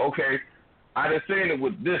seen it. Okay, I done seen it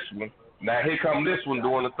with this one. Now here come this one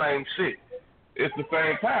doing the same shit. It's the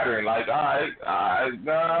same pattern. Like,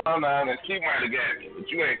 no, she might have got me, but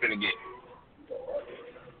you ain't finna get me.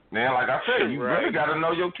 Man, like I said, you really gotta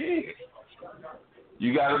know your kids.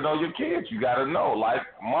 You gotta know your kids. You gotta know. Like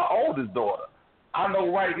my oldest daughter, I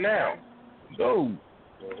know right now, dude,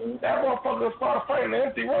 that motherfucker started fighting in an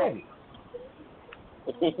empty room.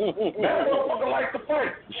 That motherfucker likes to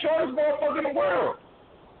fight. The shortest motherfucker in the world.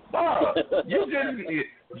 Dog,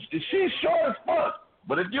 she's short as fuck.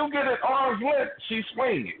 But if you get at arm's length, she's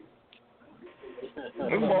swinging. This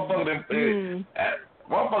motherfucker,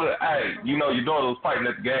 motherfucker, hey, you know your daughter was fighting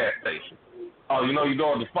at the gas station. Oh, you know your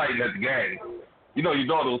daughter was fighting at the game. You know your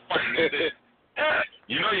daughter was fighting at this.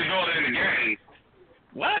 You know your daughter in the game.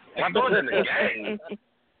 What? My daughter in the game?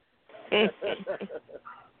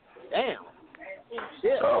 Damn.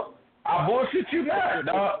 Shit. So, I bullshit you not,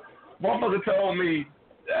 dog. Motherfucker told me,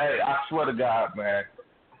 hey, I swear to God, man,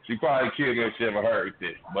 she probably killed me if she ever heard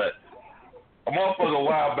this. But a motherfucker a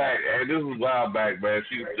while back, and this was a while back, man,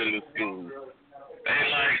 she was still in school.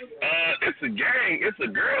 And like, it's a gang, it's a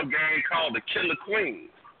girl gang called the Killer Queen.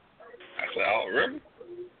 I said, oh, really?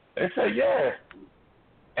 They said, yeah.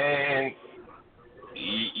 And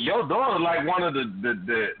your daughter like one of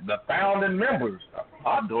the founding members.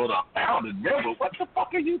 Our daughter a founding member? What the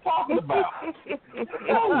fuck are you talking about?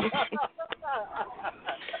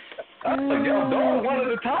 Your daughter one of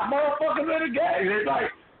the top motherfuckers in the gang. It's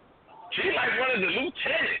like, she like one of the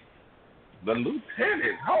lieutenants. The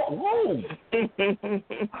lieutenant? Who?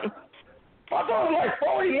 My daughter like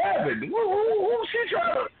 4'11". Who she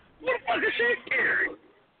trying to What the fuck is she scary?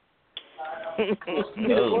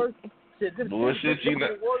 Bullshit, you know.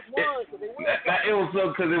 It was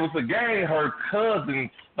because it was a game her cousin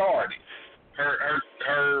started.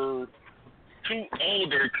 Her two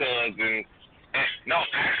older cousins. No,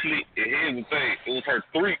 actually, here's the thing. It was her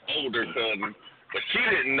three older cousins, but she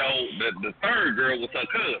didn't know that the third girl was her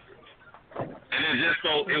cousin. And it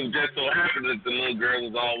was just so happened that the little girl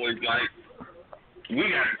was always like, we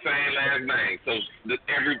got the same last name. So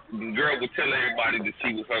every girl would tell everybody that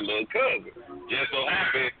she was her little cousin. Just so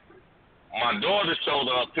happened, my daughter showed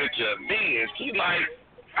her a picture of me, and she like,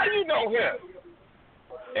 how you know him?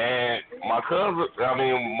 And my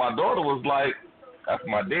daughter was like, that's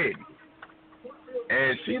my daddy.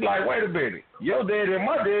 And she like, wait a minute, your daddy and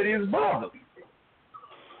my daddy is brothers.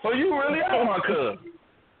 So you really are my cousin.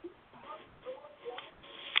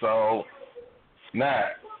 So now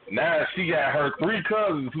she got her three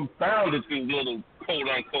cousins who founded this little quote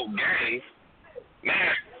unquote gang.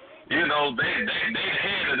 Now, you know, they the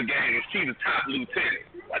head of the gang and she the top lieutenant.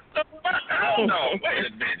 What the fuck? Hold on, wait a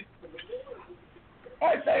minute.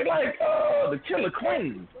 They like the Killer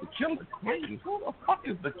Queens. The Killer Queens? Who the fuck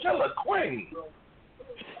is the Killer Queens?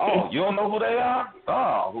 Oh, you don't know who they are?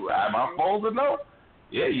 Oh, am I supposed to know?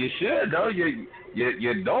 Yeah, you should know.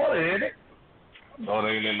 Your daughter in it. Daughter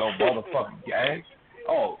ain't in no motherfucking gang.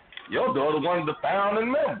 Oh, your daughter one of the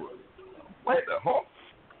founding members. Wait the fuck.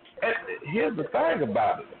 Here's the thing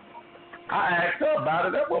about it. I asked her about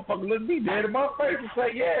it. That motherfucker looked me dead in my face and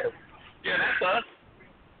say, yeah, that's us.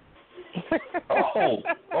 Oh,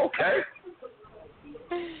 okay.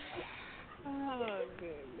 Oh,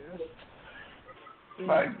 goodness.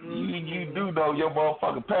 Like, you do know your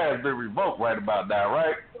motherfucking past been revoked right about now,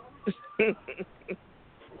 right?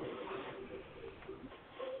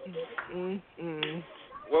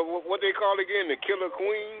 What they call again? The Killer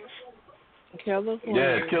Queens? Killer Queens.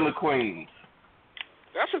 Yeah, Killer Queens.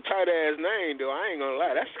 That's a tight ass name, though. I ain't gonna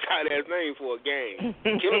lie. That's a tight ass name for a gang.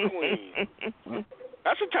 Killer Queens.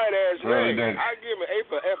 That's a tight ass name. I give him an A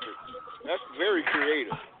for effort. That's very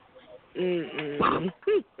creative.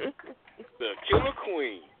 The Killer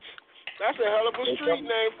Queens. That's a hell of a street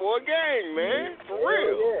name for a gang, man. For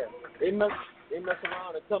real. Yeah. They mess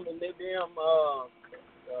around and come in their damn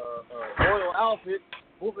royal outfit,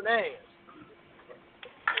 whooping ass.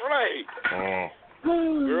 Right.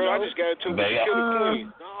 Girl, I just got into the Killer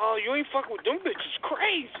Queens. No, you ain't fucking with them bitches.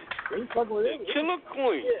 Crazy. You ain't fucking with them. Killer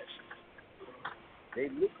Queens. Yeah. They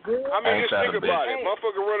look good. I mean, just think about it.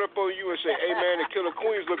 Motherfucker run up on you and say, hey, man, the Killer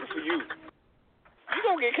Queens looking for you. You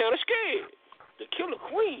gonna get kind of scared. The Killer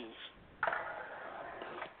Queens.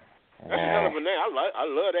 That's a hell of a name. I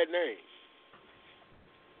love that name.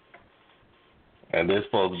 And they're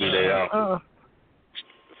supposed to be their uncle.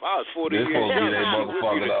 If I was 40 years old, we'd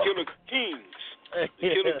be the Killer Kings. The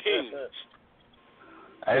Killer Kings.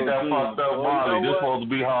 Ain't that fucked up, Marley? This supposed to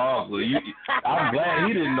be her uncle. I'm glad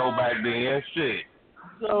he didn't know back then. Shit.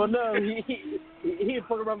 So no, he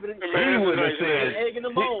fucking around with it. He wouldn't have said egg in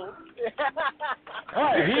the mold.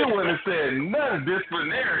 Right, he wouldn't have said nothing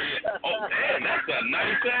disciplinary. Oh damn, that's a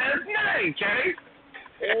nice ass name, Kay.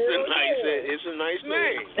 It's a nice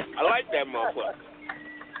name. I like that motherfucker.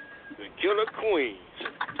 The Killer Queens.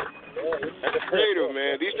 That's creative,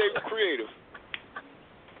 man. These days are creative.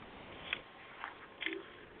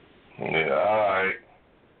 Yeah, all right.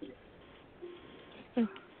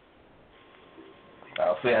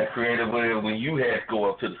 I'll say I creative when you had to go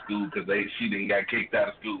up to the school because she didn't got kicked out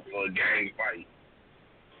of school for a gang fight.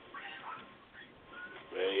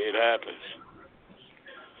 Man, it happens.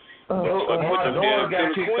 My daughter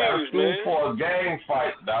got kicked out of school for a gang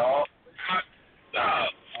fight, dog.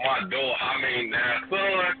 My daughter, now,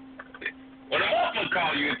 son, when a motherfucker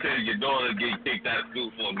call you and tell your daughter get kicked out of school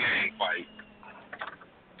for a gang fight,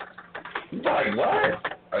 like,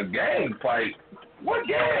 what? A gang fight? What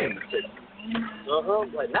gang?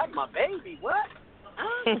 Like, not my baby. What?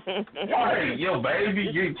 Right, your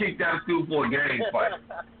baby getting kicked out of school for a gang fight.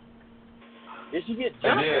 Did she get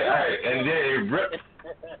jumped? And then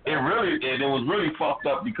it was really fucked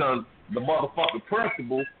up because the motherfucking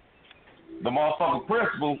principal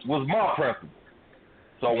was my principal.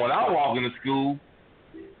 So when I walk into school,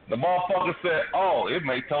 the motherfucker said, "Oh, it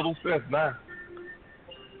makes total sense now."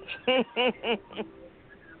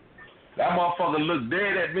 That motherfucker looked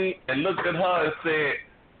dead at me and looked at her and said,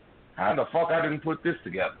 "How the fuck I didn't put this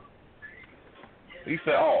together?" He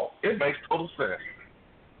said, "Oh, it makes total sense."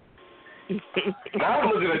 Now I'm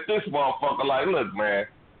looking at this motherfucker like, look, man,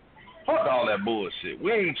 fuck all that bullshit.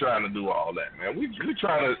 We ain't trying to do all that, man. We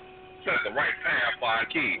trying to set the right path for our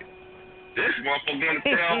kids. This motherfucker gonna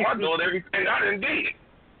tell my daughter everything I done did.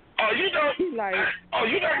 you know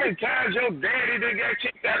how many times your daddy done got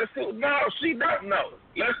kicked out of school? No, she don't know.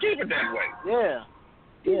 Let's keep it that way. Yeah.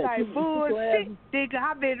 He's like, bullshit, nigga,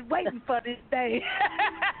 I've been waiting for this day.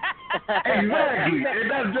 Exactly.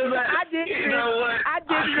 And that's just like, I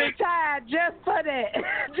just retired just for that.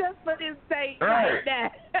 Just for this day like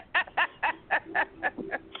that.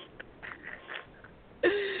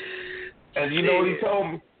 And you know what he told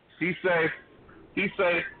me? He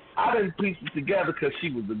said, I didn't piece it together because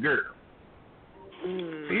she was a girl.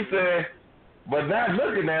 He said, but now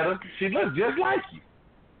looking at her, she looks just like you.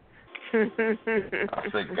 I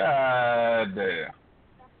said, God damn.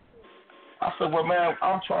 I said, well, man,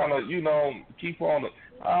 I'm trying to, keep on.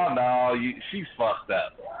 Oh, no, she's fucked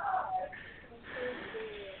up.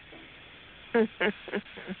 I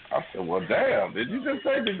said, well, damn, did you just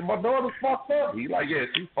say that my daughter's fucked up? He like, yeah,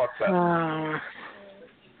 she's fucked up.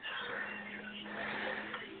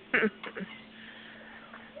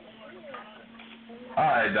 All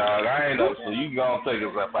right, dog, I ain't up, so you gonna take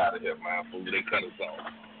us up out of here, man, before they cut us off.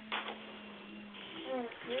 All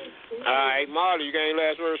right, Marley, you got any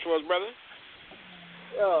last words for us, brother?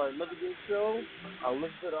 Look at this show. I'll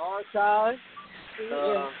listen to the archive.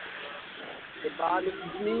 Goodbye,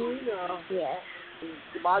 Mrs. Mean.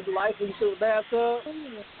 Goodbye to life when you sit in the bathtub.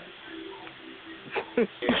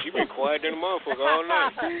 Yeah, she been quiet than a motherfucker all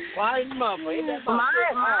night. Quiet than a motherfucker. Ain't that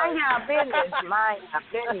Mind your business. Mind your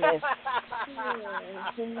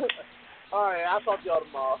business. All right, I'll talk to y'all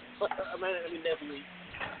tomorrow. I mean next week.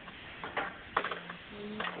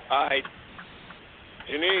 All right.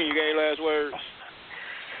 Janine, you got any last words?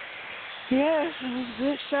 Yes, it was a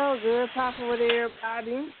good show. Good talking with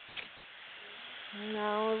everybody. It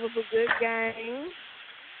was a good game.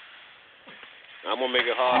 I'm gonna make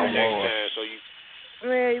it harder next time, so you.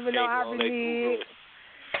 Yeah, even though I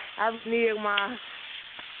reneged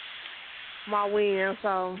my win,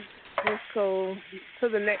 so it's cool. To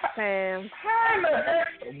the next time.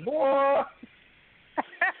 Boy.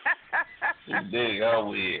 You dig, I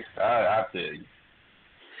win. I tell you.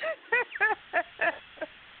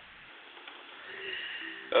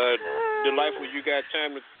 Delightful, you got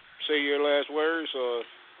time to say your last words, or you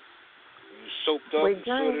soaked up,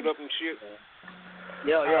 suited up and shit?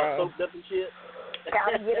 Yeah, soaked up and shit.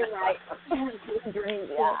 Gotta get it right. Drink,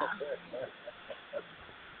 yeah.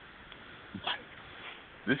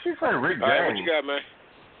 Did she say Rick James? All right, what you got, man?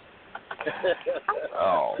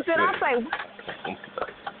 Oh, did I say?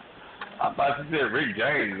 I thought you said Rick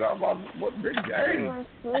James. I was like, what Rick James?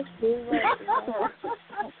 Rick James.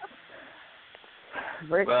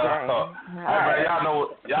 Man,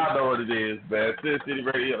 y'all know what it is, man. Sin City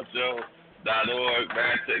Radio Show.org,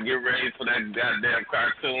 man. Get ready for that goddamn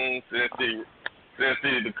cartoon. Sin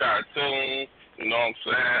City the cartoon. You know what I'm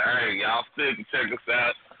saying? Hey, y'all still can check us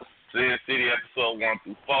out. Sin City episode 1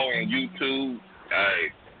 through 4 on YouTube.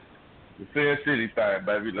 Hey, the Sin City thing,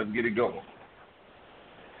 baby. Let's get it going.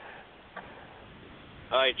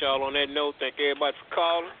 All right, y'all, on that note, thank everybody for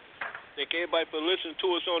calling. Thank everybody for listening to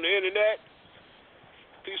us on the internet.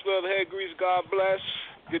 Peace, love, head grease, God bless.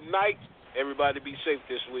 Good night. Everybody be safe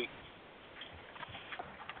this week.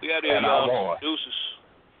 We out here, y'all. Deuces.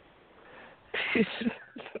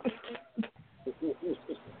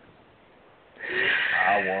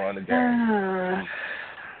 I won the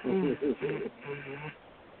game.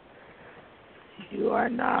 You are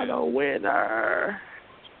not a winner.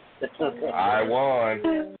 I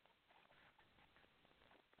won.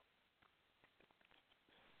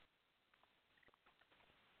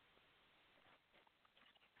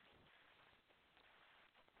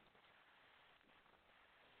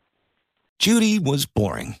 Judy was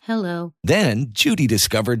boring. Hello. Then Judy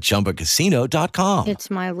discovered ChumbaCasino.com. It's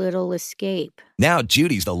my little escape. Now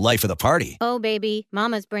Judy's the life of the party. Oh, baby,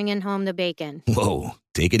 mama's bringing home the bacon. Whoa,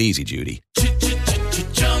 take it easy, Judy.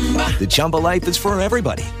 The Chumba life is for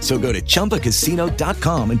everybody. So go to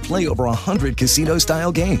ChumbaCasino.com and play over 100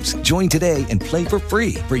 casino-style games. Join today and play for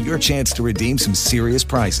free for your chance to redeem some serious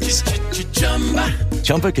prizes.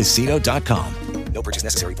 ChumbaCasino.com. No purchase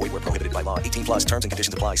necessary. Void where prohibited by law. 18+ terms and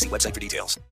conditions apply. See website for details.